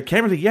 the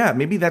camera's like,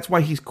 maybe that's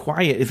why he's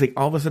quiet. It's like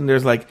all of a sudden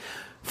there's like,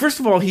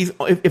 first of all,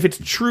 if it's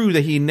true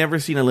that he never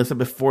seen Alyssa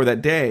before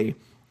that day,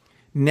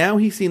 now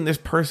he's seen this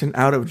person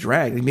out of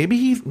drag. Like maybe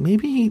he's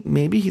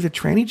a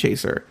tranny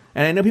chaser.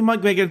 And I know people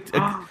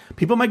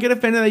might get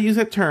offended that I use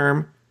that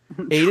term.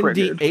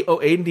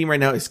 Aiden Dean right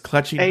now is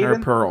clutching her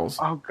pearls.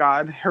 Oh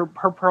God, her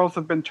pearls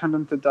have been turned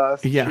into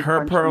dust. Yeah,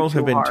 her pearls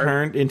have been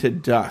turned into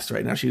dust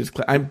right now.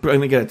 I'm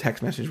going to get a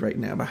text message right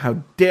now about how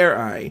dare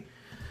I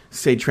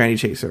say tranny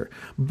chaser.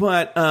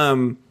 But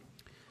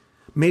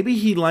maybe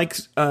he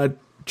likes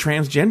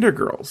transgender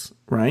girls,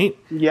 right?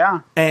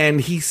 Yeah.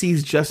 And he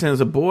sees Justin as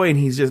a boy and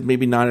he's just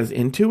maybe not as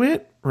into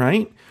it,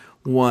 right?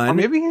 Or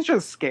maybe he's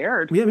just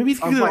scared. Yeah, maybe he's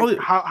scared of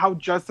how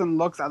Justin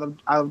looks out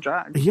of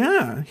drag.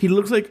 Yeah, he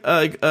looks like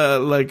a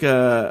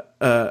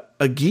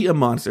Gita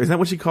monster. Isn't that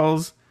what she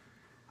calls?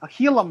 A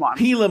Gila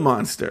monster. Gila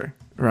monster,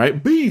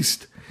 right?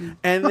 Beast.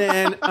 And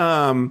then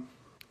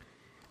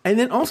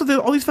also there's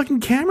all these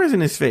fucking cameras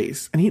in his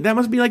face, and that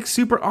must be like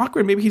super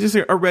awkward. Maybe he's just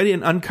already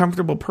an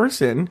uncomfortable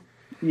person.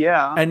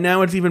 Yeah. And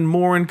now it's even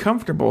more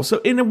uncomfortable. So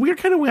in a weird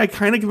kind of way, I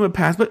kind of give him a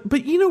pass.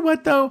 But you know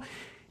what though?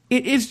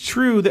 It is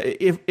true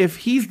that if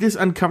he's this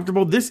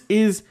uncomfortable, this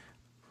is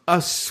a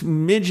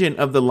smidgen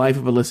of the life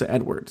of Alyssa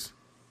Edwards.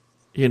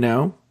 You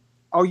know?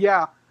 Oh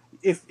yeah.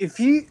 If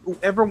he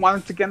ever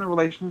wanted to get in a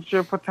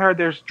relationship with her,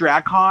 there's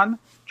DragCon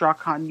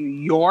New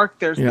York,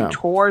 there's the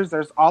tours,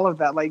 there's all of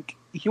that. Like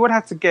he would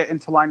have to get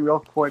into line real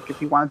quick if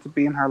he wanted to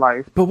be in her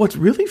life. But what's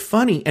really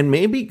funny, and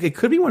maybe it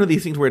could be one of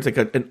these things where it's like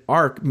an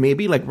arc,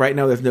 maybe like right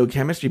now there's no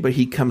chemistry, but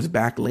he comes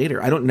back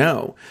later. I don't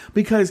know.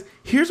 Because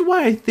here's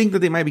why I think that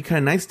they might be kind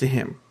of nice to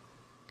him.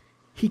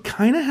 He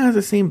kind of has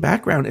the same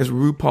background as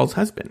RuPaul's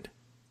husband.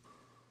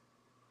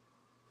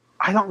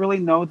 I don't really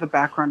know the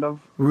background of...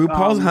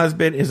 RuPaul's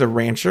husband is a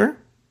rancher.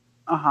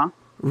 Uh-huh.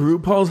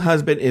 RuPaul's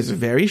husband is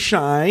very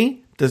shy,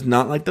 does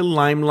not like the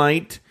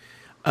limelight,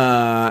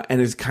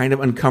 and is kind of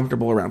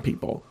uncomfortable around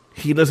people.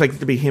 He just likes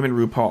to be him and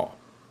RuPaul.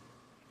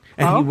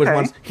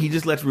 And he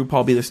just lets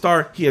RuPaul be the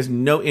star. He has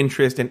no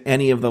interest in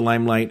any of the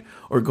limelight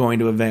or going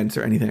to events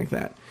or anything like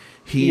that.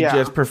 He's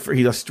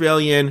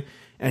Australian,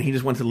 and he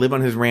just wants to live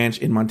on his ranch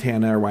in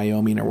Montana or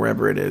Wyoming or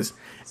wherever it is.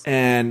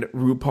 And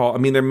RuPaul, I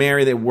mean, they're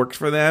married, it works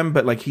for them,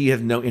 but like he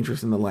has no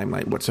interest in the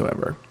limelight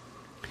whatsoever.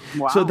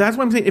 Wow. So that's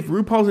what I'm saying. If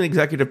RuPaul's an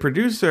executive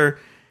producer,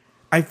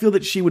 I feel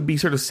that she would be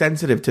sort of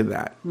sensitive to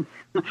that.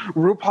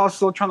 RuPaul's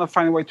still trying to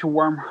find a way to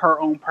worm her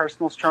own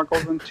personal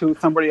struggles into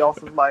somebody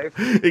else's life.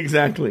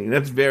 Exactly.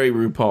 That's very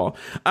RuPaul.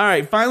 All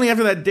right. Finally,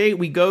 after that date,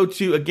 we go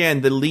to,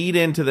 again, the lead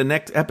into the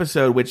next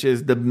episode, which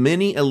is the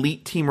mini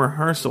elite team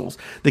rehearsals.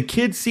 The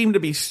kids seem to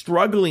be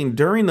struggling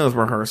during those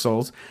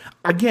rehearsals.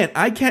 Again,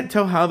 I can't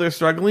tell how they're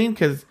struggling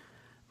because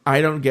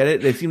I don't get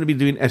it. They seem to be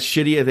doing as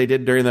shitty as they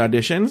did during the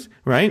auditions,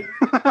 right?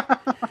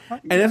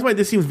 And that's why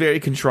this seems very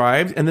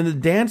contrived. And then the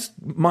dance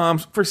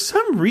moms, for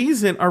some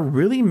reason, are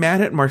really mad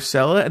at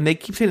Marcella, and they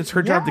keep saying it's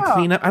her job to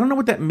clean up. I don't know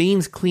what that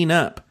means, clean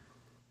up.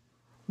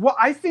 Well,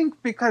 I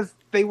think because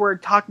they were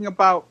talking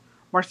about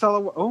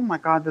Marcella. Oh my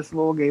God, this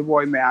little gay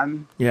boy,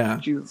 man. Yeah.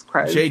 Jesus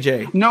Christ.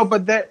 JJ. No,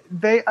 but they're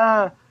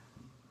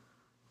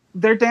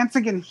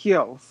dancing in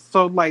heels.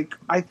 So, like,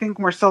 I think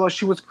Marcella,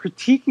 she was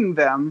critiquing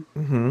them.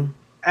 Mm-hmm.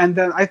 And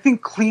then I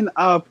think clean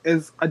up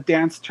is a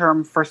dance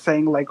term for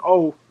saying, like,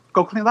 oh,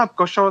 go clean up.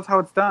 Go show us how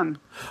it's done.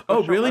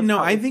 Oh, really? No,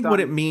 I think what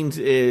it means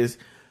is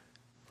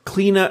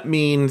clean up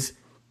means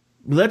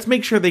let's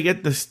make sure they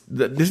get this.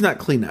 This is not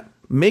clean up.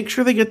 Make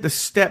sure they get the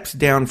steps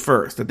down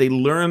first, that they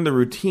learn the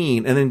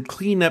routine. And then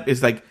clean up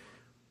is like,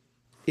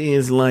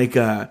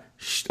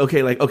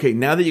 okay,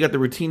 now that you got the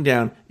routine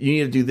down, you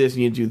need to do this,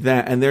 you need to do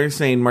that. And they're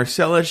saying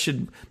Marcella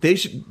they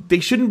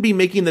shouldn't be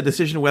making the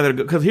decision whether to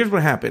go. Because here's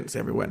what happens,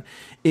 everyone,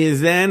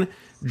 is then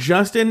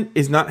Justin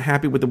is not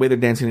happy with the way they're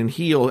dancing in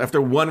heels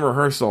after one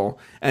rehearsal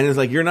and is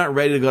like, you're not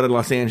ready to go to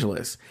Los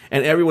Angeles.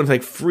 And everyone's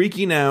like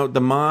freaking out.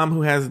 The mom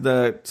who has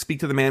the speak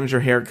to the manager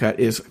haircut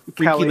is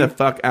freaking the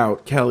fuck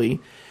out.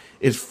 Kelly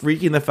is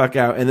freaking the fuck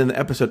out. And then the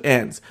episode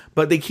ends.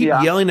 But they keep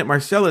yelling at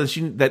Marcella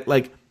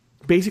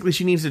basically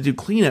she needs to do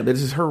cleanup.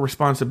 This is her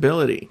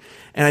responsibility.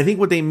 And I think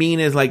what they mean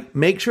is like,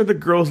 make sure the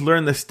girls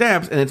learn the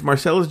steps and it's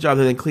Marcella's job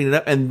to then clean it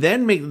up and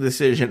then make the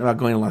decision about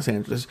going to Los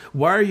Angeles.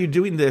 Why are you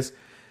doing this?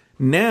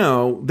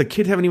 Now, the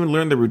kids haven't even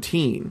learned the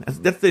routine.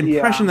 That's the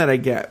impression that I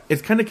get.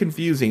 It's kind of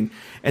confusing.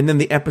 And then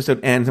the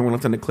episode ends and we're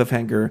left on a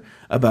cliffhanger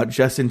about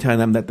Justin telling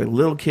them that the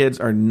little kids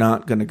are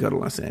not going to go to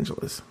Los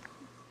Angeles.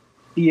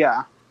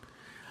 Yeah.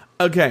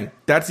 Okay,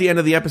 that's the end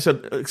of the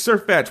episode. Sir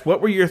Fetch,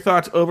 what were your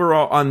thoughts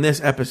overall on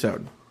this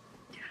episode?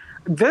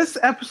 This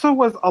episode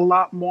was a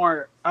lot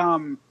more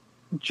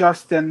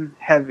Justin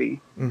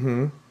heavy.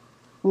 Mm-hmm.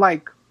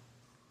 Like,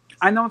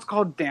 I know it's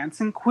called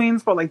Dancing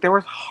Queens, but like there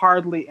was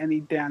hardly any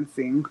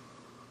dancing.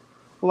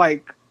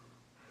 Like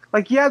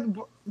yeah,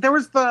 there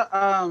was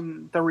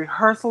the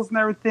rehearsals and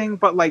everything,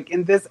 but like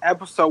in this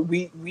episode,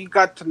 we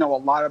got to know a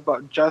lot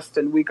about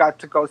Justin. We got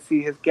to go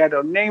see his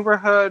ghetto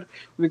neighborhood.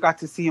 We got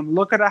to see him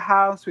look at a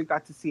house. We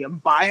got to see him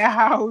buy a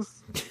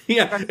house.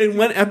 Yeah, in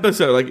one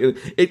episode, like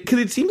because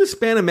it seemed to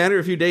span a matter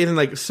of a few days, and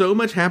like so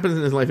much happens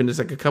in his life in just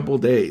like a couple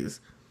of days.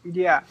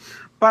 Yeah.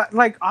 But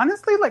like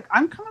honestly, like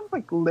I'm kind of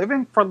like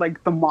living for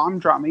like the mom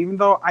drama, even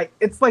though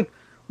it's like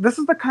this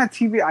is the kind of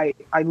TV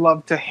I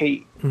love to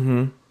hate.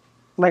 Mm-hmm.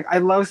 Like, I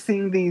love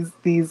seeing these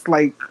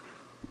like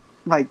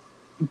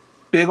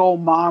big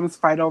old moms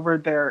fight over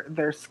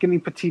their skinny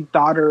petite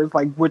daughters,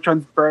 like which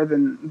one's better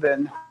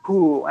than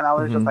who. And I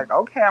was just like,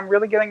 okay, I'm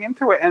really getting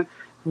into it. And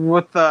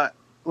with the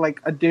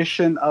like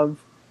addition of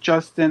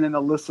Justin and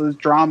Alyssa's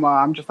drama,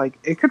 I'm just like,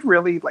 it could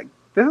really, like,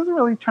 this is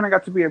really turning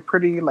out to be a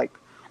pretty, like,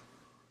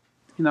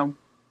 you know,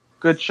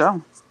 good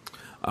show.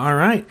 All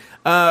right.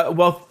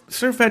 Well,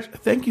 Sir Fetch,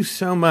 thank you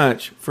so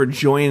much for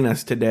joining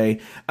us today.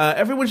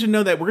 Everyone should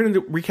know that we're going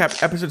to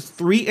recap episodes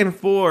 3 and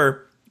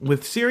 4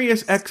 with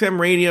Sirius XM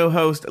radio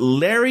host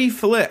Larry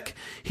Flick.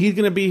 He's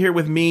going to be here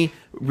with me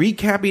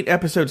recapping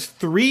episodes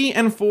 3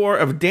 and 4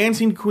 of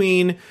Dancing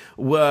Queen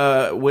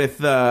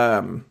with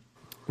not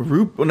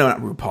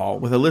RuPaul,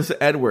 with Alyssa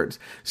Edwards.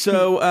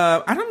 So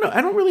I don't know. I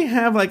don't really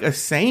have like a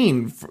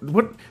saying.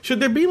 What should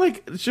there be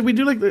like? Should we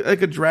do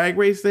like a drag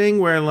race thing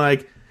where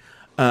like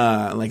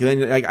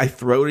then like I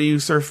throw to you,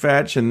 Sir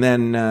Fetch, and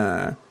then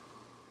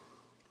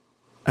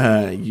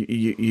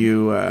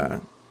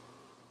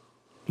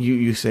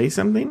you say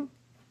something?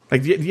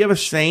 Like, do you have a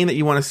saying that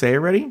you want to say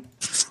already?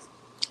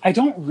 I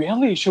don't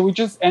really. Should we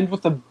just end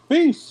with a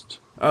beast?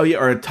 Oh yeah,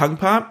 or a tongue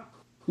pop?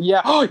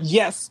 Yeah. Oh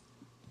yes.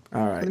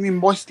 All right.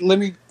 Let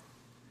me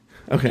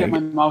get my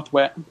mouth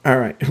wet. All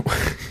right.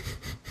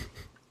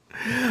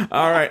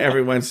 All right,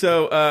 everyone.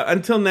 So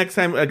until next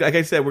time, like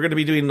I said, we're going to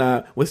be doing,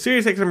 with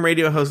SiriusXM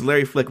radio host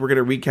Larry Flick, we're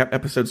going to recap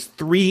episodes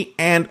 3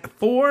 and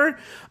 4.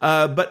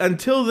 But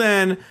until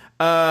then,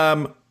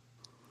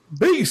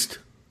 Beast!